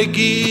جون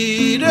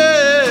بگیره.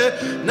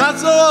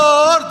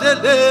 نزار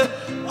دل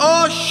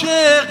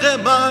عاشق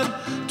من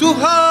تو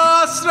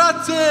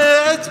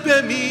حسرتت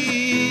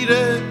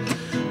بمیره،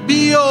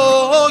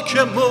 بیا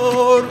که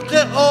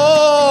مرغ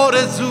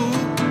آرزو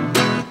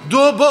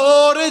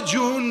دوباره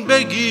جون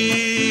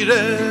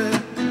بگیره،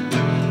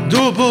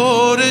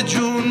 دوباره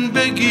جون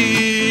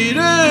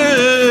بگیره،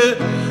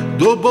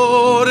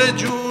 دوباره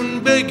جون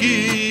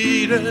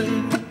بگیره.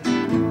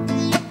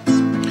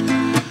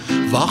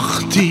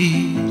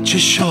 وقتی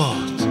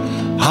چشات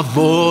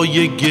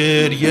هوای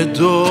گریه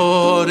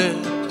داره،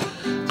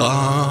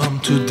 غم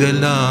تو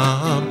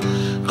دلم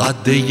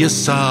قده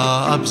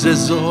سبز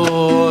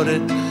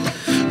زاره،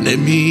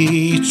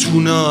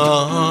 نمیتونم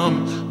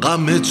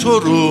غم تو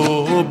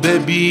رو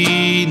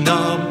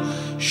ببینم،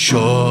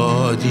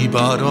 شادی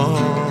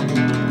برام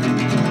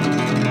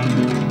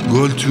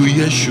گل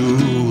توی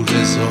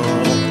شوره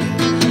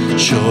زاره،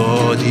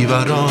 شادی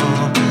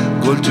برام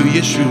گل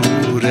توی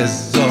شوره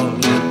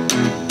زاره.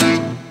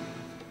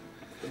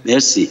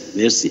 مرسی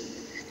مرسی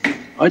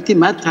آرتین.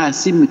 من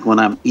تحسین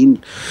میکنم این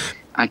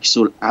عکس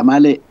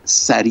العمل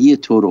سریع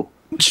تو رو.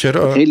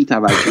 چرا؟ خیلی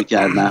توجه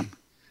کردم.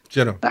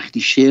 چرا؟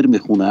 وقتی شعر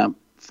میخونم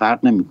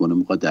فرق نمیکنه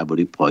میخواد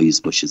درباره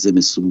پاییز باشه،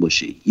 زمستون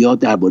باشه یا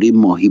درباره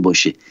ماهی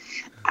باشه،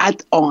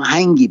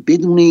 آهنگی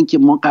بدون اینکه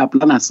ما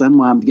قبلا اصلا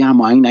ما هم دیگه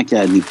هماهنگ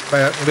نکردیم،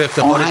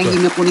 آهنگی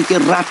میخونی که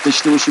ربط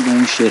داشته باشه به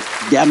اون شعر.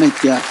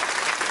 دمت گرم.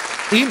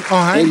 این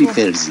آهنگ خیلی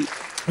فرزی.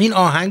 این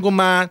آهنگو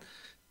من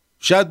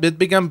شاید بهت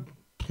بگم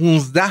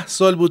 15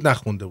 سال بود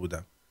نخونده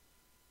بودم.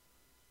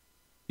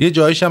 یه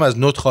جایش هم از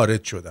نوت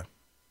خارج شدم.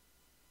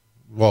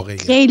 واقعی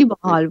خیلی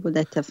باحال بود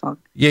اتفاق.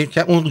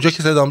 اونجا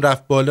که صدام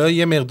رفت بالا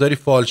یه مقداری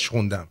فالش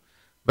خوندم،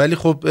 ولی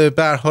خب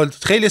به هر حال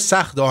خیلی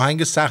سخت،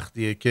 آهنگ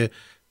سختیه که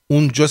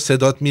اونجا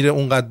صدات میره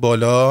اونقدر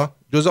بالا.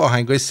 جز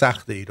آهنگای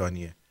سخت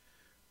ایرانیه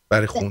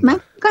برای خوندن. من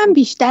فکرم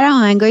بیشتر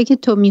آهنگایی که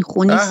تو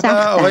میخونی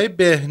سخته. آقای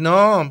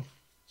بهنام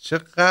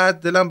چقدر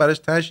دلم براش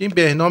تنگ. این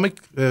بهنام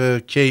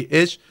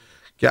KH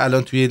که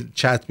الان توی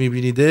چت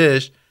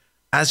میبینیدش،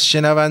 از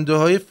شنونده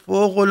های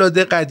فوق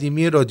العاده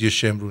قدیمی رادیو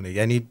شمرونه،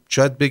 یعنی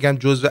شاید بگم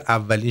جزو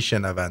اولین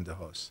شنونده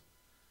هاست.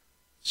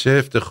 چه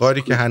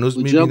افتخاری که هنوز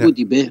میبینم. کجا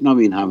بودی بهنام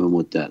این همه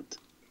مدت؟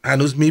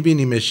 هنوز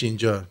میبینیمش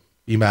اینجا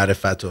بی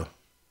معرفتو.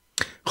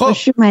 خب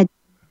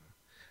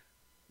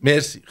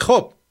مرسی.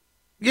 خب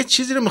یه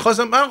چیزی رو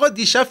میخواستم، من آقا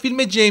دیشب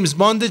فیلم جیمز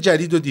باند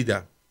جدید رو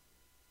دیدم.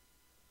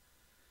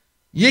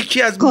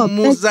 یکی از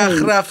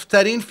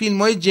مزخرفترین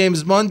فیلم های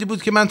جیمز باندی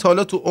بود که من تا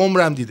حالا تو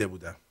عمرم دیده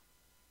بودم.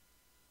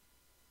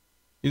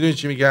 میدونی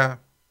چی میگم؟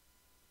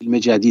 فیلم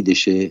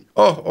جدیدشه؟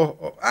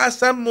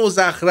 اصلا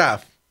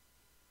مزخرف.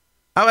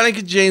 اولا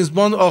که جیمز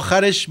باند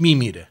آخرش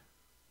میمیره.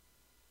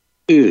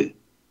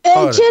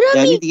 چرا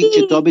یعنی دیگه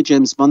کتاب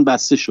جیمز باند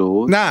بسته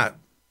شد؟ نه،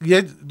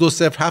 یه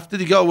 207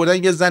 دیگه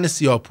آوردن یه زن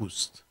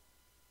سیاه‌پوست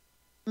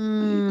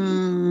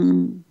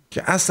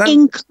که اصلا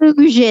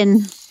اینکلوژن.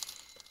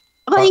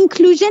 آقا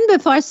اینکلوژن به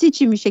فارسی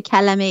چی میشه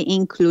کلمه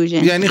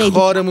اینکلوژن؟ یعنی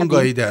خارمون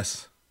گاییده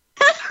است.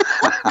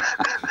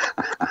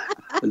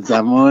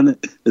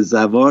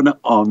 زبان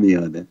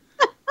عامیانه.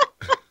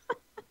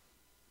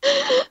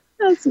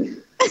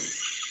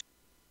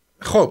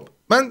 خب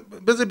من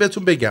بذار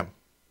بهتون بگم،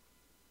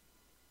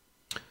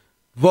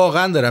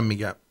 واقعا دارم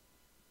میگم،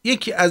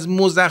 یکی از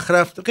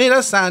مزخرف غیر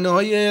از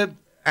صحنه‌های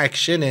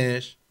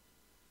اکشنش،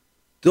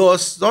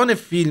 داستان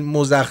فیلم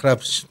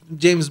مزخرف.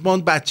 جیمز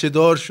باند بچه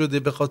دار شده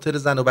به خاطر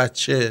زن و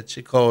بچه،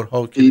 چه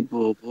کارها که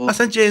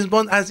اصلا جیمز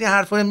باند از این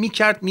حرفا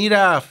میکرد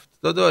میرفت.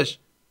 داداش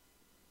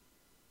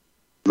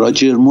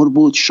راجر مور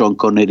بود، شان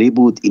کانری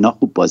بود، اینا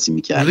خوب بازی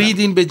میکردن.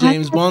 ریدین به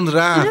جیمز باند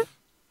رفت.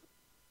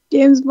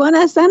 جیمز باند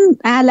اصلا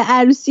اهل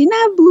عروسی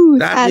نبود،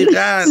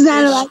 دقیقاً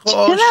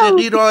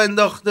عاشقی را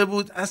انداخته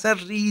بود. اصلا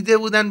ریده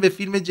بودن به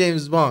فیلم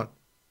جیمز باند.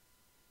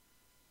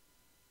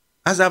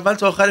 از اول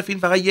تا آخر فیلم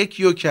فقط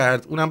یکیو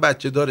کرد، اونم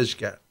بچه دارش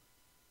کرد.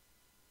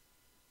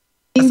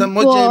 اصلا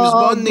ما جیمز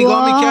باند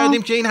نگاه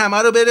میکردیم که این همه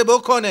رو بره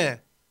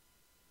بکنه.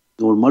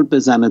 نورمال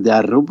بزنه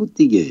در رو بود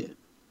دیگه.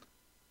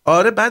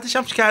 آره بعدش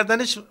هم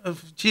کردنش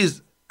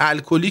چیز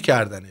الکلی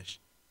کردنش.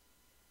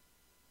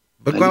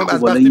 بکنم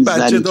از وقتی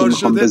بچه دار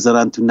شده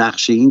بذارن تو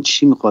نقشه این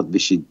چی میخواد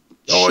بشید؟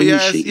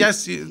 یه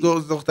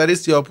دختری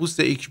سیاه‌پوست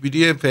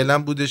اکبیری فعلا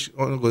بودش،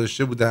 اون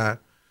گذاشته بودن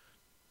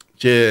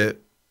که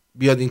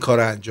بیاد این کار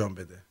رو انجام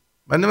بده.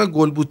 من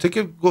گلبوته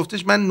که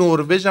گفتش من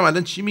نروژم،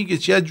 الان چی میگه؟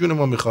 چی از جون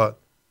ما میخواد؟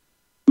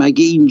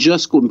 مگه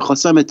اینجاست؟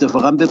 میخواستم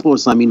اتفاقا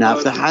بپرسم این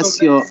هفته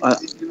هست یا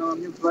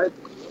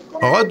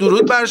آقا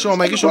درود بر شما،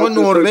 مگه شما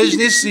نروژ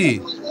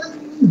نیستی؟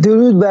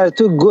 درود بر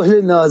تو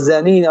گل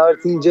نازنین،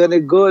 آرتین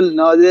جان گل،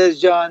 نادر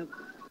جان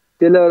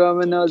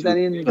دلارام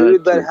نازنین،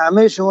 درود بر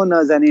همه شما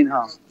نازنین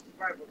ها.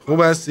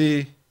 خوب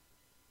هستی؟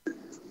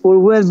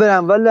 قربونت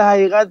برم. ولی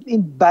حقیقت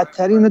این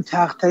بدترین و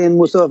تخترین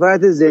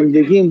مسافرت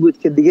زندگیم بود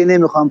که دیگه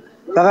نمیخوام.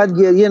 فقط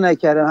گریه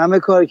نکردم، همه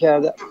کار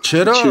کردم.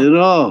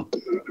 چرا؟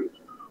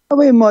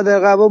 بابا این مادر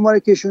قبا ما رو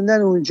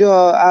کشوندن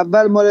اونجا.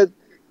 اول ما رو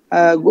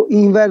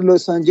اینور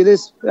لس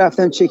آنجلس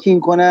رفتن چکین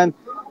کنن،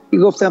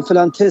 گفتن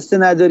فلان تست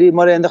نداری،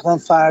 ما رو انداختن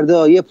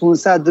فردا. یه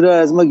 $500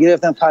 از ما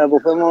گرفتن،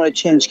 هواپیما ما رو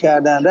چنج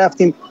کردن.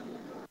 رفتیم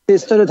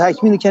تستا رو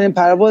تکمیل کردیم،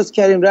 پرواز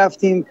کردیم،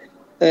 رفتیم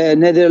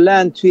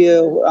ندرلند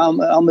توی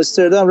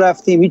آمستردام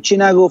رفتیم، هیچی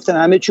نگفتن،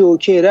 همه چی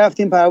اوکی،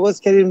 رفتیم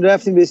پرواز کردیم،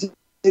 رفتیم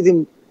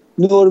رسیدیم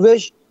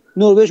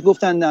نروژ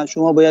گفتن نه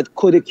شما باید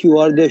کد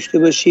QR داشته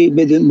باشی،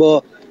 بدون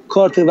با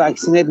کارت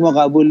واکسینت ما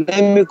قبول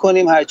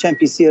نمی‌کنیم، هرچند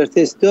PCR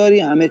تست داری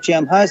همه چی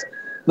هم هست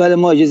ولی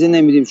ما اجازه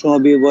نمیدیم شما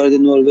بیاید وارد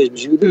نروژ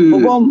بشید.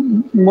 بابا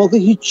ما که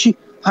هیچی،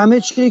 همه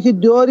چیزی که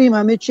داریم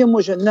همه چی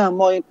نه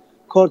ما این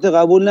کارت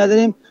قبول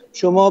نداریم،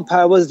 شما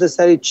پرواز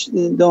سری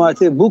 2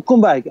 مرتبه بوک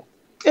کن برگرد.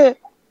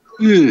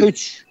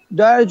 هیچ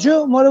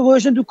درجا ما رو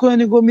گوشن تو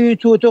کنیگو، میرید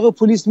تو اتاق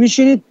پلیس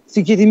میشینید،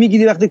 تیکتی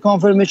میگیری، وقتی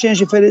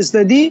کانفرمیشنش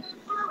فرستادی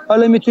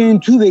حالا میتونین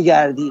تو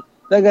بگردی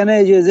وگرنه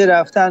اجازه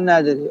رفتن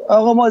نداری.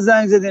 آقا ما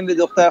زنگ زدیم به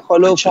دختر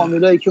خاله و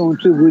فامیلایی که اون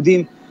تو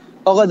بودیم،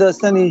 آقا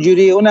داستان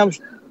اینجوریه، اونم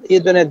یه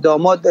دونه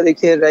داماد داره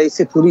که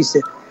رئیس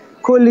پلیسه،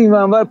 کلی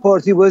منور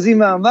پارتی بازی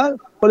منور،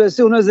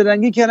 خلاصه اونا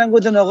زرنگی کردن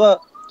گفتن آقا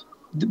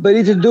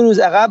برید 2 روز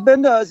عقب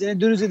بنداز، یعنی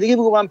 2 روز دیگه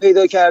بگو من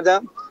پیدا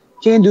کردم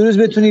که این 2 روز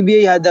بتونی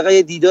بیای حداقل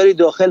یه دیداری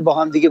داخل با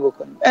هم دیگه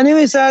بکنیم.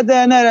 یعنی ساعت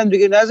در نرم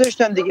دیگه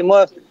نذاشتن دیگه،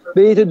 ما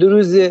برید 2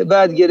 روز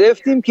بعد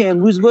گرفتیم که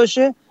امروز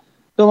باشه.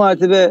 2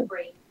 مرتبه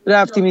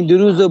رفتیم این 2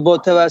 روز رو با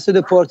توسط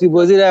پارتی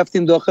بازی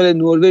رفتیم داخل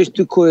نروژ،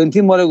 تو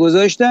کوارنتین ما رو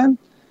گذاشتن،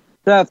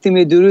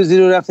 رفتیم 2 روزی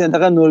رو رفتیم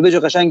داخل نروژ رو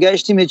قشنگ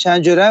گشتیم،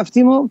 چند جا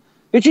رفتیم و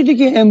یه چیزی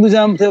که امروز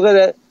هم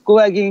طبق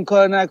گفت اگه این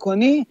کار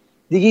نکنی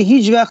دیگه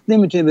هیچ وقت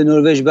نمیتونی به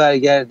نروژ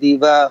برگردی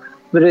و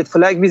رد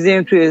فلگ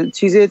میزنیم توی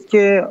چیزت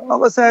که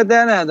آقا سر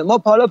در نده.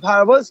 ما حالا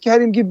پرواز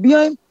کردیم که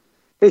بیایم،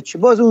 هیچ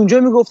باز اونجا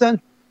میگفتن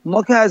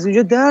ما که از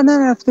اینجا در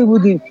نرفته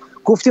بودیم،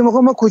 گفتیم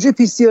آقا ما کجا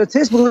PCR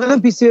تست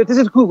بودم، PCR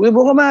تست کو بود،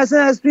 آقا من اصلا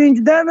از توی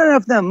اینجا در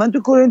نرفتم، من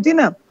تو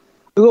کوارنتینم.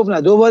 گفت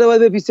نه دوباره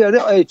باید به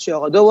PCR تست.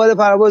 آقا دوباره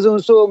پرواز اون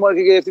صبح ما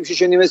که گرفتیم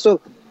 6:30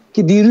 صبح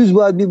که دیروز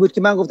باید می بود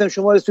که من گفتم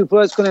شما رو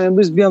سورپرایز کنم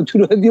امروز بیام تو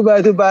رادیو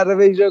براتون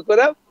برنامه اجرا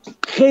کنم،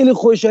 خیلی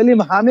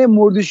خوشحالیم، همه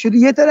مرده شدی.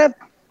 یه طرف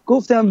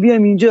گفتم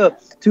بیام اینجا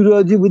تو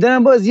رادیو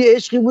بودن باز یه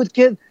عشقی بود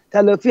که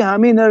تلافی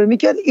همه اینا رو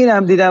میکرد.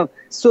 اینم دیدم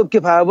صبح که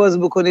پرواز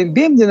بکنیم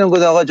بیم دیدم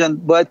گفت آقا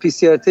جان باید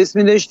PCR تست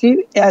می‌داشتیم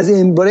از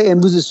این باره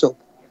امروز صبح.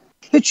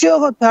 چی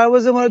آقا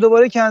پرواز ما رو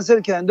دوباره کنسل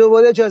کردن،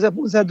 دوباره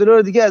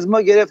 $4500 دیگه از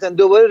ما گرفتن،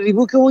 دوباره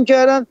ریبوکمون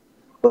کردن.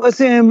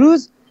 واسه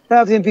امروز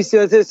رفتیم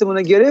PCR تستمون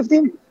رو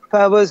گرفتیم،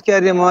 پرواز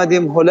کردیم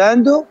اومدیم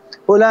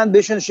هلند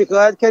بهشون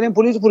شکایت کردیم،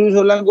 پلیس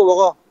هلند گفت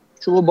آقا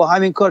شما با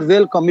همین کار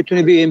ولکام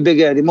میتونی بیاین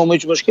بگردیم، ما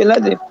هیچ مشکل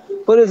نداریم،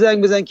 برو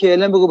زنگ بزن که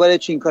الان بگو برای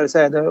چی این کار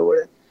سر در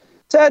آوردن.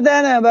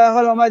 نه به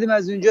حال اومدیم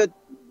از اونجا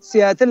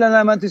سیاتل،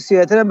 نه من تو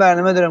سیاتل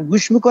برنامه دارم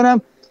گوش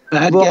میکنم،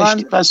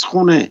 برگشتی پس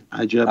خونه.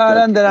 عجب.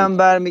 الان دارم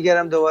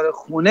برمیگردم دوباره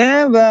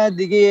خونه و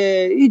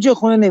دیگه اینجا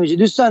خونه نمیشه.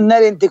 دوستان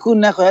نرین تکون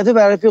نخواهید تو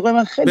رفیقای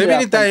من خیلی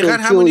ببینید دقیقاً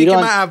همونی که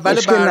من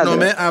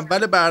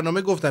اول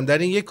برنامه گفتم، در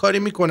این یه کاری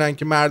میکنن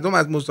که مردم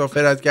از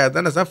مسافرت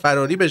کردن اصلا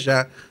فراری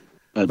بشن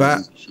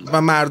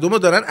و مردم رو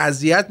دارن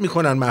اذیت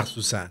میکنن.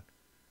 مخصوصا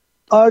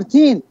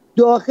آرتین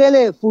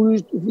داخل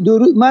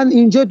من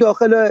اینجا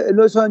داخل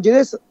لس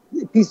آنجلس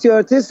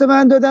PCR تست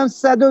من دادم $120.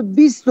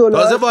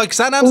 تازه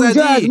واکسن هم زدی؟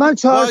 از من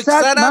 400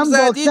 من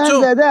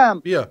واکسن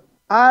زدم،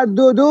 هر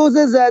 2 دوز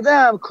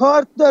زدم،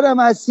 کارت دارم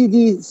از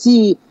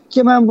CDC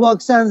که من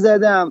واکسن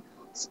زدم،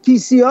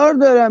 PCR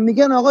دارم.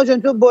 میگن آقا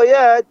جان تو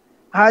باید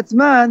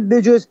حتما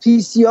به جز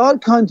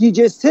PCR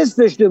کانتیجس تست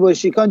داشته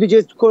باشی،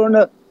 کانتیجس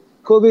کرونا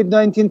کووید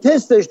 19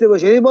 تست داشته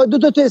باشی، یعنی باید 2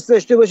 تا تست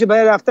داشته باشی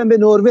برای رفتن به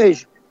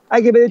نروژ.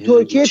 اگه بری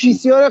ترکیه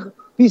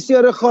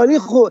PCR خالی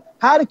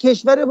هر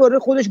کشور برای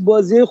خودش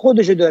بازی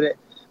خودشو داره.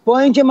 با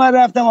اینکه من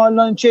رفتم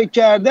آنلاین چک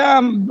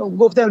کردم،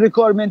 گفتم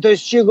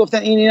ریکوایرمنتاش چیه، گفتن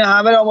این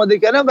همه رو آماده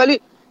کردم،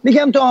 ولی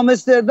میگم تو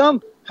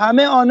آمستردام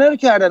همه آنر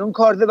کردن اون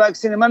کارت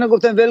واکسن منو،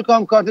 گفتم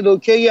ولکام کارت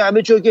اوکی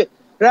همه چیو که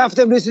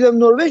رفتم رسیدم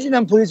نروژ،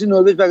 دیدم پلیس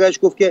نروژ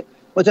برگشت گفت که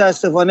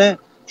متاسفانه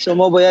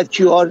شما باید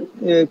QR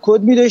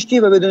کد می‌داشتی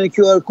و بدون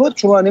QR کد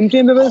شما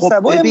نمیتونید ببرید.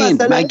 خب ببین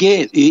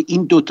مگه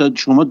این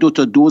شما 2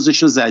 تا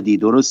دوزشو زدی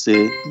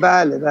درسته؟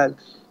 بله.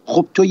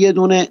 خب تو یه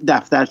دونه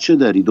دفترچه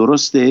داری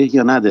درسته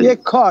یا نداری؟ یه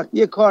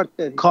کارت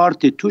داری.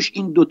 کارت توش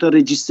این 2 تا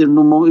رجیستر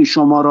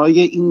شماره‌های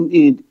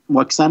این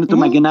واکسن تو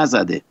مگه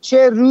نزده؟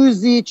 چه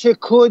روزی چه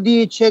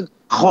کدی چه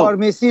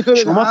فارمسی تو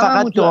شما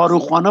فقط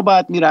داروخانه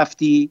باید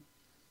میرفتی،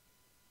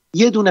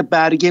 یه دونه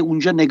برگه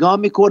اونجا نگاه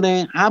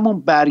میکنه،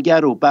 همون برگه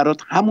رو برات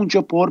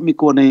همونجا پر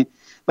میکنه.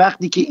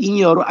 وقتی که این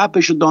یارو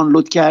اپشو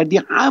دانلود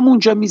کردی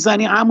همونجا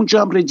میزنی،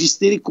 همونجا هم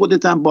رجیستری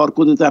کدت هم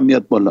بارکدت هم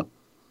میاد بالا.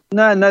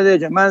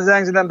 نه من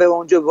زنگ زدم به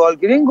اونجا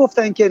والگرین،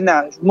 گفتن که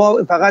نه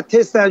ما فقط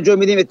تست انجام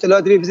میدیم،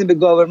 اطلاعات میفرستیم به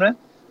گاورمنت،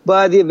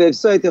 باید یه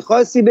وبسایت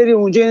خاصی بری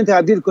اونجا اینو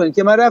تبدیل کنید.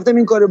 که من رفتم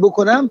این کارو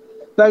بکنم،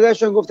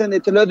 برگشتن گفتن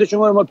اطلاعات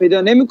شما رو ما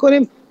پیدا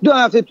نمی‌کنیم، 2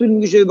 هفته طول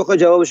می‌کشه بخواد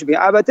جوابشو بدیم.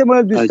 البته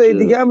ما دوستای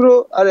دیگه‌ام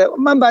رو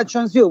من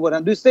بدشانسی آوردم،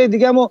 دوستای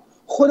دیگه‌مو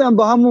خودم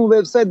با همون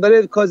وبسایت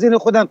برای کازین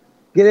خودم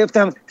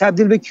گرفتم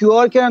تبدیل به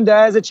QR کردم، در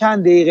عرض چند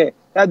دقیقه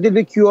تبدیل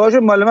به QR شد،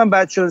 مال من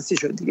بدشانسی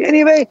شد دیگه.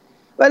 anyway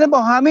ولی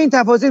با همه این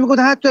تفاصیل میگفت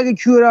حتی اگه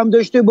QR هم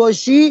داشته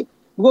باشی،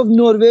 میگفت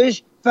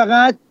نروژ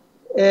فقط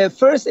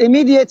first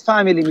immediate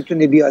family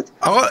میتونه بیاد.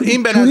 آقا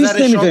این به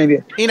نظر شما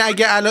این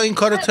اگه الان این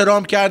کارو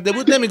ترامپ کرده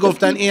بود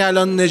نمیگفتن این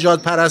الان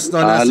نژاد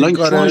پرستانه است؟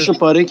 الان چونشو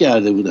پاره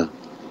کرده بودم.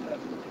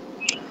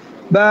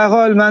 به هر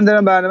حال من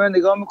دارم برنامه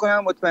نگاه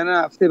میکنم،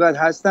 مطمئنا هفته بعد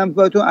هستم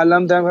باهاتون.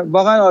 الان دارم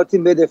واقعا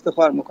آرتین بهت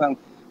افتخار میکنم،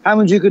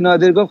 همونجوری که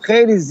نادر گفت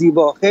خیلی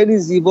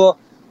زیبا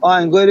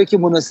آهنگایی که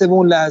مناسب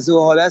اون لحظه و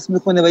حال است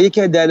میخونه و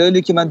یکی از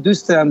دلایلی که من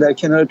دوست دارم در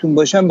کنارتون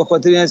باشم به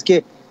خاطر این است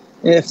که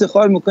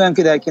افتخار میکنم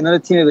که در کنار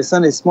تیم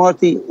بسان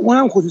اسمارتی،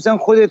 اونم خصوصا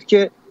خودت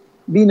که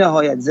بی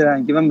نهایت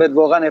زرنگی، من بهت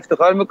واقعا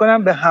افتخار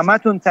میکنم، به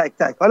همتون تک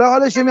تک.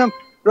 حالش میام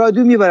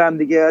رادیو میبرم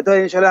دیگه تا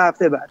ان شاء الله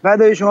هفته بعد.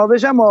 فدای شما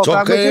بشم.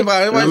 موفق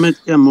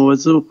باشید.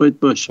 مواظب خودت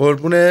باش.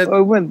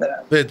 قربونت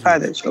برم.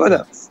 فدایش.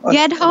 خدا.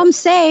 Get home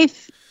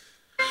safe.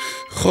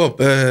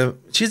 خب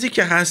چیزی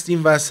که هست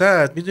این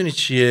وسط میدونی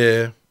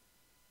چیه؟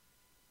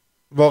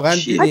 واقعا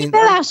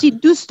ببخشید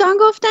دوستان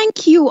گفتن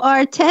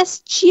QR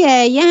تست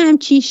چیه؟ یه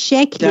همچین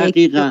شکلیه.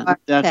 دقیقاً.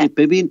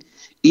 ببین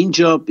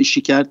اینجا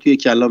شکر توی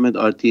کلامت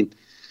آرتین،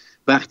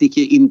 وقتی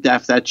که این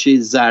دفترچه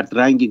زرد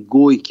رنگ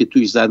گوی که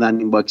توش زدن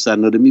این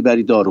واکسن رو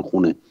میبری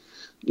داروخونه،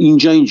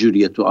 اینجا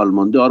اینجوریه تو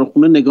آلمان،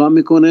 داروخونه نگاه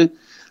میکنه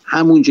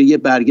همونجا یه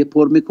برگه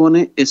پر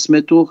میکنه اسم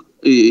تو،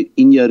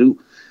 این یارو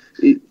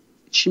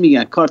چی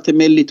میگن کارت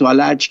ملی تو،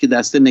 حالا هرچی که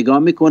دسته نگاه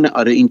میکنه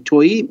آره این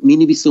تویی،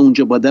 مینویسه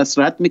اونجا با دست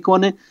رد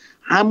میکنه،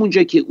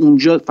 همونجا که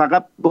اونجا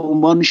فقط به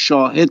عنوان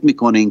شاهد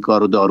میکنه این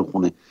کارو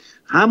داروخونه،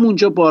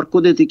 همونجا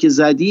بارکدتی که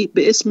زدی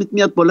به اسمت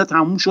میاد بالا،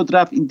 تموم شد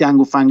رفت. این دنگ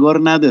و فنگا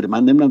رو نداره.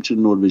 من نمیدونم چرا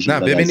نروژی. نه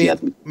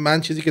ببینید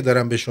من چیزی که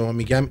دارم به شما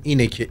میگم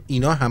اینه که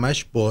اینا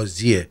همش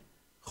بازیه.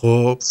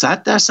 خب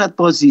 100%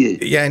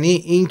 بازیه.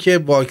 یعنی این که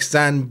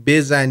واکسن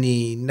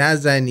بزنی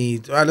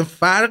نزنی الان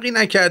فرقی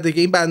نکرده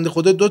که این بنده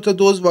خدا 2 تا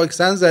دوز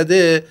واکسن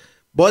زده،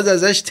 باز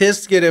ازش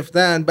تست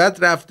گرفتن، بعد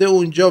رفته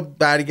اونجا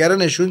برگر رو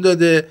نشون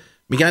داده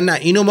میگن نه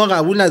اینو ما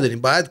قبول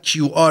نداریم باید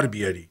QR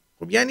بیاری.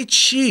 خب یعنی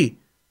چی؟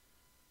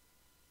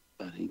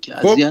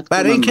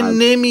 برای اینکه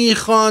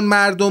نمیخوان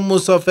مردم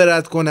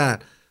مسافرت کنن،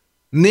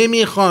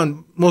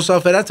 نمیخوان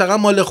مسافرت فقط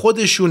مال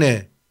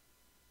خودشونه،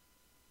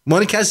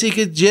 مال کسی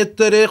که جت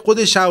داره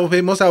خودش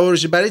هواپیما سوار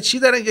بشه. برای چی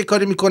دارن یه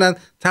کاری میکنن؟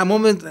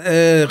 تمام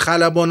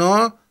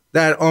خلبانا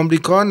در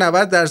آمریکا 90%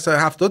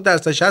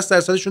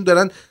 70% 60%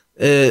 دارن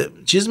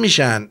چیز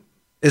میشن،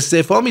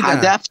 استعفا میدن.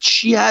 هدف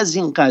چی از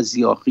این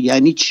قضیه آخه؟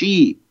 یعنی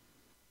چی؟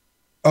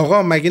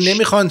 آقا مگه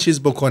نمیخوان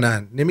چیز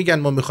بکنن؟ نمیگن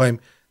ما میخوایم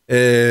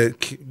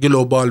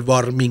گلوبال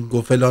وارمینگ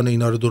و فلان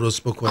اینا رو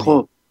درست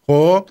بکنیم؟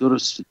 خب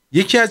درست.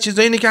 یکی از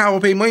چیزا اینه که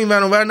هواپیما این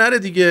ور اونور نره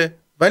دیگه،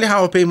 ولی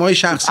هواپیمای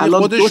شخصی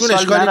خودشون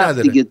اشکالی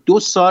نداره دیگه. 2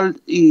 سال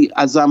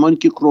از زمانی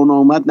که کرونا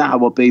اومد نه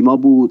هواپیما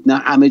بود نه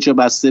همه جا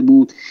بسته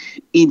بود.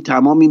 این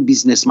تمام این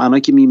بیزنسمن‌ها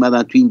که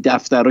میمدن تو این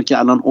دفترها که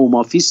الان هوم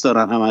آفیس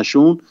دارن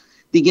همشون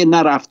دیگه،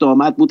 نه رفت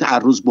آمد بود، هر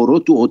روز برو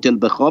تو هتل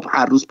بخواب،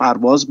 هر روز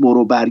پرواز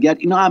برو برگرد،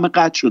 اینا همه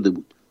قطع شده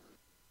بود.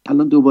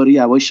 الان دوباره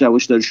یواش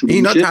یواش داره شروع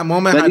میشه. اینا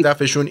تمام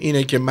هدفشون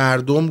اینه که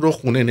مردم رو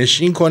خونه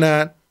نشین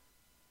کنن،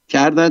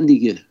 کردن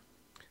دیگه،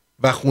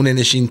 و خونه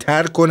نشین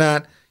تر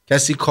کنن،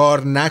 کسی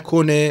کار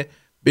نکنه،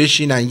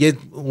 بشینن یه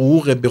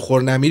حقوق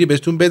بخور نمیری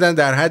بهتون بدن،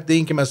 در حد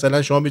این که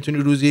مثلا شما میتونی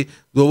روزی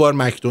 2 بار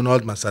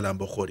مکدونالد مثلا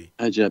بخوری.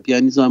 عجب،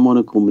 یعنی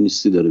زمان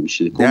کمونیستی داره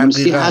میشه.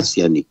 کمونیستی هست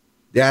یعنی.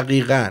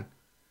 دقیقاً.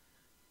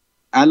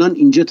 الان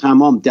اینجا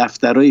تمام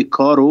دفترهای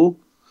کارو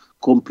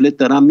کمپلت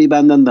دارن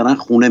میبندن، دارن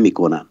خونه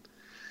میکنن.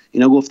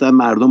 اینا گفتن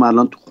مردم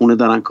الان تو خونه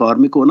دارن کار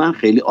میکنن،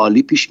 خیلی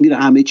عالی پیش میره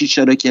همه چی،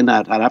 چرا که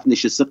نه؟ طرف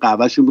نشسته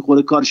قهوه‌شو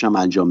میخوره کارش هم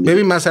انجام میده.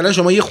 ببین مثلا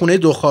شما یه خونه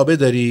 2 خوابه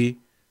داری،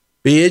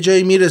 به یه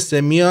جایی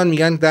میرسه میان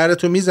میگن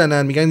درتو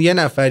میزنن، میگن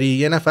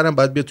یه نفرم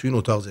باید بیا تو این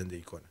اتاق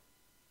زندگی کنه.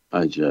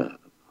 عجب.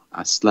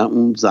 اصلا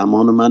اون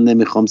زمانو من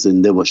نمیخوام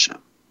زنده باشم.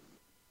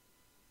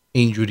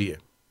 اینجوریه.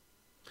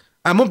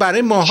 اما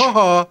برای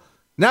ماها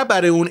نه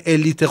برای اون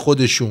الیت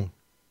خودشون،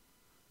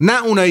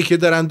 نه اونایی که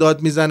دارن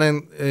داد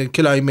میزنن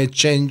کلایمت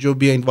چنج و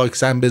بیاین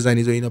واکسن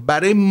بزنید و اینا،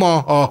 برای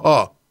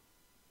ماها.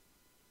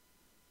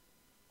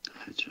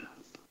 عجب.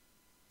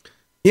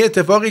 این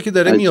اتفاقی که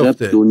داره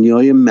میفته.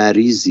 دنیای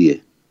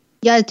مریضیه.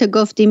 یادت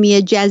گفتیم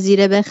یه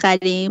جزیره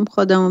بخریم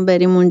خودمون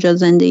بریم اونجا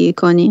زندگی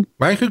کنیم؟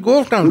 من که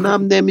گفتم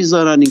اونم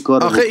نمیذارن این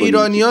کارو آخه بکنیم.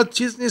 ایرانیات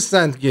چیز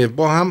نیستند که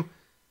با هم،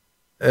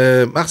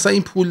 مثلا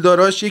این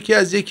پولداراش یکی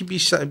از یکی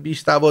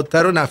بیش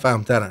سوادتر و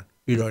نفهمترن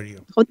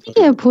ایرانی‌ها. خب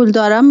دیگه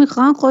پولدارا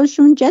میخوان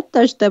خودشون جت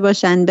داشته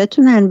باشن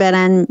بتونن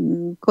برن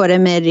کره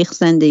مریخ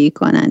زندگی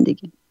کنن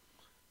دیگه.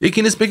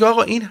 یکی نیست بگه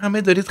آقا این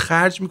همه دارید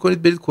خرج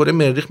میکنید برید کره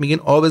مریخ، میگین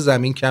آب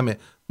زمین کمه،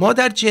 ما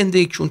در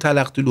جنده کون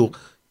تلق طلوق،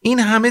 این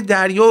همه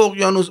دریا و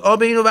اقیانوس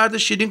آب اینو ورد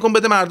شیرین کن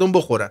بده مردم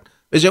بخورن،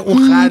 به جای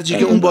اون خرجی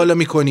که اون بالا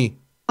میکنی.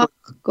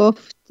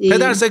 گفتی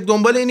پدر سگ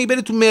دنبال اینی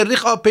بری تو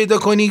مریخ آب پیدا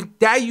کنی،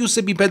 دیوس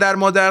بی پدر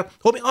مادر.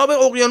 خب این آب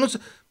اقیانوس،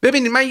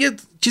 ببینید من یه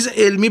چیز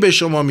علمی به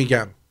شما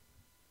میگم،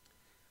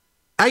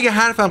 اگه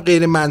حرفم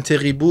غیر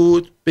منطقی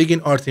بود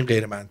بگین آرتین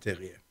غیر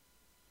منطقیه.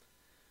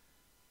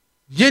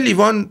 یه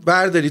لیوان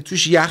برداری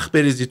توش یخ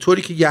بریزی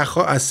طوری که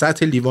یخها از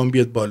سطح لیوان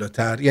بیاد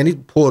بالاتر، یعنی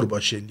پر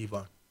باشه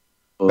لیوان،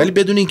 ولی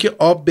بدون اینکه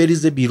آب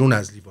بریزه بیرون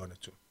از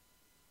لیوانتون.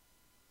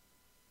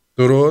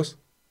 درست؟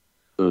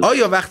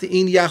 آیا وقتی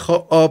این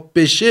یخها آب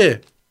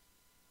بشه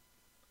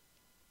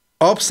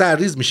آب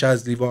سرریز میشه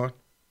از لیوان؟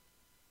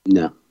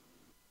 نه.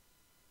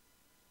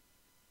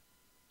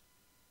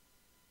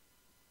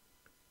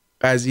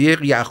 قضیه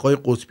یخهای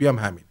قطبی هم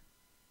همین.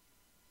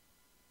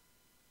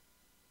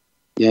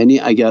 یعنی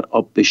اگر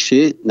آب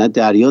بشه نه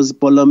دریا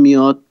بالا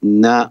میاد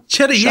نه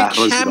چرا یک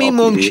کمی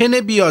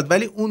ممکنه بیاد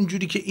ولی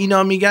اونجوری که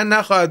اینا میگن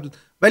نخواهد بود.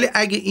 ولی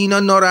اگه اینا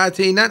ناراحت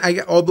اینن،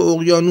 اگه آب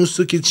اقیانوس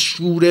رو که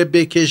شوره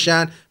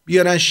بکشن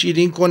بیارن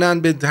شیرین کنن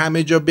به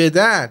همه جا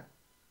بدن،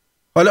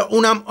 حالا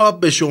اونم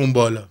آب بشه اون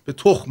بالا به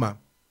تخمم.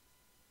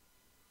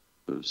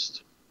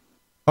 درست.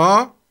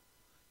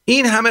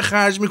 این همه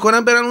خرج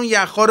میکنن برن اون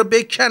یخها رو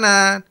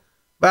بکنن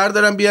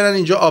بردارن بیارن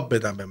اینجا آب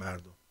بدن به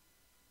مردم.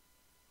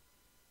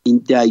 این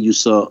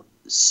دیوسا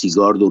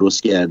سیگار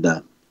درست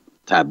کردن،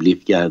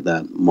 تبلیغ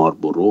کردن،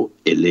 ماربورو،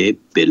 اله،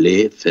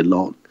 بله،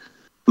 فلان،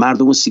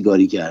 مردم رو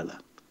سیگاری کردن،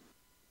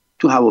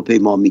 تو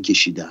هواپیما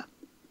میکشیدن،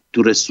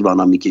 تو رستوران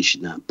ها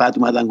میکشیدن، بعد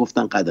اومدن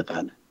گفتن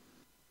قدغنه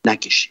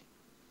نکشی.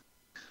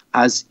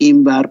 از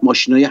این بر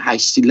ماشینای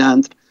 8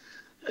 سیلندر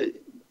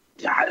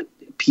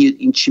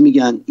این چی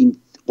میگن، این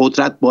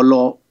قدرت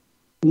بالا،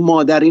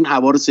 مادر این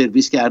هوا رو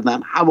سرویس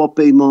کردن،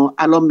 هواپیما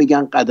الان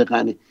میگن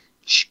قدغنه.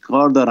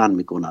 چیکار دارن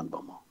میکنن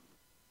با ما؟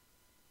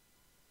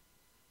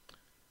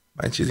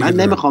 من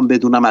نمیخوام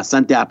بدونم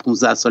اصلا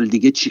 10-15 سال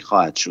دیگه چی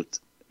خواهد شد.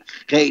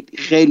 خیلی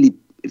خیلی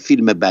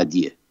فیلم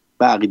بدیه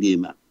بقیه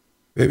من.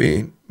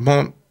 ببین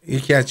ما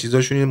یکی از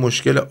چیزاشون این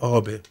مشکل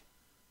آبه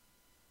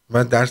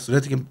و در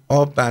صورتی که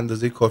آب به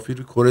اندازه کافی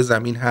روی کره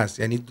زمین هست،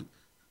 یعنی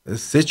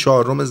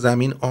 3/4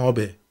 زمین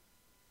آبه،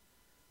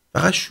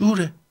 فقط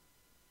شوره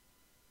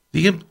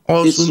دیگه.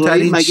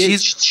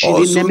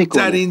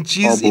 آسونترین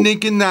چیز اینه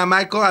که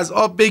نمک ها از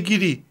آب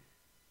بگیری.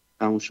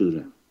 همون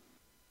شوره.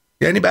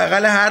 یعنی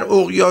بغل هر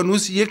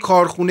اقیانوس یه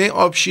کارخونه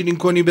آب شیرین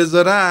کنی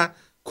بذارن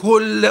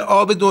کل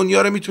آب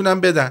دنیا رو میتونن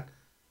بدن.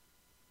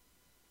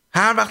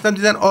 هر وقت هم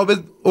دیدن آب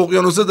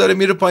اقیانوس داره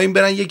میره پایین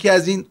برن یکی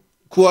از این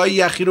کوههای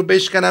یخی رو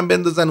بشکنن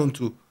بندازن اون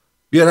تو،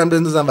 بیارن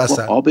بندازن وسط.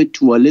 آب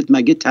توالت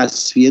مگه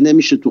تصفیه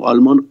نمیشه؟ تو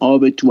آلمان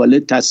آب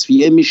توالت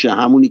تصفیه میشه،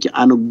 همونی که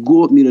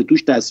گوه میره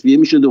توش تصفیه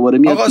میشه دوباره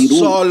میاد بیرون.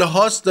 آقا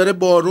سالهاست داره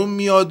بارون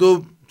میاد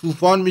و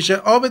طوفان میشه،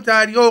 آب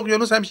دریا و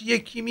اقیانوس همیشه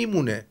یکی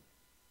میمونه.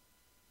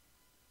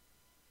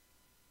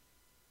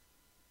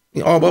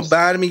 این آبا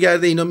بر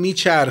میگرده، اینا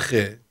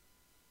میچرخه.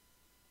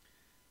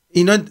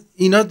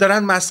 اینا دارن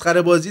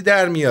مسخره بازی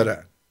در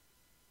میارن.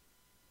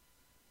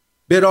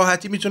 به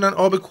راحتی میتونن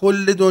آب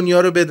کل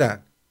دنیا رو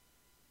بدن.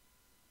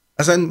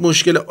 اصلا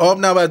مشکل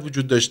آب نباید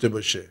وجود داشته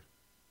باشه.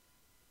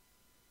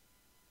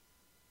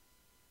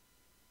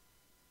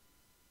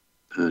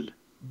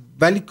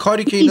 ولی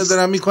کاری که اینا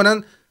دارن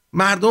میکنن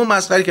مردم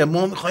مسخره کردن.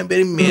 ما میخوایم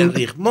بریم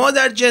مریخ. ما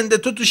در جنده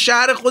تو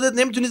شهر خودت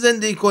نمیتونی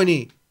زندگی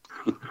کنی.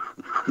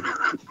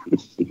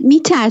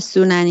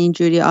 میترسونن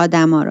اینجوری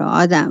آدما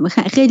رو.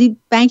 خیلی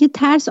بنک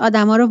ترس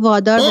آدما رو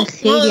وادار به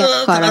خیلی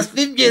کارا.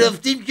 تصمیم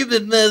گرفتیم که به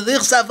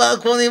مریخ سفر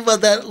کنیم و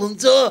در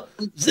اونجا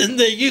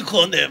زندگی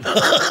کنیم.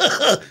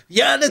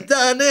 یعنی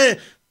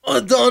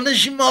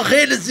دانش ما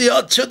خیلی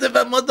زیاد شده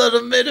و ما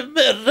داریم بریم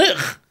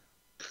مریخ.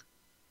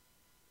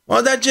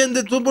 ما در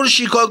جنده تو برو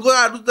شیکاگو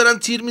هر روز دارن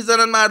تیر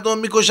میزنن مردم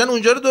میکشن،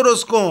 اونجا رو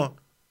درست کن.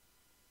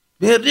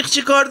 مریخ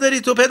چی کار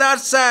داری تو پدر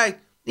سگ؟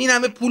 این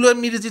همه پول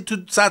میریزی تو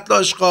سطل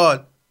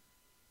آشغال.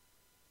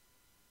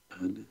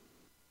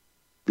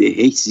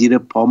 بهش زیر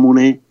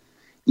پامونه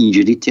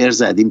اینجوری تر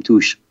زدیم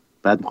توش،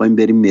 بعد میخوایم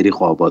بریم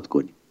مریخ آباد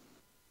کنیم.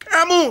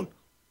 همون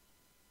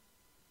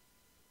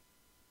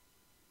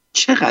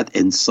چقدر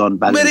انسان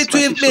بری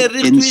توی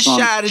مریخ، توی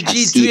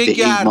شرجی، توی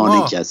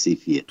گرما،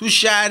 تو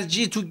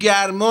شرجی، تو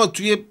گرما،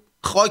 توی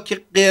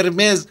خاک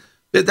قرمز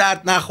به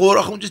درد نخور.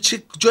 آخه اونجا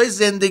چه جای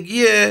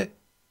زندگیه؟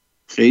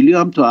 خیلی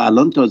هم تا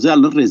الان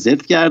الان رزرو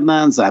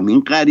کردن،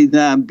 زمین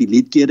خریدن،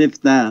 بلیط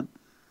گرفتن.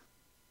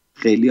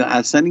 خیلی ها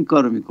اصلا این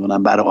کارو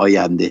میکنن برای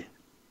آینده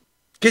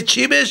که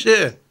چی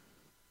بشه.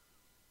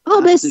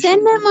 به سن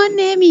ما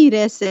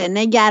نمیرسه،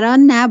 نگران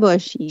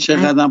نباشی.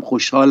 چقدرم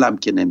خوشحالم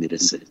که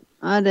نمیرسه.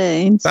 آره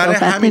این برای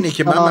همینه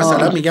که من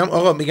مثلا میگم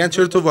آقا، میگن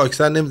چرا تو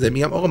واکسن نمیزنی؟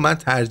 میگم آقا من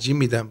ترجیح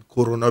میدم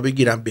کرونا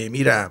بگیرم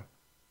بمیرم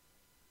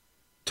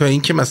تا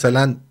اینکه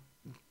مثلا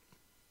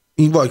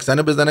این واکسن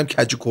رو بزنم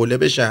کج کوله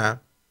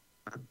بشم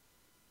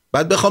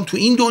بعد بخوام تو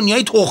این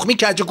دنیای تخمی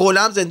کج کوله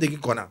هم زندگی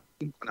کنم.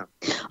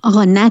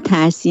 آقا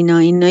نترسینا،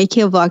 اینایی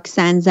که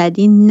واکسن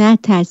زدین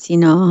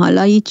نترسینا.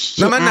 حالا هیچ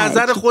نه، من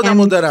نظر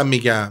خودمو دارم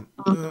میگم.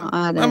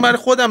 من برای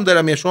خودم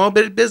دارم میگم شما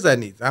برید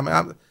بزنید.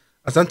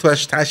 اصلا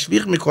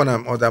تشویق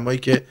میکنم آدمایی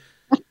که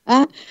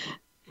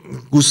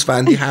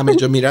گوسفندی همه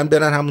جا میرن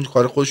برن همون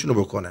کار خودشونو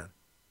بکنن.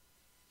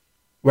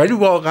 ولی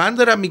واقعا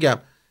دارم میگم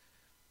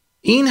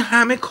این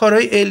همه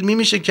کارهای علمی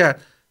میشه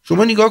کرد.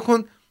 شما نگاه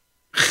کن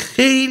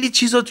خیلی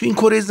چیزا تو این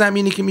کره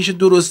زمینی که میشه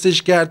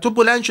درستش کرد. تو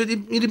بلند شدی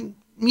میری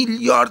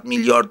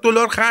میلیارد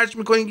دلار خرج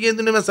میکنی که یه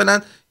دونه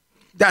مثلا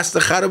دست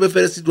خر رو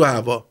بفرستی رو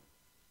هوا.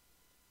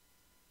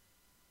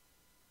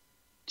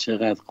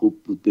 چقدر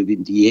خوب بود.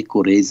 ببین یه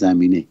کره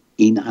زمینه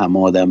این همه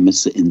آدم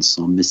مثل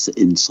انسان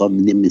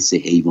مثل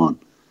حیوان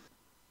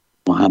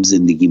ما هم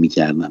زندگی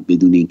میکردن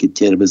بدون اینکه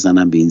تر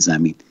بزنن به این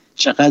زمین،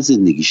 چقدر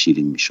زندگی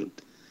شیرین میشد.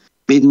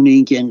 بدون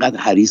اینکه اینقدر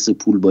حریص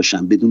پول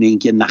باشن، بدون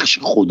اینکه نقش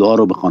خدا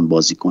رو بخوان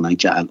بازی کنن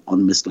که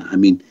الان مثل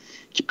همین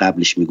که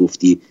قبلش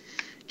میگفتی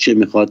چه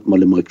میخواد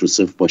مال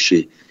مایکروسافت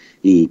باشه،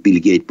 بیل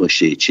گیت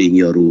باشه، چه این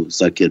یارو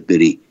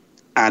زاکربری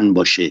ان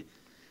باشه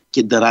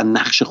که دارن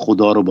نقش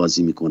خدا رو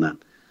بازی میکنن.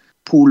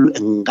 پول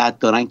انقدر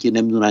دارن که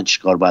نمیدونن چی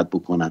کار باید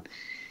بکنن.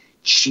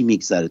 چی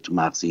میگذره تو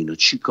مغز اینا؟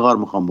 چی کار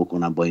میخوام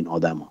بکنن با این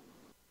آدما؟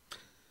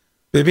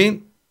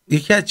 ببین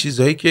یکی از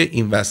چیزهایی که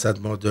این وسط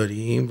ما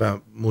داریم و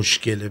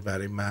مشکله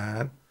برای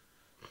من،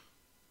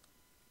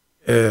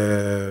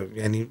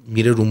 یعنی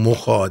میره رو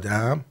مخ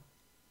آدم،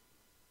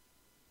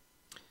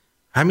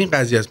 همین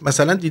قضیه است.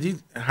 مثلا دیدی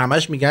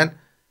همش میگن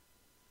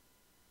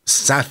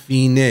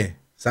سفینه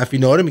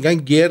ها رو میگن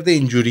گرد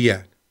اینجوری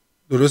هن.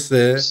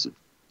 درسته؟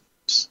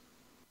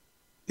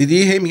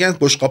 دیدی هی میگن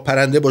بشقاب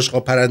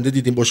پرنده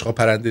دیدیم، بشقاب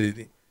پرنده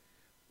دیدیم،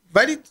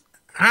 ولی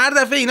هر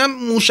دفعه اینا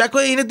موشک و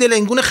این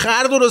دلنگون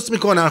خر درست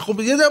میکنن.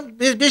 خب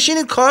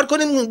بشینید کار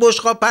کنید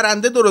بشقاب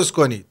پرنده درست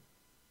کنید.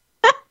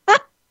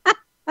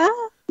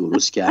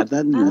 درست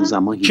کردن اون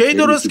زمان. کی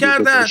درست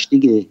کردن؟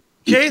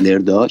 هیتلر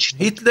داشت.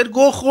 هیتلر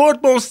گو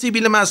خورد با اون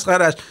سیبیل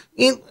مسخرش.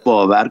 این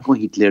باور کن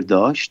هیتلر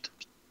داشت،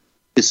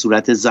 به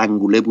صورت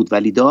زنگوله بود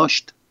ولی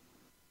داشت.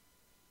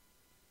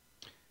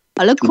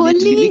 حالا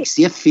کلی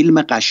یه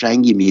فیلم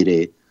قشنگی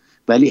میره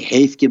ولی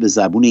حیف که به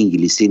زبون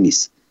انگلیسی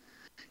نیست.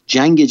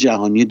 جنگ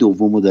جهانی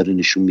دومو داره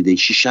نشون میده،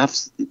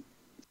 6-7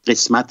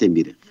 قسمت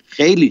میره،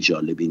 خیلی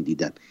جالب این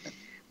دیدن.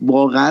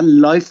 واقعا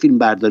لایف فیلم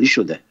برداری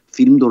شده،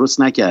 فیلم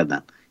درست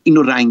نکردن،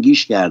 اینو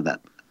رنگیش کردن.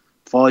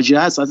 فاجعه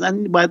است.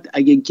 اصلا باید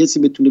اگه کسی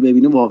بتونه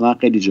ببینه واقعا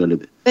خیلی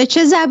جالبه. به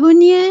چه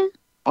زبونیه؟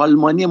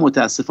 آلمانی.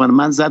 متاسفانه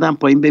من زدم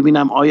پایین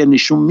ببینم آیا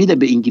نشون میده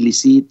به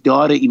انگلیسی،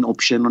 داره این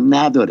اپشن رو؟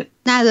 نداره.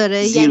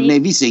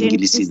 زیرنویس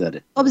انگلیسی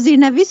داره. خب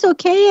زیرنویس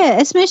اوکیه.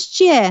 اسمش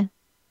چیه؟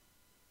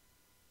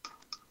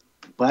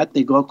 باید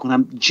نگاه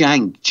کنم.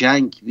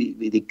 جنگ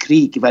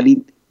کریک،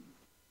 ولی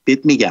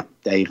بهت میگم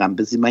دقیقاً.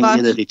 بذار من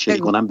یه دقیقه چک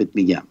کنم بهت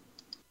میگم.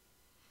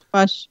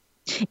 باش.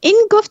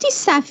 این گفتی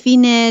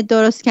سفینه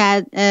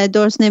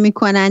درست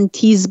نمیکنن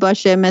تیز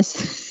باشه، مثل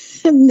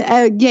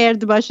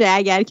گرد باشه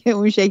اگر که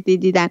اون شکلی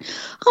دیدن.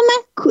 خب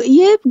من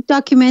یه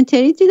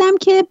داکیومنتری دیدم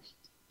که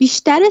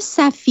بیشتر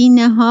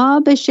سفینه ها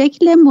به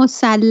شکل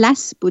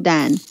مثلث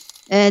بودن.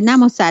 نه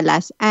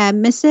مثلث،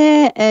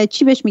 مثل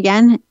چی بهش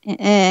میگن،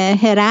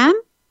 هرم،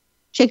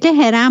 شکل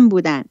هرم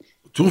بودن.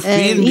 تو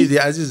فیلم دیدی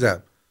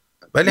عزیزم؟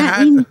 ولی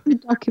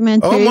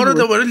ما رو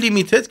دوباره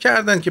لیمیتد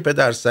کردن که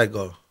پدر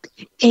سگا.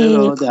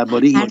 چرا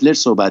درباره هیتلر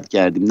صحبت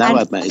کردیم؟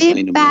 نباید من اسم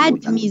اینو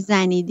بد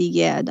میزنی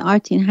دیگه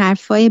آرتین،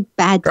 حرفای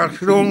بد.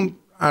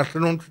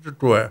 اصلا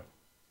توه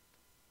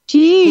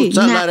چی؟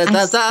 نه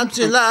اصلا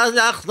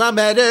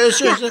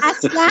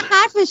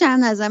حرفش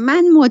هم نزن.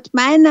 من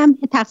مطمئنم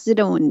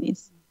تقصیر اون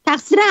نیست،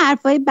 تقصیر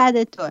حرفای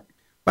بد تو.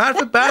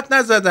 حرف بد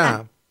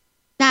نزدم.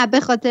 نه به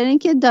خاطر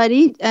اینکه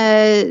داری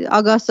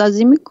آگاه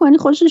سازی میکنی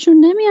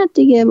خوششون نمیاد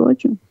دیگه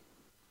باجون.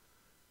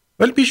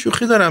 ولی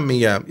بیشوخی دارم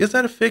میگم، یه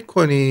ذره فکر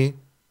کنی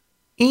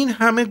این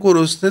همه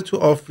گرسنه تو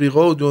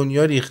آفریقا و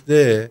دنیا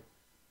ریخته،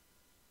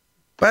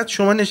 بعد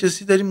شما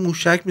نشستی داری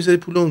موشک میذاری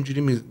پول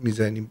اونجوری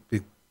میزنی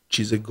به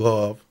چیز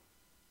گاو.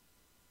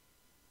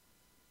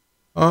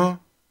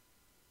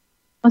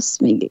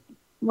 راست میگی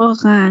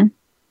واقعا.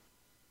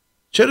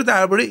 چرا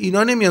درباره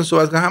اینا نمیان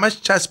صحبت کنن؟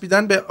 همش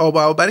چسبیدن به آب و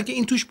هوا، برای که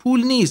این توش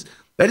پول نیست،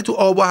 ولی تو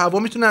آب و هوا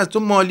میتونن از تو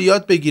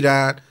مالیات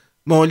بگیرن،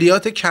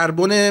 مالیات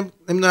کربن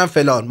نمیدونم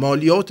فلان،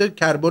 مالیات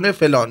کربن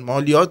فلان،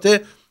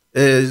 مالیات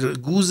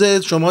گوز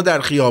شما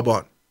در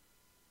خیابان.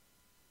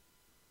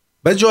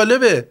 و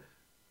جالبه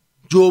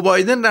جو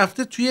بایدن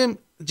رفته توی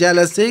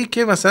جلسه‌ای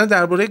که مثلا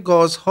درباره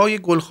گازهای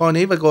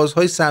گلخانه‌ای و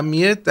گازهای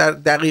سمیه در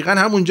دقیقاً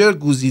همونجا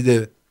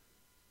گوزیده.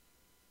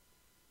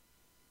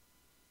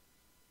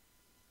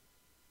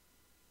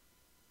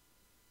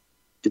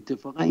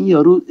 اتفاقا این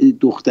یارو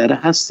دختره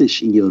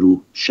هستش، این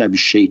یارو شبیه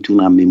شیطون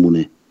هم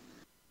میمونه.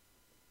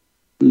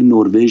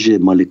 نروژ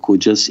مال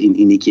کجاست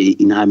اینی که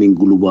این همین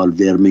گلوبال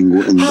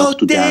ورمینگو انداخت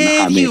تو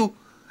دهن همه.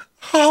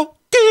 How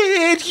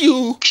dare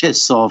you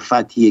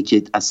کثافتیه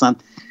که اصلا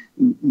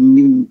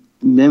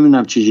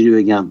نمیدونم چجوری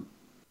بگم.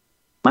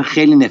 من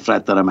خیلی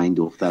نفرت دارم این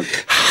دختر.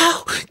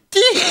 How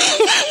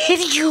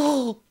dare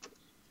you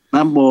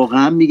من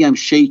واقعا میگم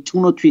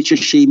شیطون رو توی چه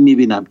شی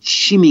میبینم.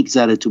 چی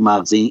میگذره تو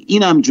مغز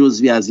این هم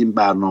جزوی از این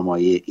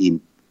برنامه‌های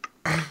این.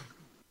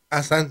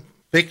 اصلا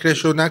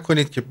فکرشو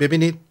نکنید که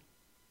ببینید.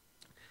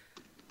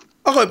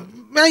 آقا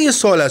من یه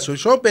سوال هست،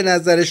 شما به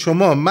نظر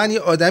شما من یه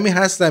آدمی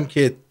هستم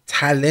که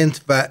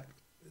تالنت و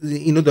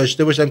اینو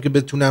داشته باشم که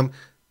بتونم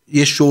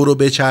یه شو رو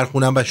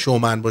بچرخونم و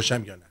شومن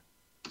باشم یا نه؟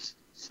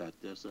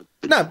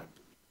 100%.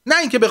 نه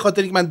اینکه به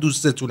خاطر اینکه من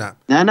دوستتونم.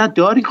 نه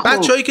داری. خب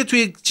بچه‌هایی که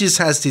توی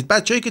چیز هستید،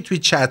 بچه‌هایی که توی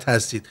چت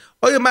هستید،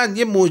 آیا من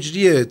یه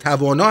مجری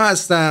توانا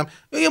هستم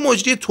یا یه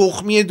مجری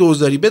تخمی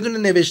دوزاری بدون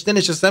نوشته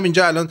نشستم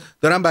اینجا الان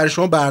دارم برای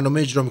شما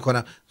برنامه اجرا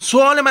میکنم؟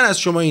 سوال من از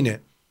شما اینه،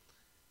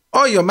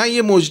 آیا من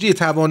یه مجری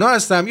توانا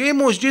هستم یا یه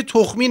مجری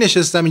تخمی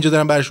نشستم اینجا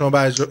دارم برای شما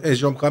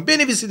اجرا میکنم؟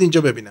 بنویسید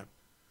اینجا ببینم،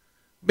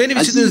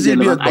 بنویسید اون زیر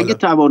بیاد بالا. اگه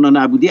توانا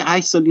نبودی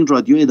 8 سال این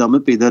رادیو ادامه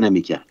پیدا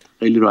نمیکرد.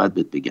 خیلی راحت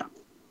بهت بگم.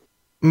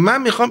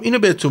 من میخوام اینو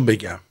بهتون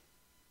بگم،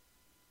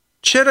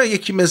 چرا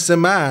یکی مثل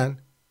من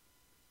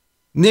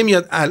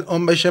نمیاد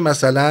الان بشه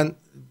مثلا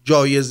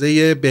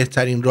جایزه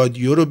بهترین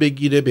رادیو رو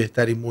بگیره،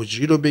 بهترین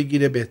مجری رو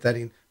بگیره،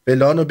 بهترین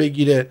فلان رو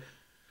بگیره؟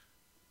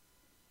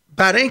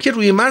 برای اینکه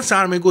روی من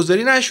سرمایه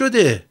گذاری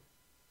نشده.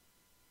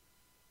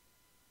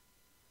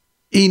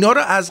 اینا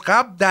رو از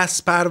قبل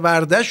دست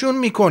پروردهشون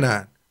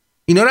میکنن،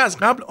 اینا رو از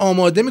قبل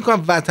آماده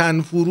میکنن،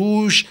 وطن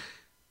فروش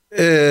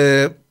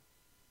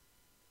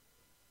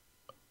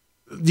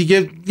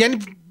دیگه، یعنی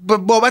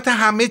بابت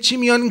همه چی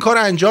میان این کار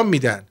رو انجام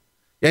میدن،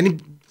 یعنی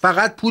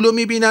فقط پولو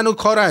میبینن و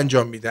کار رو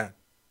انجام میدن.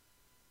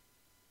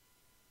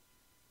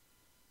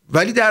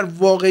 ولی در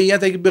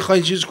واقعیت اگه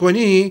بخوای چیز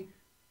کنی،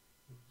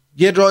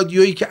 یه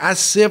رادیویی که از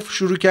صفر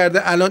شروع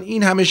کرده الان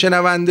این همه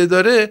شنونده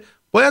داره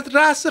باید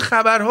رأس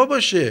خبرها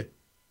باشه.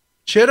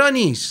 چرا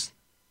نیست؟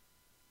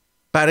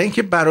 برای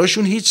اینکه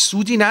براشون هیچ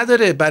سودی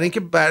نداره، برای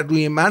اینکه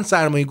روی من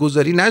سرمایه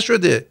گذاری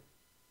نشده.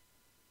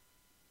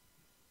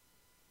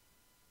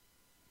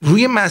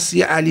 روی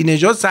مسیح علی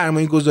نژاد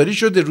سرمایه گذاری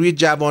شده، روی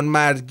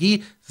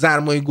جوانمردی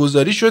سرمایه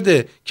گذاری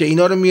شده که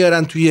اینا رو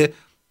میارن توی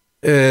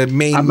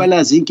اول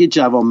از این که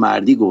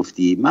جوانمردی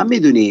گفتی، من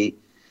میدونی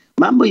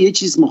من با یه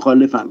چیز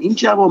مخالفم. این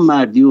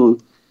جوانمردی رو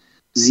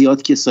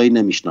زیاد کسایی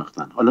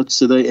نمیشناختن. حالا تو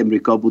صدای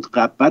امریکا بود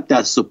قبل، بعد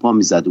دست و پا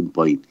میزد اون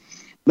پایین.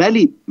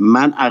 ولی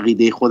من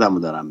عقیده خودم رو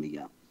دارم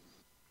میگم،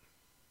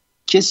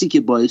 کسی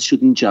که باعث شد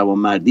این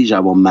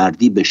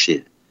جوانمردی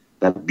بشه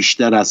و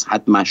بیشتر از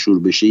حد مشهور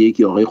بشه،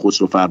 یکی آقای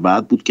خسرو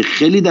فربهد بود که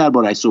خیلی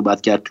درباره‌اش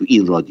صحبت کرد تو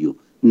این رادیو.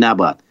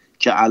 نباید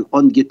که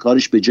الان دیگه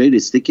کارش به جای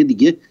رسیده که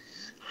دیگه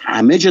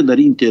همه جا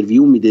داره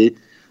اینترویو میده،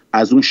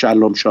 از اون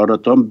شرلام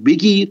شارلاتان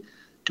بگیر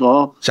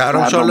تا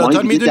شهرام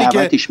شارلاتان. میدونی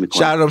که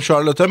شهرام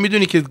شارلاتان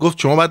میدونی که گفت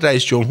شما باید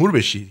رئیس جمهور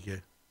بشید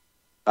دیگه.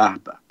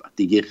 به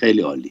دیگه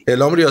خیلی عالی،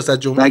 اعلام ریاست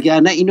جمهوری.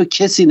 وگرنه اینو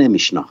کسی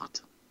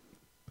نمیشناخت.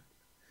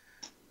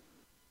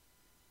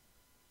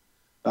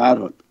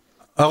 برات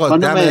آقا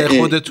دم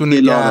خودتون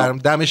گرم،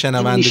 دم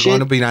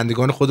شنوندگان و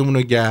بینندگان خودمون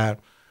رو گرم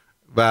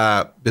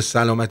و به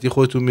سلامتی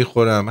خودتون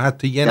میخورم.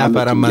 حتی یه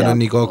نفرم منو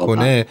نگاه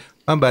کنه،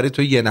 من برای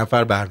تو یه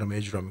نفر برنامه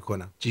اجرا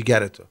میکنم.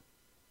 جیگرتو.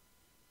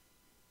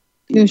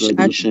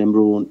 این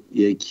شمرون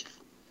یک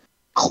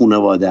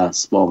خانواده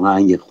است، واقعا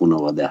یک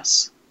خانواده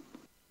است.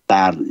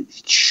 در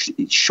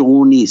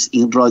شو نیست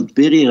این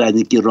بغیر از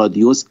اینکه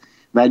رادیوست،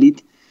 ولی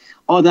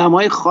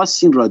آدمای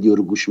خاص این رادیو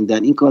رو گوش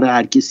میدن. این کار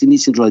هر کسی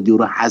نیست. این رادیو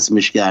رو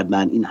هضمش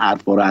کردن، این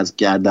حرفا رو هضم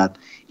کردن،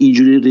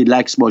 اینجوری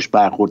ریلکس باش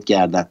برخورد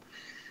کردن.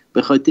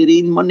 به خاطر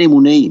این ما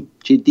نمونه ایم،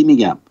 جدی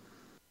میگم،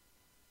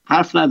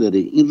 حرف نداره.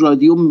 این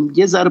رادیو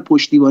یه ذره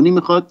پشتیبانی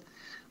میخواد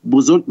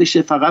بزرگ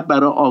بشه، فقط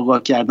برای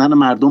آگاه کردن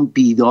مردم،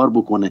 بیدار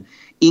بکنه.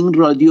 این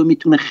رادیو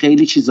میتونه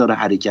خیلی چیزا رو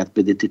حرکت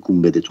بده،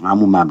 تکون بده تو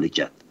همون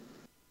مملکت،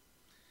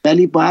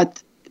 ولی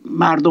باید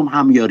مردم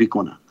همیاری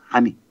کنن.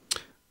 همین.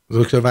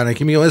 دکتر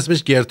ونکی میگه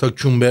اسمش گرتا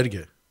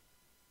کونبرگه.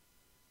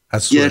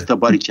 گرتا،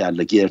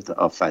 باریکلا، گرتا.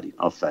 آفرین.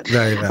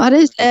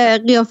 آره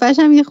قیافش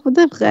هم یه خود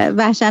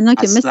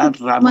وحشتناکه، مثل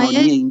روانی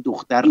این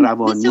دختر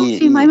روانی، مثل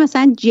فیلم‌های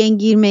مثلا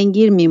جنگیر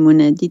منگیر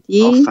میمونه.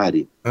 دیدی؟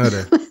 آفرین.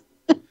 آره.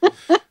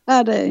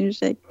 آره این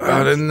شکل.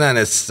 آره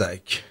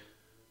ننستک.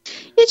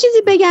 یه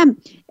چیزی بگم،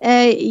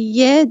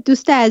 یه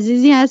دوست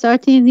عزیزی هست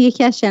آرتین،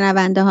 یکی از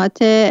شنونده هات،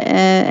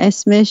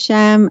 اسمش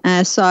هم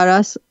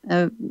ساراس،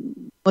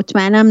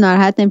 مطمئنم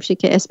ناراحت نمیشه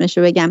که اسمش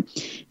رو بگم.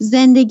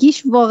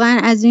 زندگیش واقعا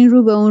از این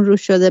رو به اون رو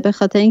شده به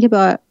خاطر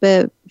اینکه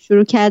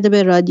شروع کرده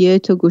به رادیو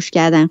تو گوش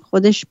کردن.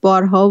 خودش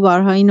بارها و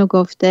بارها اینو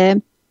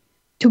گفته،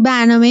 تو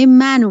برنامه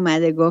من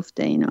اومده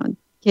گفته اینو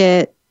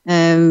که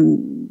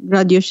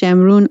رادیو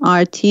شمرون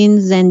آرتین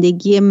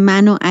زندگی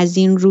منو از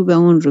این رو به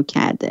اون رو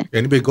کرده.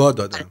 یعنی به گاد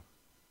دادم.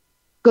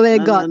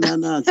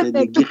 نه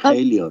زندگی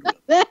خیلی عالی.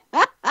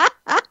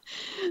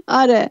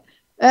 آره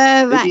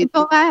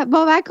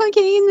باور کن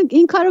که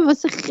این کارو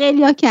واسه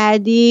خیلیا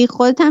کردی،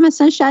 خودت هم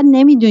اصلا شاید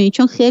نمیدونی،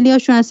 چون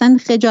خیلیاشون اصلا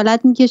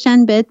خجالت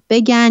میکشن بهت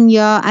بگن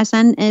یا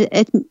اصلا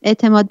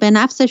اعتماد به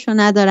نفسشون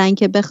ندارن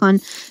که بخوان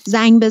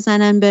زنگ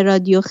بزنن به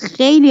رادیو.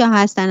 خیلیا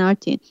هستن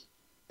آرتین،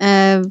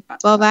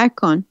 باور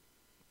کن.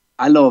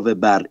 علاوه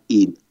بر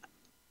این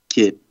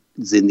که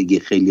زندگی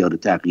خیلیا رو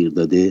تغییر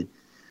داده،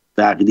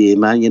 عقیده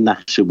من یه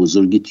نقش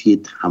بزرگی توی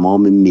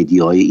تمام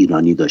مدیاهای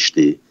ایرانی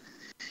داشته.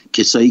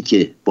 کسایی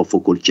که با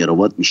فکل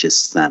کراوات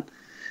میشستن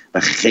و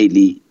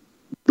خیلی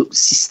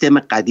سیستم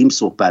قدیم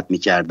صحبت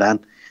میکردن،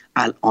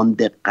 الان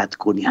دقت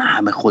کنی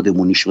همه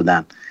خودمونی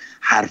شدن،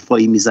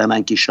 حرفایی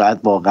میزنن که شاید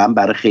واقعا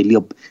برای خیلی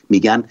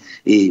میگن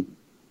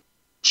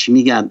چی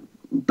میگن،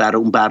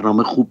 برای اون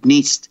برنامه خوب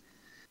نیست،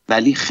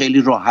 ولی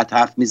خیلی راحت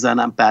حرف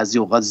میزنن، بعضی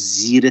اوقات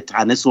زیر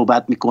تنه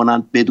صحبت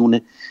میکنن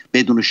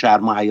بدون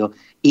شرم و حیا.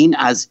 این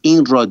از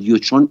این رادیو،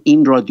 چون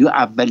این رادیو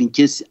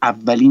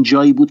اولین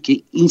جایی بود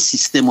که این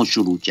سیستم رو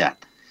شروع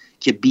کرد.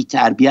 که بی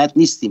تربیت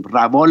نیستیم.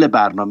 روال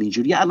برنامه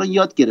اینجوری. الان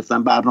یاد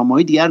گرفتن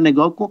برنامه‌های دیگر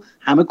نگاه کن،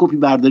 همه کپی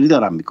برداری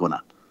دارن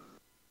میکنن.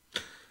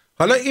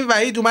 حالا این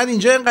وحید اومد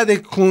اینجا اینقدر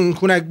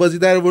کونک بازی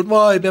در آورد،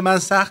 وای به من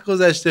سخت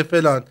گذشته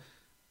فلان.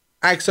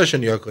 عکساشو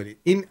نگاه کنید.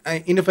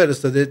 اینو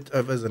فرستاده.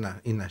 نه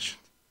این نشد.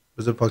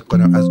 بذار پاک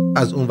کنم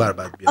از اون ور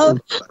بعد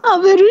بیاد.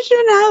 آبروشو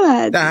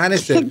نبرد. دهن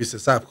سرویس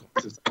صبر کن.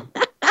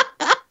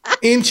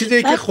 این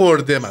چیزی که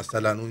خورده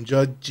مثلا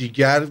اونجا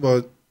جیگر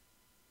با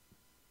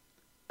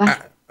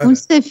اون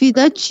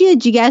سفیدا چیه؟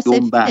 جیگر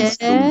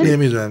سفیده؟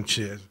 نمیدونم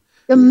چیه.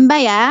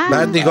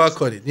 بعد نگاه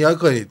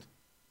کنید.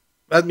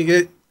 بعد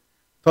میگه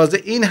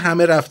تازه این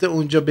همه رفته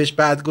اونجا بهش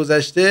بعد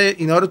گذشته،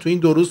 اینا رو تو این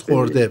 2 روز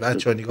خورده.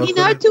 بچه‌ها نگاه کنید.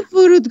 اینا رو تو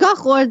فرودگاه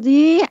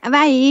خوردی؟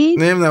 وحید؟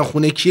 نمیدونم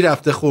خونه کی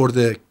رفته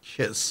خورده.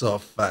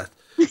 کثافت.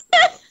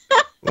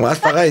 واسه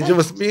فقط اینجا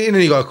واسه اینو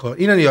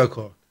نگاه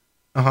کن.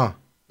 آها.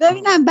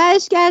 ببینم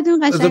برش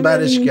گردون قشنگ.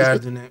 برش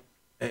گردونه.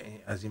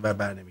 از این ور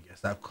بر نمیگه.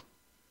 صبر کن.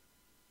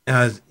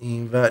 از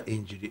این ور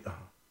اینجوری.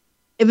 آها.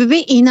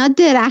 ببین اینا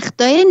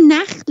درختای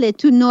نخله.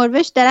 تو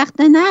نروژ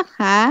درخت نخل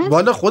هست؟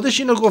 والا خودش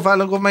اینو گفت.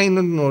 الان گفت من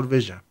اینو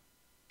نروژم.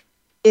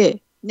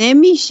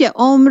 نمیشه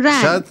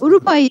عمرن.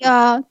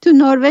 اروپایی‌ها تو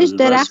نروژ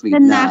درخت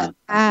نخل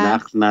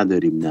نخل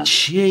نداریم. نه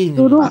چیه این؟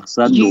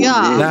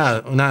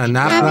 نه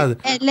نخل نداریم.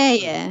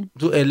 الیه.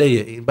 تو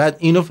الیه. بعد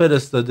اینو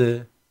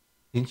فرستاده.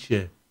 این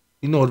چیه؟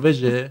 این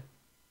نروژه؟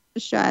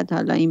 شاید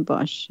حالا این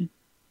باشه.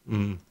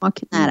 ما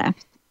که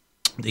نرفت.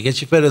 دیگه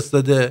چی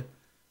فرستاده؟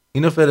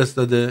 اینو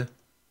فرستاده.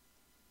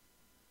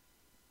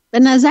 به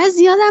نظر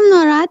زیادم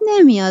ناراحت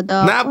نمیاد.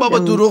 نه بابا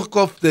دروغ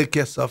گفته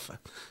کثافت.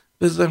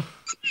 بذار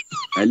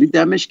ولی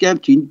دمش گرم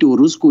که این 2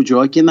 روز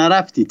کجا که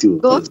نرفتی تو.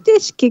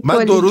 گفتش که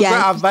من 2 روز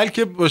اول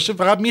که باشه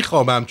فقط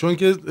میخوابم چون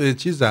که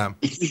چیزم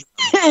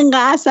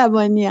انقدر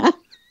عصبانیه.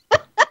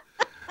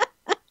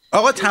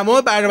 آقا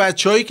تمام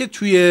بچه‌هایی که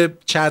توی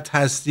چت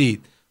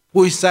هستید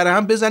پشت سر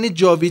هم بزنید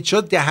جاوید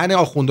شاه دهن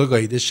آخوندا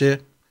گاییده شه.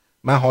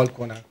 من حال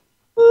کنم.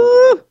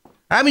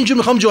 همینجور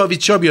میخوام جاوید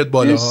شاه بیاد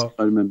بالا ها.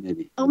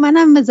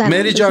 منم بزنم.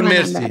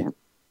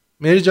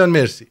 مری جان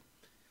مرسی.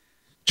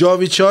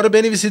 جاوید شاه رو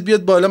بنویسید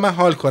بیاد بالا من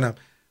حال کنم.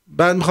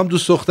 بعد میخوام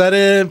دوست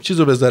دختر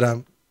چیزو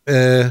بذارم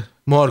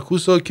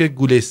مارکوسو که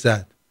گولش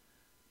زد.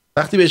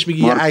 وقتی بهش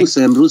میگی مارکوس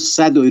امروز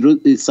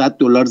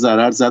 $100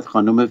 ضرر زد.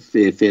 خانم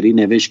فری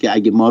نوشت که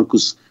اگه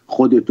مارکوس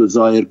خودتو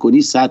ظاهر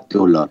کنی $100.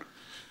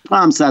 تو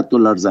هم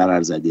 $100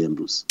 ضرر زدی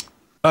امروز.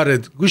 آره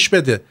گوش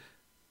بده.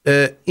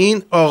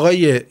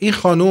 این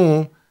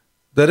خانوم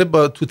داره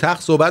با تو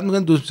تخت صحبت میکنه.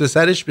 دوست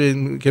پسرش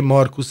که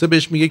مارکوسه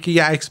بهش میگه که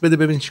یه عکس بده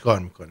ببین چیکار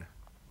میکنه.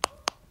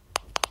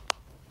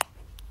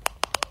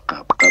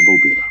 قبو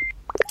برم.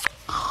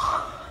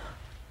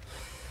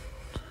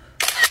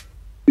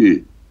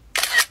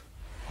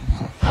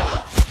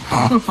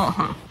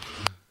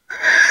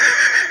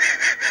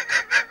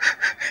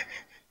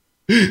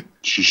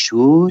 چی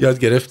شد؟ یاد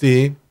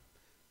گرفتی؟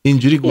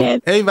 اینجوری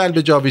گفت ایول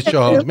به جاوید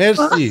شاه.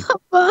 مرسی.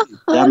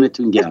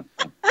 دمتون گرم.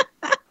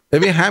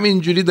 ببین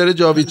همینجوری داره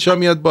جاوید شاه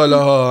میاد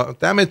بالا ها.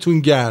 دمتون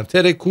گرم.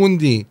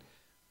 ترکوندین.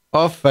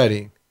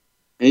 آفرین.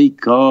 ای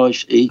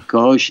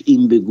کاش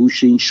این به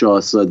گوش این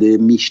شاهزاده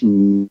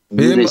میرسید.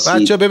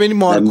 بچه ببینید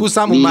مارکوس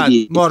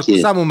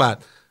هم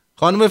اومد.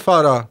 خانم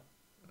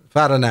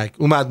فرانک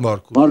اومد.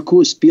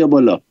 مارکوس بیا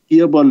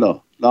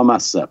بالا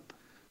لامصب.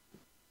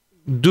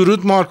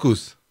 درود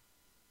مارکوس.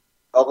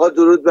 آقا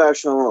درود بر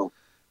شما.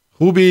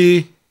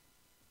 خوبی؟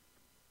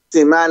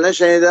 من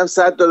شنیدم $100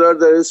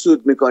 داره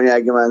سود میکنی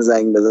اگه من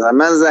زنگ بزنم.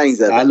 من زنگ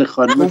زدم. بله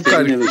خانم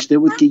فری نوشته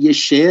بود که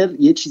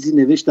یه چیزی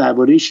نوشت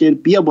درباره شعر.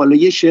 بیا بالا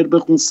یه شعر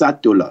بخون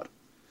 $100.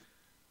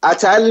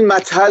 اتل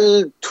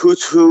متل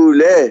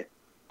توتوله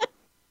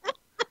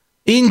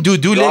این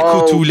دودوله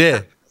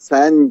کوتوله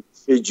سن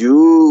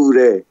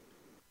چجوره،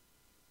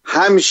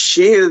 هم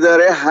شیر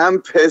داره هم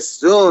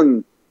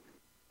پستون،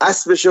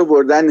 اسبشو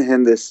بردن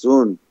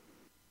هندستون.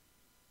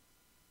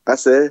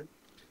 پسه؟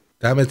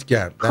 دمت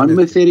گرم.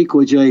 خانم فری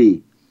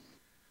کجایی؟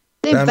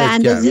 به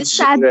اندازه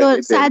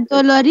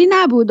 $100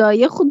 نبودا.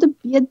 یه خود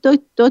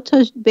دو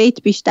تا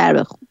بیت بیشتر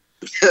بخون.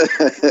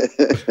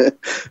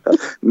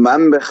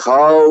 من به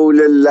خال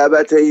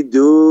لبت ای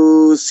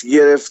دوست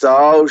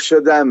گرفتار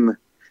شدم،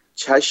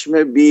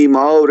 چشم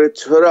بیمار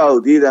تو را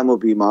دیدم و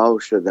بیمار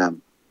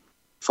شدم،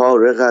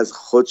 فارغ از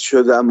خود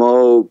شدم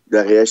و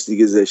دقیقش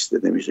دیگه زشته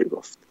نمیشه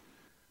گفت.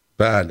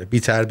 بله بی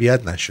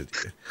تربیت نشدی.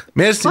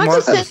 مرسی ما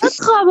که صدات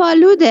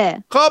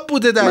خوابالوده. خواب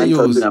بوده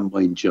دریوز. من با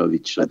این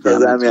جاوید شد.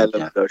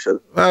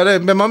 آره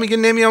به ما میگه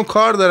نمیام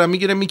کار دارم،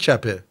 میگیره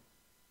میکپه.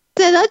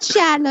 صدات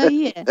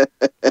شعلاییه.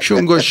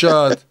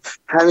 شونگوشاد.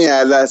 همین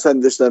الان اصلا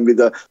داشتم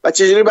بیدار. و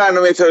چجوری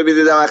برنامه تو رو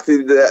بیدیدم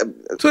وقتی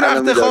تو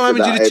رخت خواب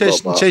همینجوری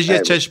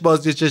چشم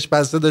بازی چشم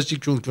بسته داشتی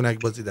کونک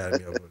بازی در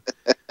می آورد.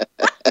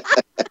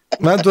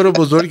 من تو رو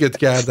بزرگت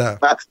کردم.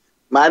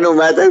 من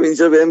اومدم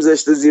اینجا بهم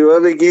زشت و زیبا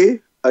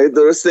بگی؟ آیا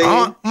درسته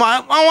این؟ ما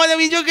اومدم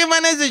اینجا که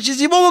من زشت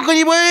زیبا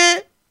بکنی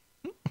باید؟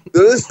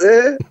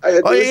 درسته؟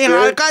 آیا این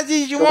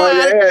حرکتی شما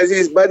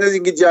عزیز بعد از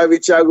اینکه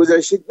جاوید چه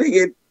گذاشتید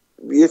بگید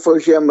یه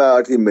فوشی هم به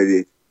آرتین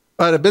بدید.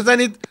 آره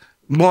بزنید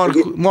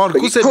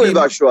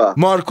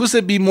مارکوس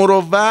بی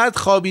مروت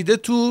خوابیده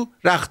تو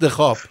رخت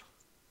خواب.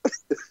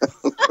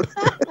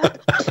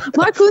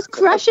 مارکوس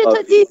کراشتو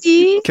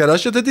دیدی؟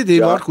 کراشتو دیدی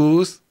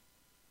مارکوس؟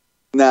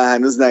 نه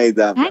هنوز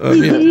ندیدم.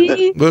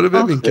 برو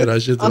ببین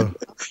کراشتو.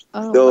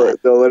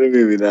 دوباره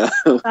میبینم.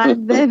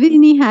 باید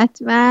ببینی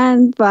حتما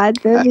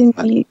باید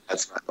ببینی.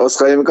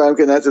 عذرخواهی میکنم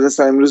که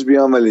نتونستم امروز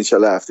بیام ولی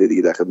انشالله هفته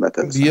دیگه در خدمت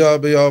هستم.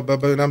 بیا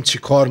ببینم چی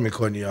کار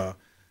میکنی ها.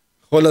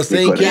 خلاصه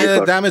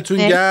اینکه دمتون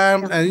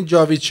گرم. این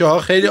جاویدچه ها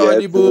خیلی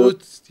عالی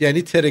بود،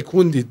 یعنی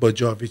ترکوندید با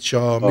جاویدچه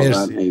ها.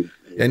 مرسی.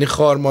 یعنی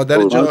خار مادر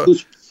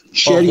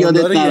شعر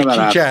یادت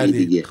یکی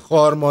کردید،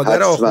 خار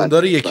مادر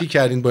آخوندار یکی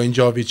کردین با این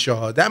جاویدچه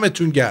ها.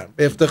 دمتون گرم.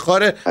 به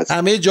افتخار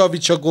همه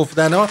جاویدچه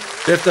گفتن ها،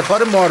 به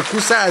افتخار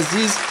مارکوس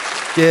عزیز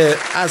که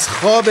از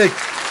خواب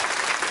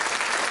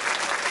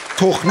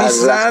تخمی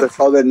زد،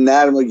 خواب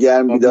نرم و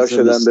گرم بیدار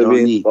شدم.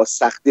 ببین با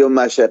سختی و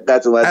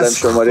مشقت اومدم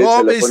شماره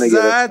تلفن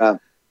گرفتم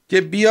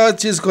که بیاد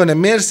چیز کنه.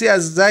 مرسی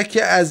از زک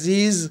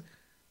عزیز،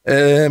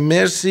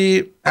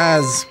 مرسی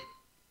از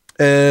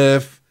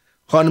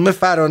خانم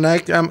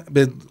فرانک هم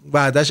به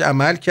وعدش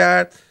عمل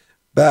کرد.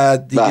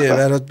 بعد دیگه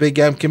برات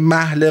بگم که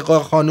محلقا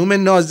خانم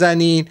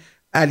نازنین،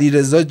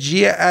 علیرضا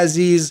جی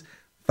عزیز،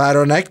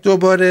 فرانک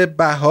دوباره،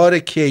 بهار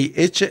کی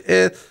اچ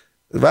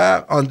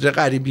و آندره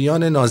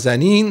غریبیان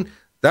نازنین.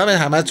 دم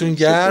همتون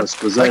گرم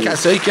و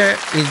کسایی که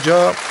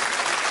اینجا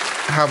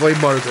هوای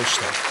ما رو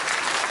داشتن.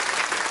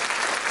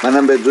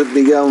 منم بدرود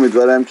میگم،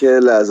 امیدوارم که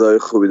لحظه‌های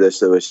خوبی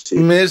داشته باشی.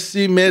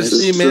 مرسی.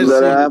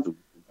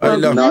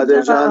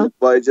 نادر جان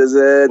با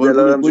اجازه،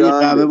 دلارم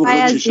جان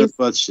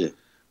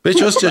به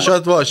چوز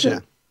چشات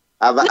باشه.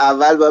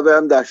 اول با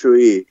برم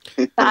دشویی.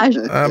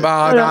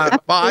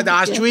 با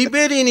دشویی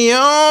برینی؟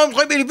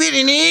 میخوای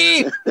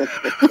برینی؟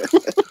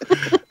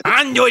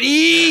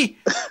 انداری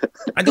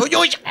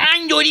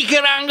که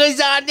رنگ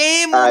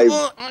زده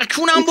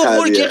کونم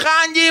بخور که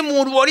خنده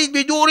مروارید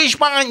به دورش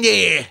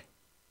بنده.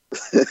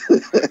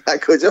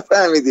 کجا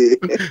فهمیدی؟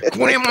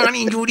 کونه من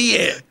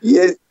اینجوریه.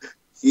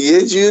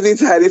 یه جوری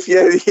تعریف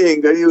کردی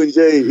انگاری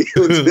اونجایی.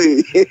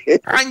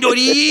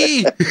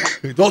 انداری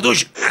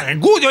داداش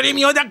گو داره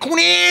میاد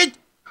کونت.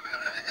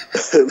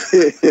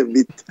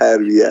 بی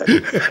تربیت.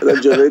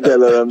 جلوی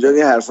دلارم جان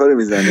این حرفا رو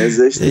میزنه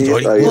زشتی.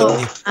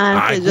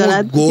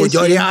 گو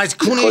داره از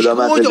کونش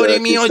گو داره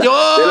میاد.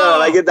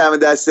 دلارم اگه دم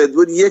دستت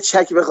بود یه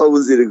چک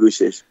بخوابون زیر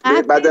گوشش،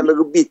 بعدم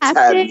بگو بی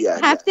تربیت.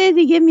 هفته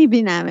دیگه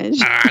میبینمش.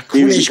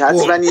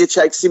 حتما یه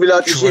چک سیبیل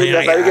آتیشی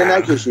این دفعه که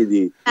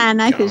نکشیدی. نه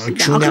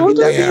نکشیدم.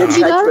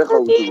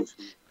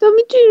 تو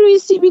میتونی روی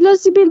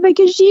سیبیل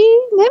بکشی؟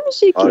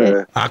 نمیشه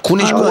که.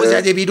 کونش گو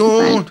زده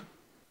بیرون.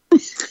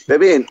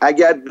 ببین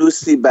اگر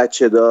دوستی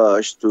بچه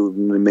داشت تو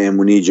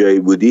مهمونی جایی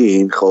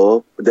بودین،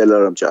 خب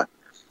دلارم جان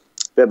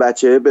به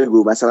بچه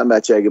بگو، مثلا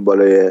بچه اگه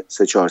بالای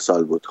 3-4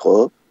 سال بود،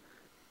 خب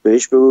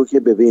بهش بگو که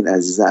ببین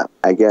عزیزم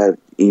اگر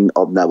این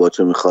آب نبات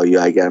رو میخوای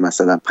یا اگر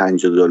مثلا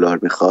 $5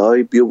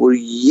 میخوای بیا برو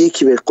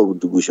یکی به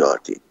قبود گوش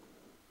آرتین.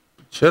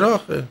 چرا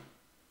آخه؟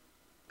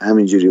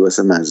 همینجوری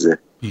واسه مزه.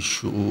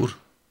 بیشعور.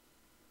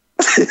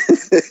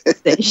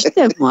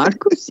 زشته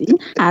مارکوس این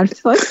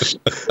حرفا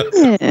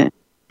چیه؟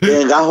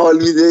 اینقدر حال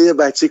میده یه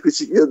بچه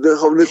کوچیک میاد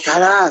بخوابونه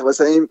طرق،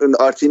 مثلا این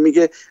آرتین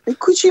میگه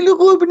کوچیلو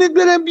قربونت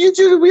برم بیا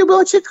جلو بیا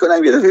باچت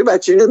کنم، یه دفعه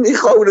بچه میاد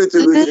میخوابونه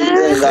تو گوشش.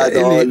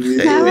 اینقدر حال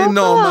میده. خیلی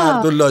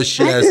نامرد و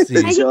لاشی هستی.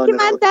 اگه که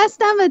من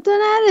دستم به تو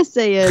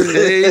نرسه.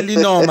 خیلی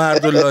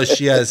نامرد و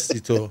لاشی هستی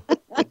تو.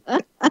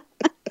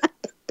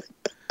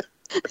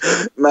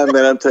 من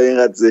برم تا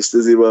اینقدر زشت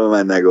زیبا به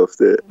من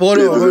نگفته.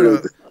 برو.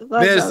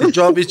 مرسی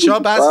جاویدچه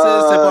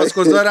بسته.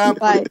 سپاسگزارم.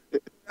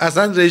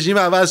 اصلا رژیم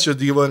عوض شد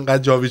دیگه با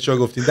اینقدر جاویدچه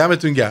گفتین.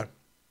 دمتون گرم.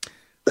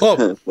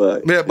 خب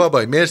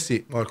بابای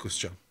مرسی مارکوس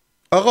جان.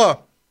 آقا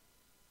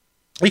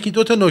یکی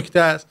 2 تا نکته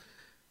است.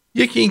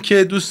 یکی این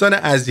که دوستان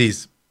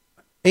عزیز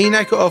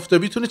عینک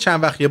آفتابیتون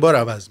چند وقت یه بار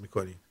عوض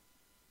میکنین؟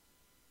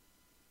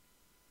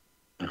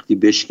 وقتی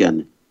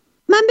بشکنه.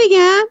 من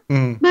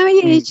بگم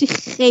یه چی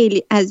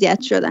خیلی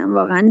اذیت شدم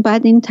واقعا،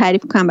 باید این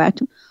تعریف کنم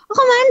براتون.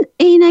 آقا من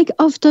عینک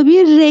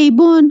آفتابی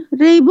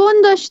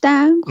ریبون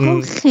داشتم،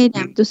 خب خیلی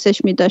هم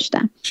دوستش می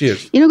داشتم.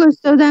 اینو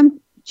گذاشته بودم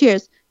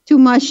تو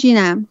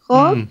ماشینم.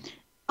 خب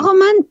آقا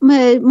من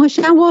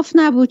ماشینم قفل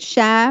نبود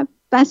شب،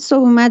 بعد صبح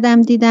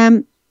اومدم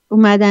دیدم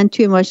اومدن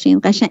توی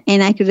ماشین قشنگ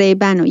عینک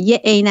ریبن و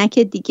یه عینک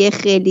دیگه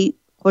خیلی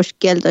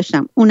خوشگل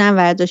داشتم، اونم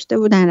ورداشته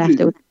بودن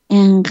رفته بودن.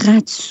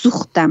 انقدر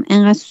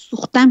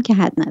سوختم که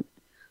حد نداره.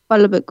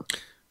 حالا بگو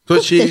تو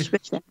چی؟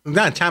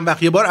 نه چند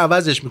وقت یه بار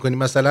عوضش میکنی؟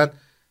 مثلا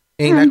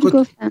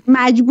عینکو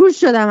مجبور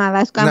شدم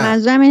عوض کنم.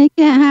 منظورم اینه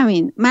که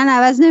همین من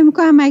عوض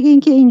نمیکنم مگه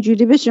اینکه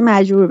اینجوری بشه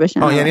مجبور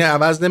بشم. یعنی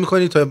عوض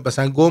نمیکنی تا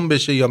مثلا گم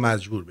بشه یا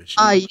مجبور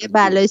بشه؟ یه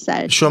بلای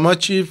سرش. شما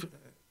چی؟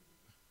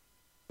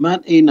 من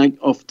عینک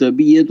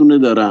آفتابی یه دونه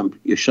دارم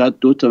یا شاید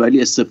 2 تا،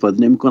 ولی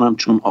استفاده نمیکنم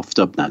چون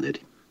آفتاب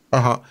نداریم.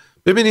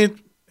 ببینید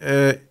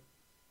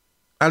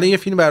الان یه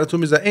فیلم براتون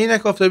میذارم.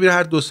 عینک آفتابی رو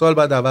هر 2 سال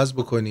بعد عوض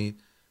بکنید،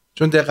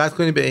 چون دقت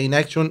کنید به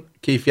عینک، چون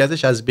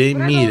کیفیتش از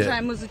بین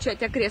میره.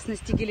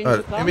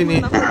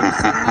 ببینید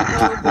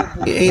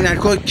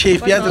عینک‌ها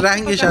کیفیت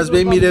رنگش از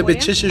بین میره، به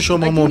چش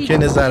شما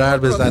ممکنه ضرر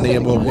بزنه یه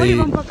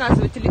موقعی.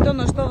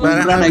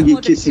 برای اگه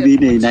کسی به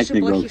این عینک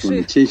نگاه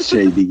کنه چه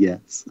شای دیگه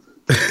است.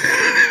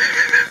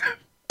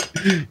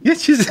 یه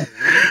چیز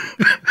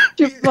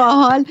چه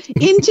باحال.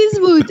 این چیز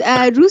بود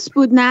روس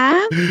بود نه؟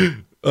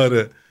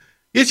 آره.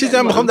 یه چیزی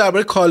هم میخوام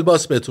درباره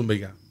کالباس بهتون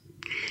بگم.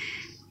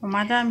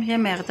 اومدم یه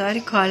مقداری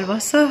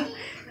کالباسو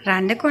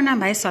رنده کنم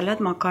برای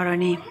سالاد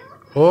ماکارونی.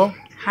 خب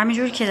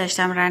همینجور که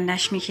داشتم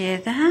رندش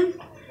میکردم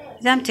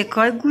دیدم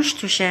تکای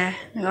گوشت توشه.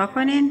 نگاه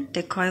کنین،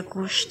 تکای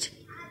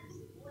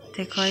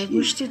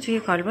گوشتی توی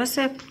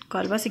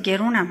کالباس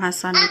گرون هم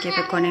هستن که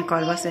بکنین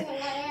کالباس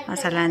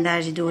مثلا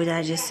درجه 2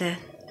 درجه 3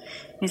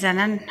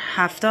 میزنن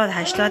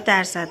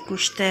 70-80%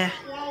 گوشته.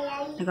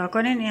 نگاه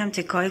کنین، این هم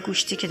تکای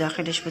گوشتی که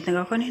داخلش بود.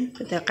 نگاه کنین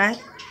به دقت.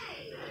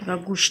 نگاه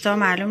گوشتا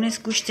معلوم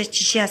نیست گوشت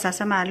چیشی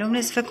اساسا معلوم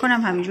نیست. فکر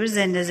کنم همینجور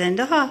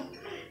زنده ها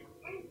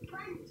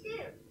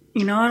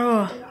اینا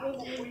رو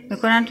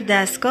میکنن تو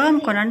دستگاه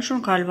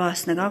میکننشون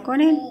کالباس. نگاه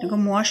کنین، نگاه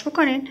موهاش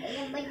بکنین،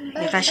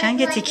 یه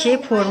قشنگ تیکه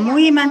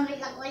پرمویی من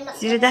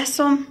زیر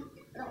دستم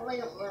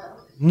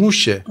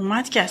موشه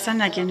اومد که اصلا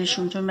نگه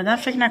نشونتون بدن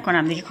فکر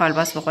نکنم دیگه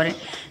کالباس بخورین.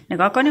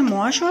 نگاه کنین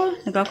موهاشو،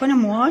 نگاه کنین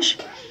موهاش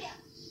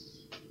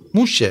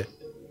موشه،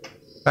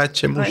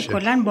 بچه موشه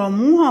کلن با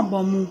مو ها،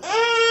 با مو.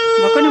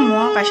 نگاه کنین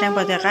موها قشنگ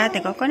با دقت.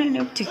 نگاه کنین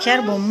این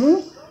تیکر با مو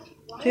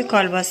توی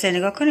کالباسه.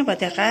 نگاه کنین با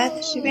دقت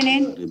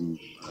ببینین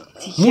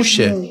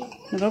موشه.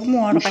 نگاه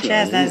موها رو قشنگ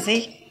از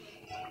نزدیک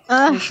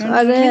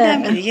نشون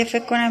میدم که دیگه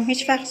فکر کنم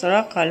هیچ وقت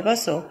سراغ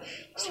کالباس و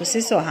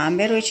سوسیس و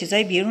همبر و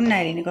چیزای بیرون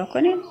نری. نگاه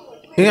کنین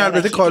این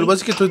البته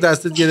کالباسی که تو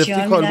دستت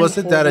گرفتی کالباس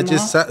درجه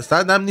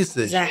 100 هم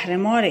نیستش.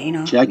 زهرمار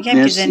اینا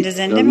میگم که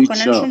زنده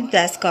میکننشون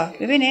دستگاه.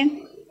 ببینین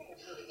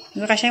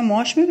قشنگ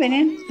موهاش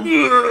میبینین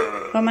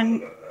با من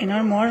اینا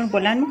رو موها رو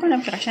بلند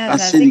میکنم که قشنگ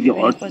از نزدیک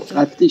ببینین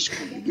خودتون.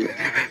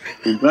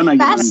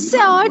 بس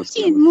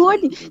آرتین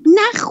مردی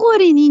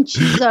نخورین این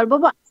چیزا رو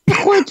بابا.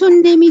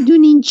 خودتون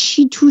نمیدونین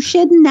چی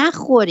توشه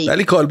نخورین.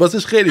 ولی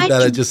کالباسش خیلی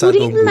درجه 100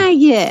 بود.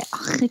 مگه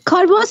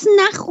کالباس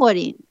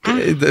نخورین.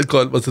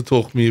 کالباس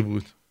تخمی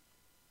بود.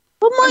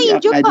 ما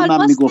اینجا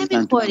کالباس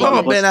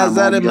نمیخوریم. به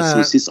نظر من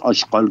سوسیس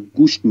آشغال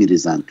گوشت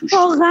میریزن توش.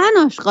 واقعا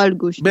آشغال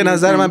گوشت. به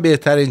نظر من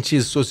بهترین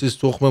چیز سوسیس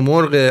تخم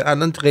مرغ.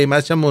 الان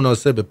قیمتش هم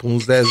مناسبه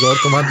 15,000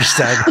 تومان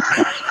بیشتر.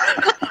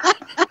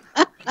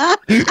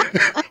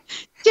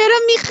 چرا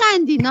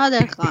میخندی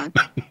نادر خان؟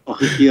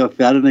 آخه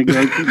قیافه رو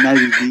نگاه کن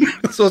ندیدی؟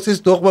 سوسیس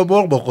تخم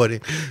مرغ بخوریم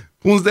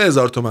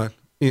 15,000 تومان.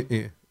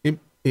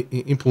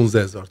 این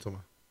 15,000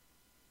 تومان.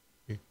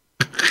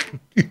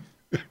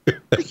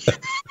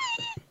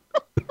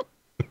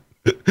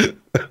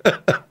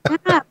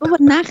 بابا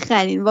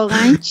نخرین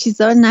واقعا این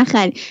چیزا رو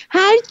نخرین.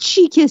 هر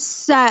چی که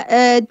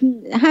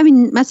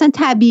همین مثلا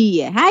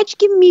طبیعیه، هر چی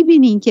که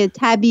میبینین که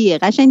طبیعیه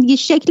قشنگ دیگه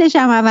شکلش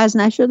هم عوض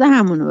نشده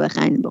همونو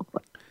بخرین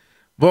بخور.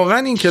 واقعا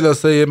این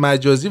کلاسای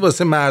مجازی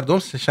واسه مردم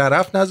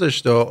شرف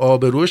نذاشته،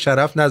 آبرو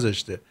شرف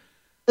نذاشته.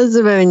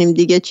 بذار ببینیم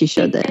دیگه چی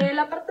شده.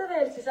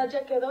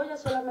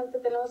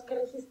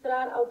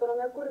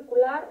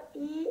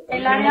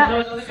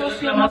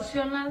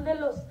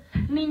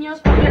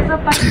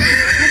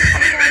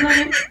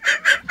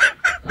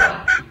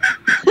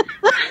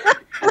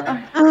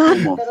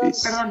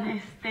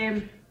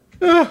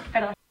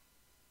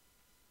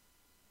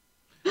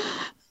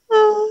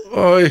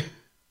 آی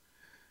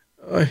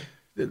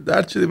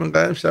درد شدیم من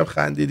قدم شب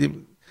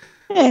خندیدیم.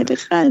 خیلی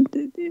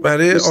خندیدیم.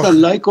 برای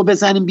لایکو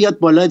بزنیم بیاد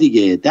بالا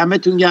دیگه.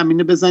 دمتون گرم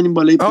اینو بزنیم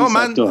بالای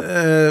 500 تا.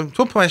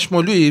 تو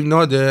پشمالویی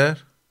نادر؟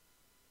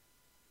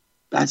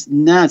 بس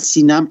نه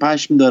سینم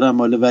پشم دارم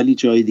حالا ولی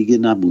جای دیگه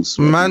نبوس.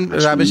 من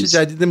روش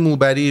جدید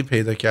موبری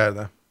پیدا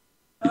کردم.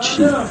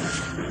 چی؟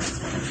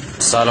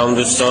 سلام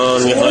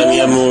دوستان، میخوایم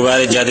یه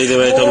موبر جدید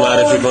بهتون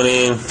معرفی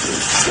کنیم.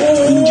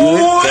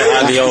 اینجا که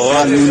علی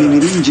آقا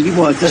میری اینجوری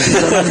با آتش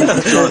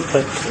میزنم.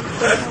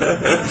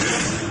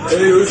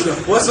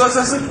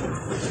 واسه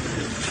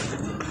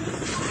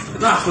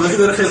نه خدایی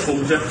داره خیلی خوب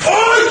میشه.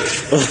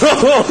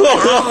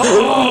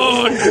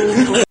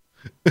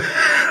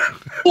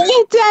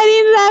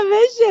 بهترین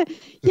روشه.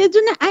 یه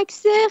دونه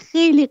عکس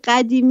خیلی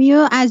قدیمی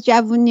و از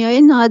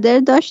جوونی‌های نادر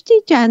داشتی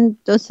چند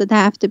 2-3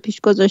 هفته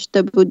پیش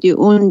گذاشته بودی.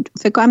 اون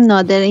فکر کنم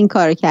نادر این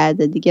کار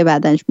کرده دیگه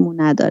بعدش مو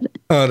نداره.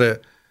 آره.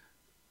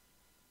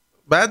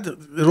 بعد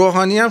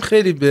روحانی هم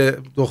خیلی به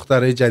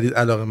دخترای جدید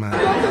علاقه من.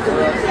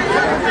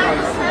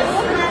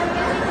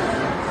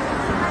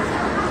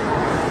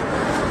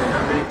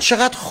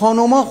 چقدر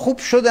خانوما خوب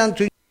شدن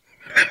توی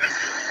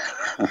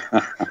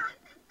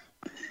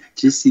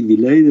چه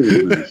سیبیلایی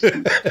داره.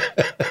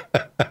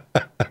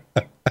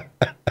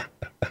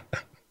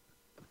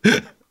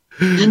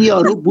 این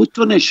یارو بود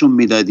تو نشون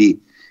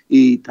میدادی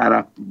این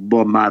طرف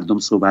با مردم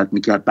صحبت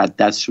میکرد بعد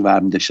دستشو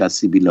برمیداشت از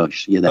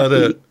سیبیلاش یه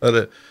دفعه.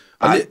 آره.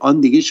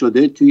 آن دیگه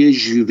شده توی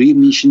جوری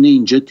میشینه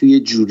اینجا توی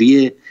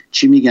جوری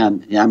چی میگن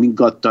همین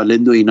گات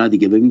تالنت و اینا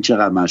دیگه. ببین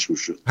چقدر مشهور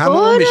شد.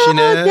 همون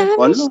میشینه.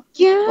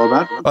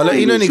 حالا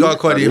اینو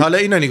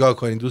نگاه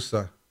کنی.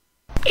 دوستان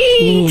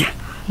Eat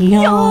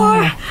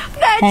your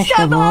What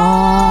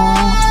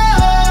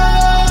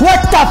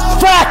the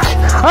fuck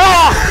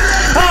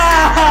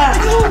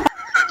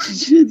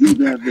چه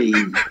دیدم به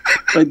این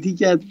با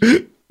دیگر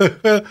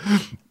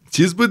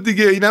چیز بود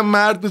دیگه. اینم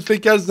مرد بود، فکر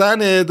کرد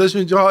زنه، داشت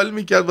اونجا حال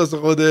میکرد واسه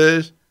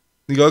خودش.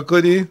 نگاه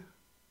کنی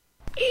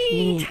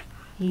Eat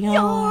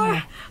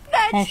your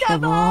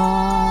vegetables.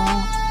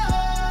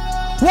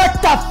 What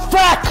the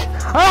fuck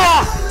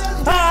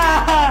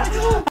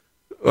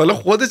حالا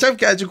خودش هم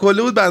کج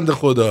کله بود بنده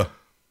خدا.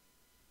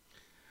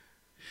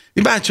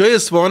 این بچهای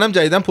اصفهان هم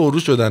جدیدن پررو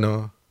شدن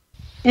ها.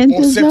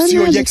 محسب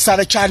 31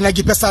 سر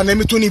کرنگی پسر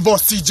نمیتونی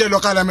واسی جلو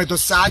قلم دو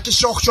سر که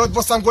شاخ شد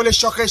واسم گل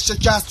شاخش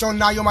شکست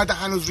چون نیومده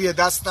هنوز روی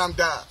دستم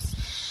دست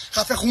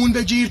خفه خون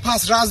بگیر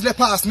پس رزل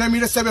پس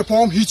نمیرسه به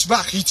پام هیچ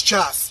وقت هیچ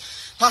کس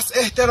پس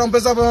احترام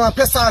بذار به من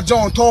پسر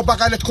جان تا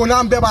بغلت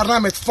کنم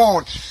ببرمت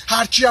فان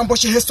هر کی هم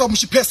باشه حساب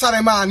میشی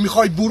پسر من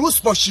میخوای بروس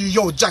باشی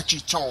یا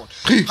جکی چان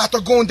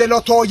حتی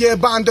گندلاتای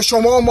بند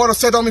شما ما رو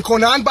صدا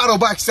میکنن برا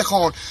بکس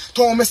خان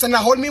تو مثل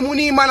نهال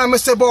میمونی منم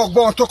مثل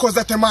باغبان تو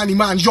کزت منی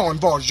من جان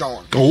بار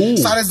جان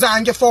سر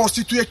زنگ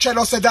فارسی توی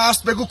کلاس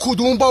درس بگو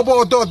کدوم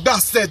بابا داد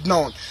دستت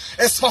نان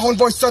اصفهان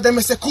وایستاده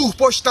مثل کوه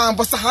پشتم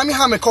واسه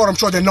همه کارم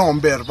شده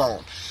نامبروان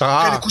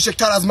خیلی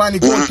کوچکتر از منی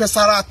گل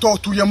پسرت تا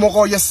توی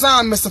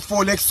مقایسم مثل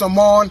فولکس و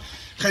مان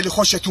خیلی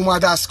خوشت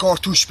اومده از کار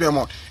توش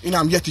بمان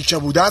اینم یه تیکه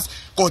بود از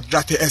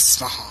قدرت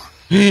اصفهان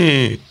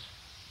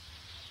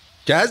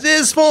گز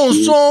اصفهان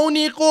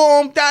سونی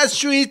قوم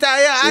دستشویی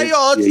تای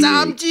حیات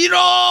سمتی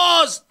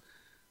راست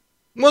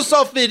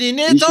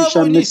مسافرینه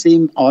تاونی مثل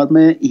این آرم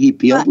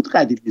هیپیا بود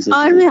قدیم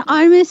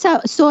آرم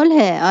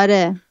صلحه.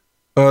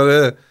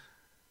 آره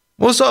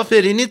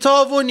مسافرینی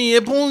تاونی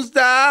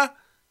 15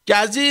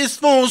 گزی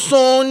اصفهان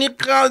سونی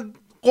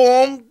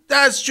قوم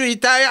دستشویی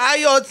تای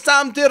حیات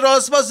سمت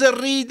راست واسه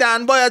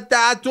ریدن باید 10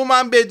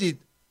 تومن بدید.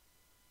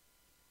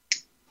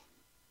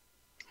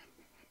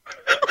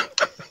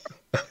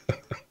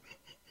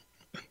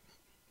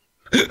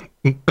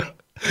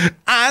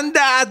 ان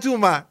 10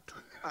 تومن.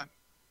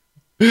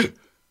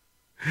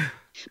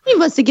 این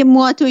واسه که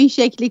موهاتو این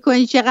شکلی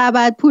کنی چقدر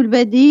باید پول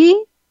بدی؟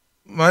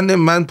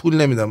 من پول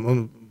نمیدم.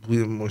 اون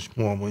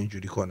موامو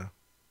اینجوری کنم.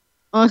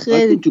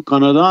 خیلی تو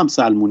کانادا هم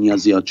سلمونیا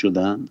زیاد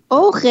شدن.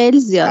 خیلی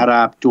زیاد.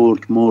 عرب،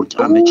 ترک،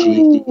 مرد همه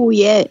چی.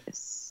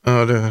 یس.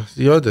 آره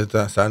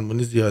زیاده،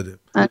 سلمونی زیاده.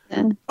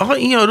 آقا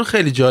این یارو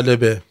خیلی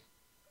جالبه.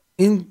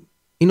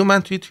 اینو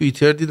من توی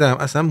توییتر دیدم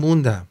اصلا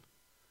موندم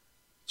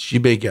چی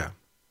بگم.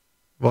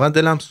 واقعا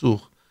دلم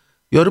سوخت.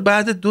 یارو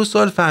بعد 2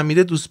 سال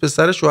فهمیده دوست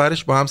پسر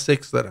شوهرش با هم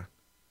سکس دارن.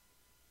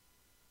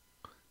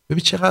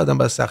 ببین چقدر آدم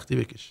باید سختی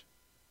بکشه.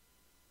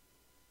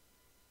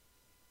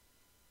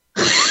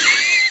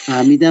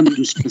 فهمیدم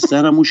دوست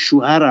پسرم و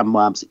شوهرم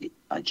با هم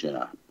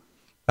عجب.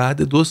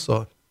 بعد 2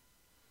 سال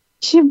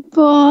چه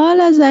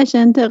بال ازش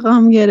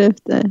انتقام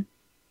گرفته.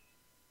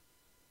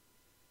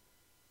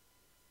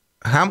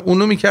 هم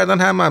اونو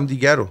میکردن هم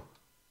دیگر رو.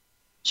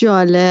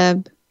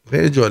 جالب.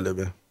 خیلی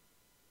جالبه.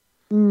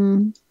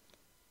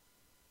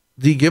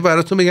 دیگه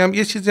براتون بگم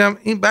یه چیزی هم.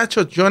 این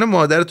بچه جان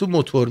مادرتون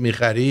موتور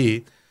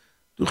میخرید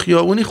تو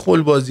خیابونی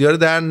خلبازی ها رو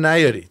در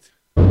نیارید.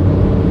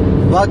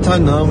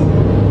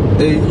 وطنم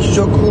ای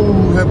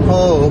شکوه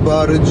پا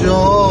بر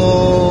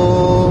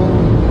جا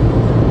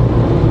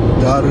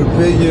در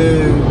پی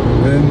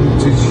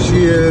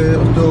انتشی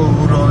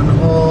دوران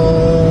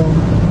ها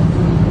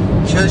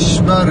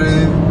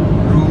کشور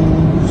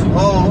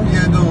روزهای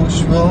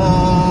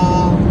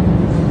دشوار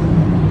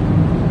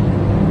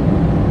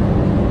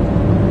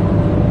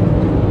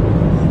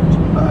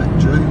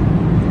بچه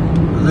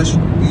داداش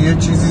یه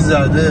چیزی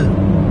زده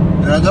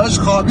داداش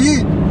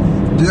خوابید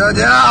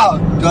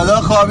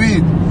دادا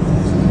خوابید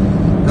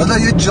دادا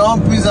یه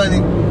جامپ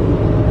میزنی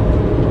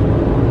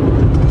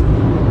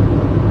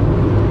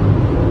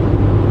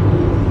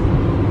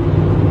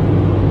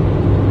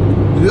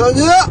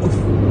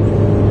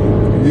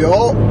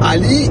یا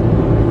علی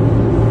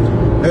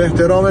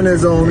احترام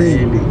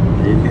نظامی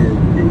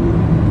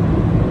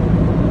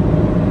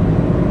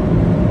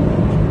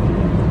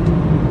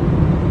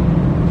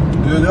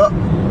دادا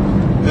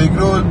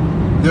اگرول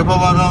یه پا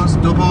بالانس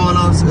 2 پا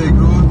بالانس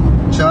اگرول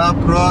چپ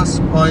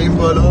راست پایین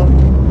بالا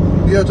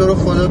بیا تو رو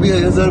خدا بیا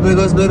یه ذره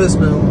بگاز برس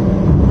به اون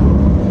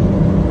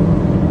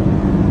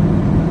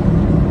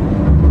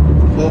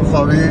خوب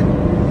خوابی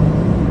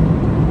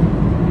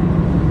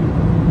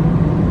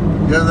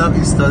یادم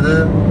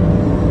ایستاده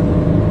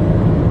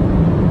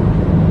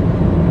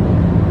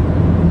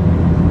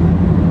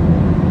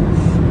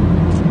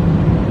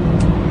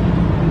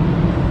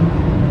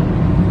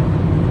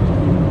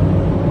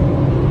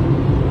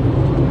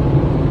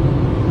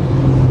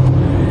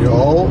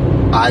یا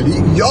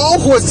علی یا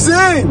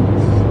حسین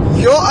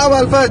یا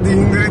اول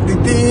دین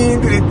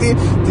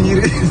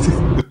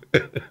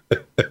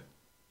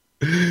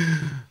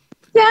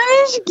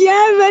دمش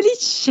گرم ولی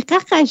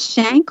چقدر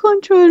قشنگ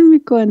کنترل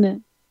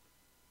میکنه.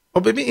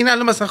 ببین این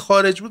الان مثلا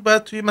خارج بود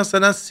بعد توی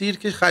مثلا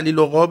سیرک خلیل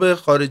عقاب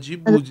خارجی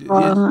بود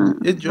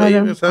یه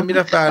جایی مثلا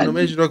میرفت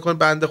برنامه اجرا کنه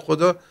بنده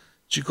خدا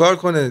چیکار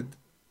کنه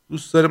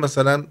دوست داره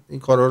مثلا این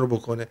کارا رو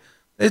بکنه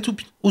تو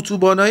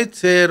اتوبان‌های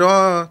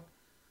تهران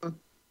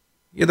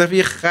یه دفعه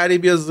یه خری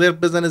بیا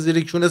زرب بزنه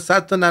زیر کونه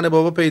 100 تا ننه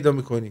بابا پیدا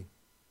میکنی.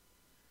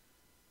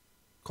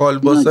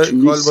 کالباسای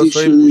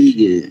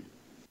دیگه.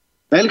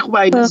 ولی خب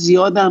عیب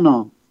زیادن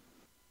ها.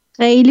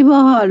 خیلی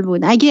باحال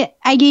بود. اگه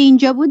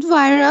اینجا بود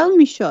وایرال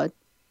میشد.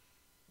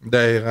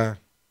 دقیقاً.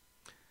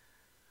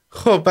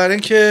 خب برای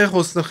اینکه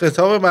حسن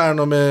خطاب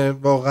برنامه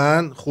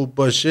واقعا خوب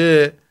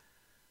باشه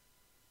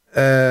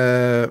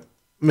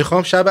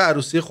میخوام شب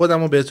عروسی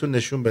خودم رو بهتون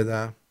نشون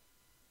بدم.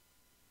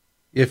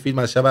 یه فیلم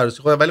از شب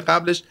عروسی خودم، ولی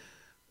قبلش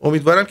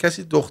امیدوارم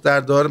کسی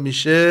دختردار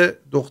میشه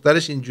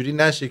دخترش اینجوری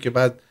نشه که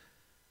بعد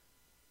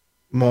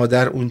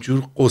مادر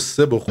اونجور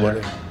قصه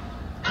بخوره.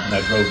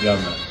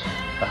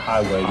 The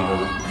highway, you know,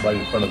 right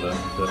in front of the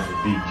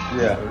beach.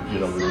 Yeah. You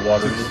know, the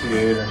water.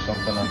 68 or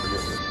something, I forget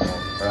what it's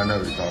called. But I know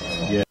what you're talking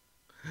about. Yeah.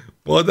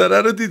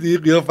 مادره رو دیدی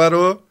قیافه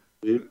رو؟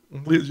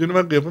 جون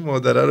من قیافه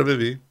مادره رو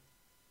ببین.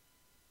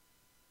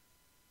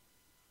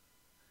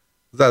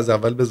 از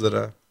اول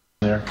بذارم.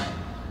 There.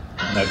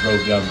 And I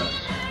drove down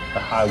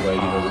the highway,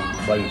 you know,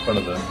 right in front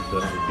of the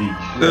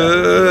beach.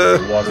 Yeah.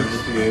 The water.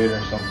 68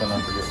 or something, I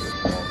forget what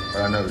it's called.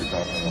 But I know what you're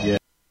talking about. Yeah.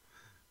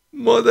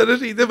 مادره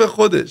ریده به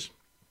خودش.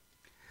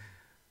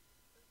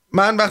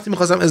 من وقتی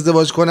میخواستم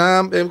ازدواج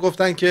کنم بهم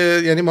گفتن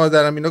که یعنی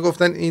مادرم اینا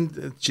گفتن این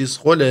چیز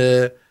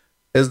خله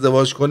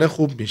ازدواج کنه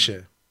خوب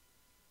میشه.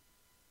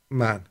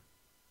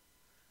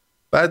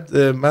 بعد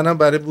منم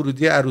برای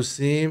ورودی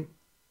عروسیم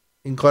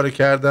این کارو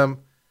کردم،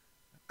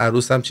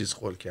 عروسم چیز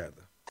خل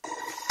کردم.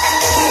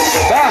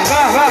 به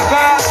به به به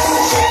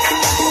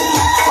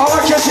آقا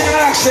کسی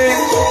نرخشه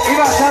این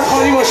وقتر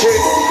خالی باشه.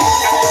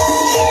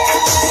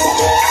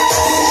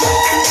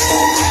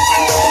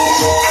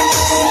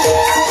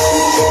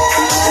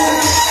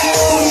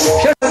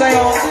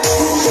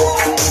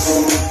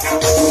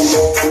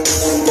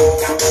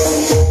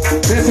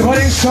 به اعتبار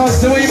این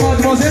شازده و این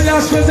مادمازل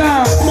دست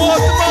بزن.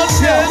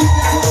 مادمازل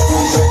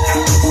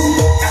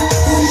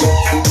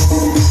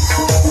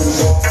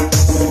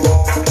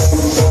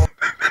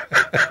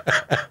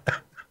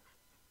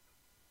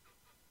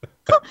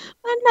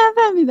من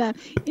نفهمیدم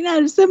این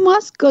عروسه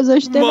ماسک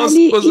گذاشته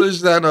ماسک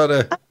گذاشتن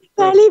آره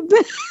ولی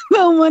به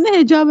عنوان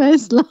حجاب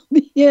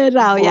اسلامی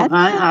رعایت.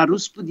 واقعا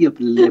عروس بود یا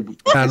پله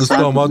بود؟ عروس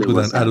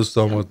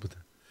داماد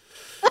بودن.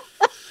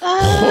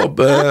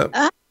 خب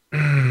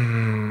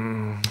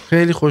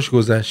خیلی خوش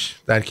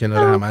گذشت در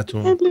کنار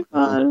همتون.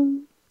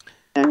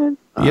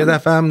 یه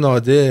دفعه هم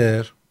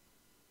نادر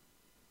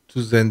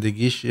تو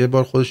زندگیش یه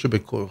بار خودش رو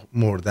به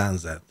مردن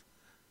زد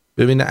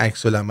ببینه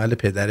عکس العمل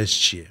پدرش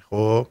چیه.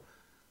 خب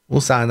اون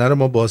صحنه رو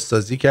ما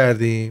بازسازی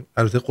کردیم،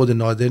 البته خود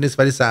نادر نیست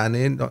ولی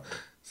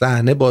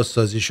صحنه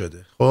بازسازی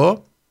شده. خب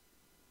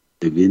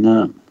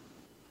ببینم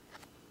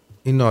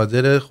این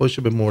نادر خودش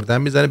رو به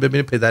مردن میزنه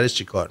ببینه پدرش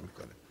چی کار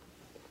میکنه.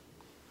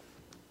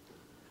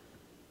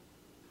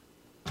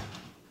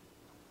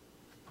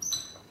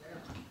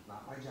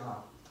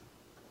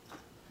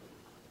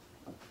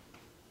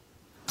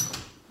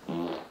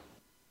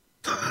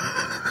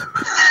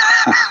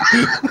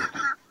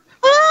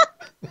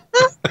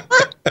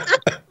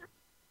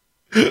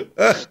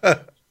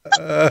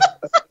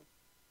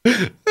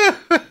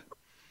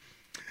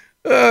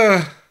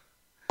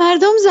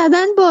 مردم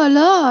زدن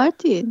بالا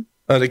آرتین.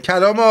 آره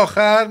کلام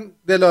آخر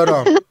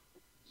دلارام.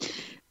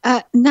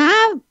 نه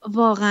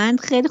واقعا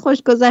خیلی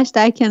خوش گذشت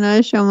در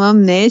کنار شما.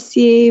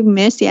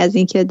 مرسی از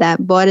اینکه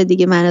بار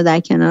دیگه منو در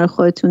کنار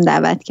خودتون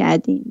دعوت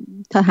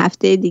کردین تا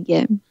هفته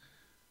دیگه.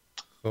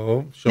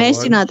 خب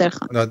مرسی نادر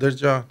خان. نادر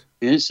جان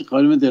مرسی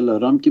خانم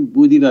دلارام که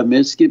بودی و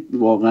مرسی که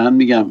واقعا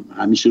میگم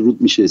همیشه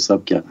رود میشه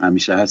حساب کرد،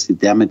 همیشه هستی.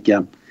 دمت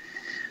گرم.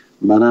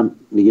 منم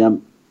میگم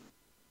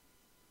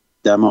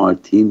دم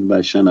آرتین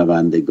و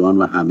شنوندگان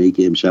و همه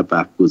که امشب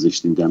وقت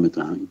گذاشتیم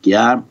دمتون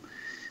گرم.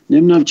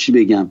 نمیدونم چی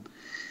بگم،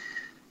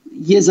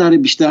 یه ذره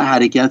بیشتر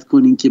حرکت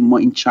کنین که ما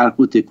این چرخ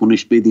رو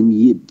تکونش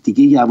بدیم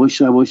دیگه.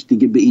 یواش یواش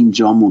دیگه به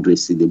اینجامون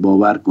رسیده،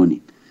 باور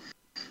کنین.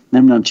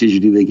 نمیدونم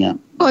چجوری بگم.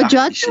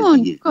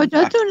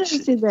 کجاتون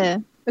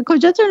رسیده؟ به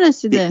کجاتون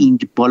رسیده؟ به این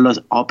بالا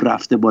آب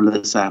رفته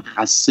بالا سر،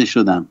 خسته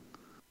شدم.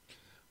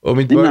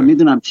 امیدوارم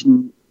میدونم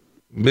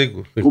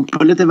بگو.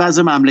 کمپلیت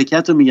وضع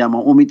مملکت رو میگم،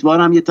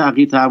 امیدوارم یه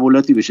تغییر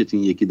تحولاتی بشه تو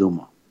این 1-2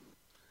 ماه.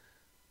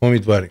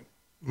 امیدواریم.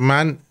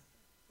 من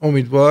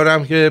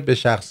امیدوارم که به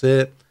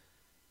شخصه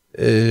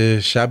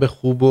شب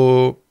خوب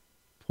و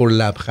پر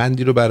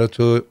لبخندی رو برای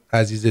تو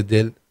عزیز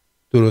دل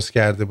درست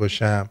کرده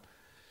باشم.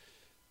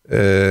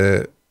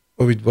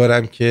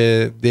 امیدوارم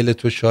که دل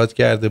تو شاد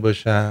کرده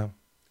باشم،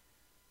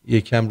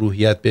 یکم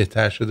روحیت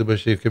بهتر شده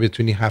باشه که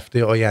بتونی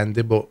هفته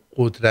آینده با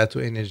قدرت و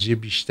انرژی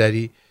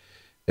بیشتری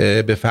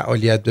به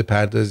فعالیت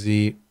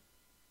بپردازی.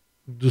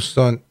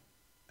 دوستان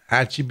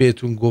هرچی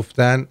بهتون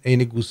گفتن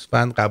عین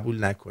گوسفند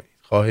قبول نکنید،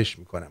 خواهش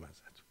میکنم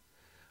ازتون.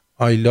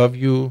 I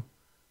love you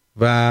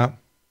و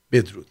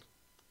بدرود.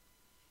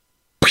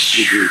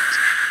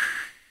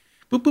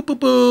 بو بو بو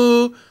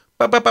بو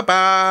با با با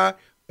با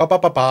با با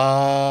با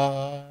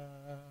با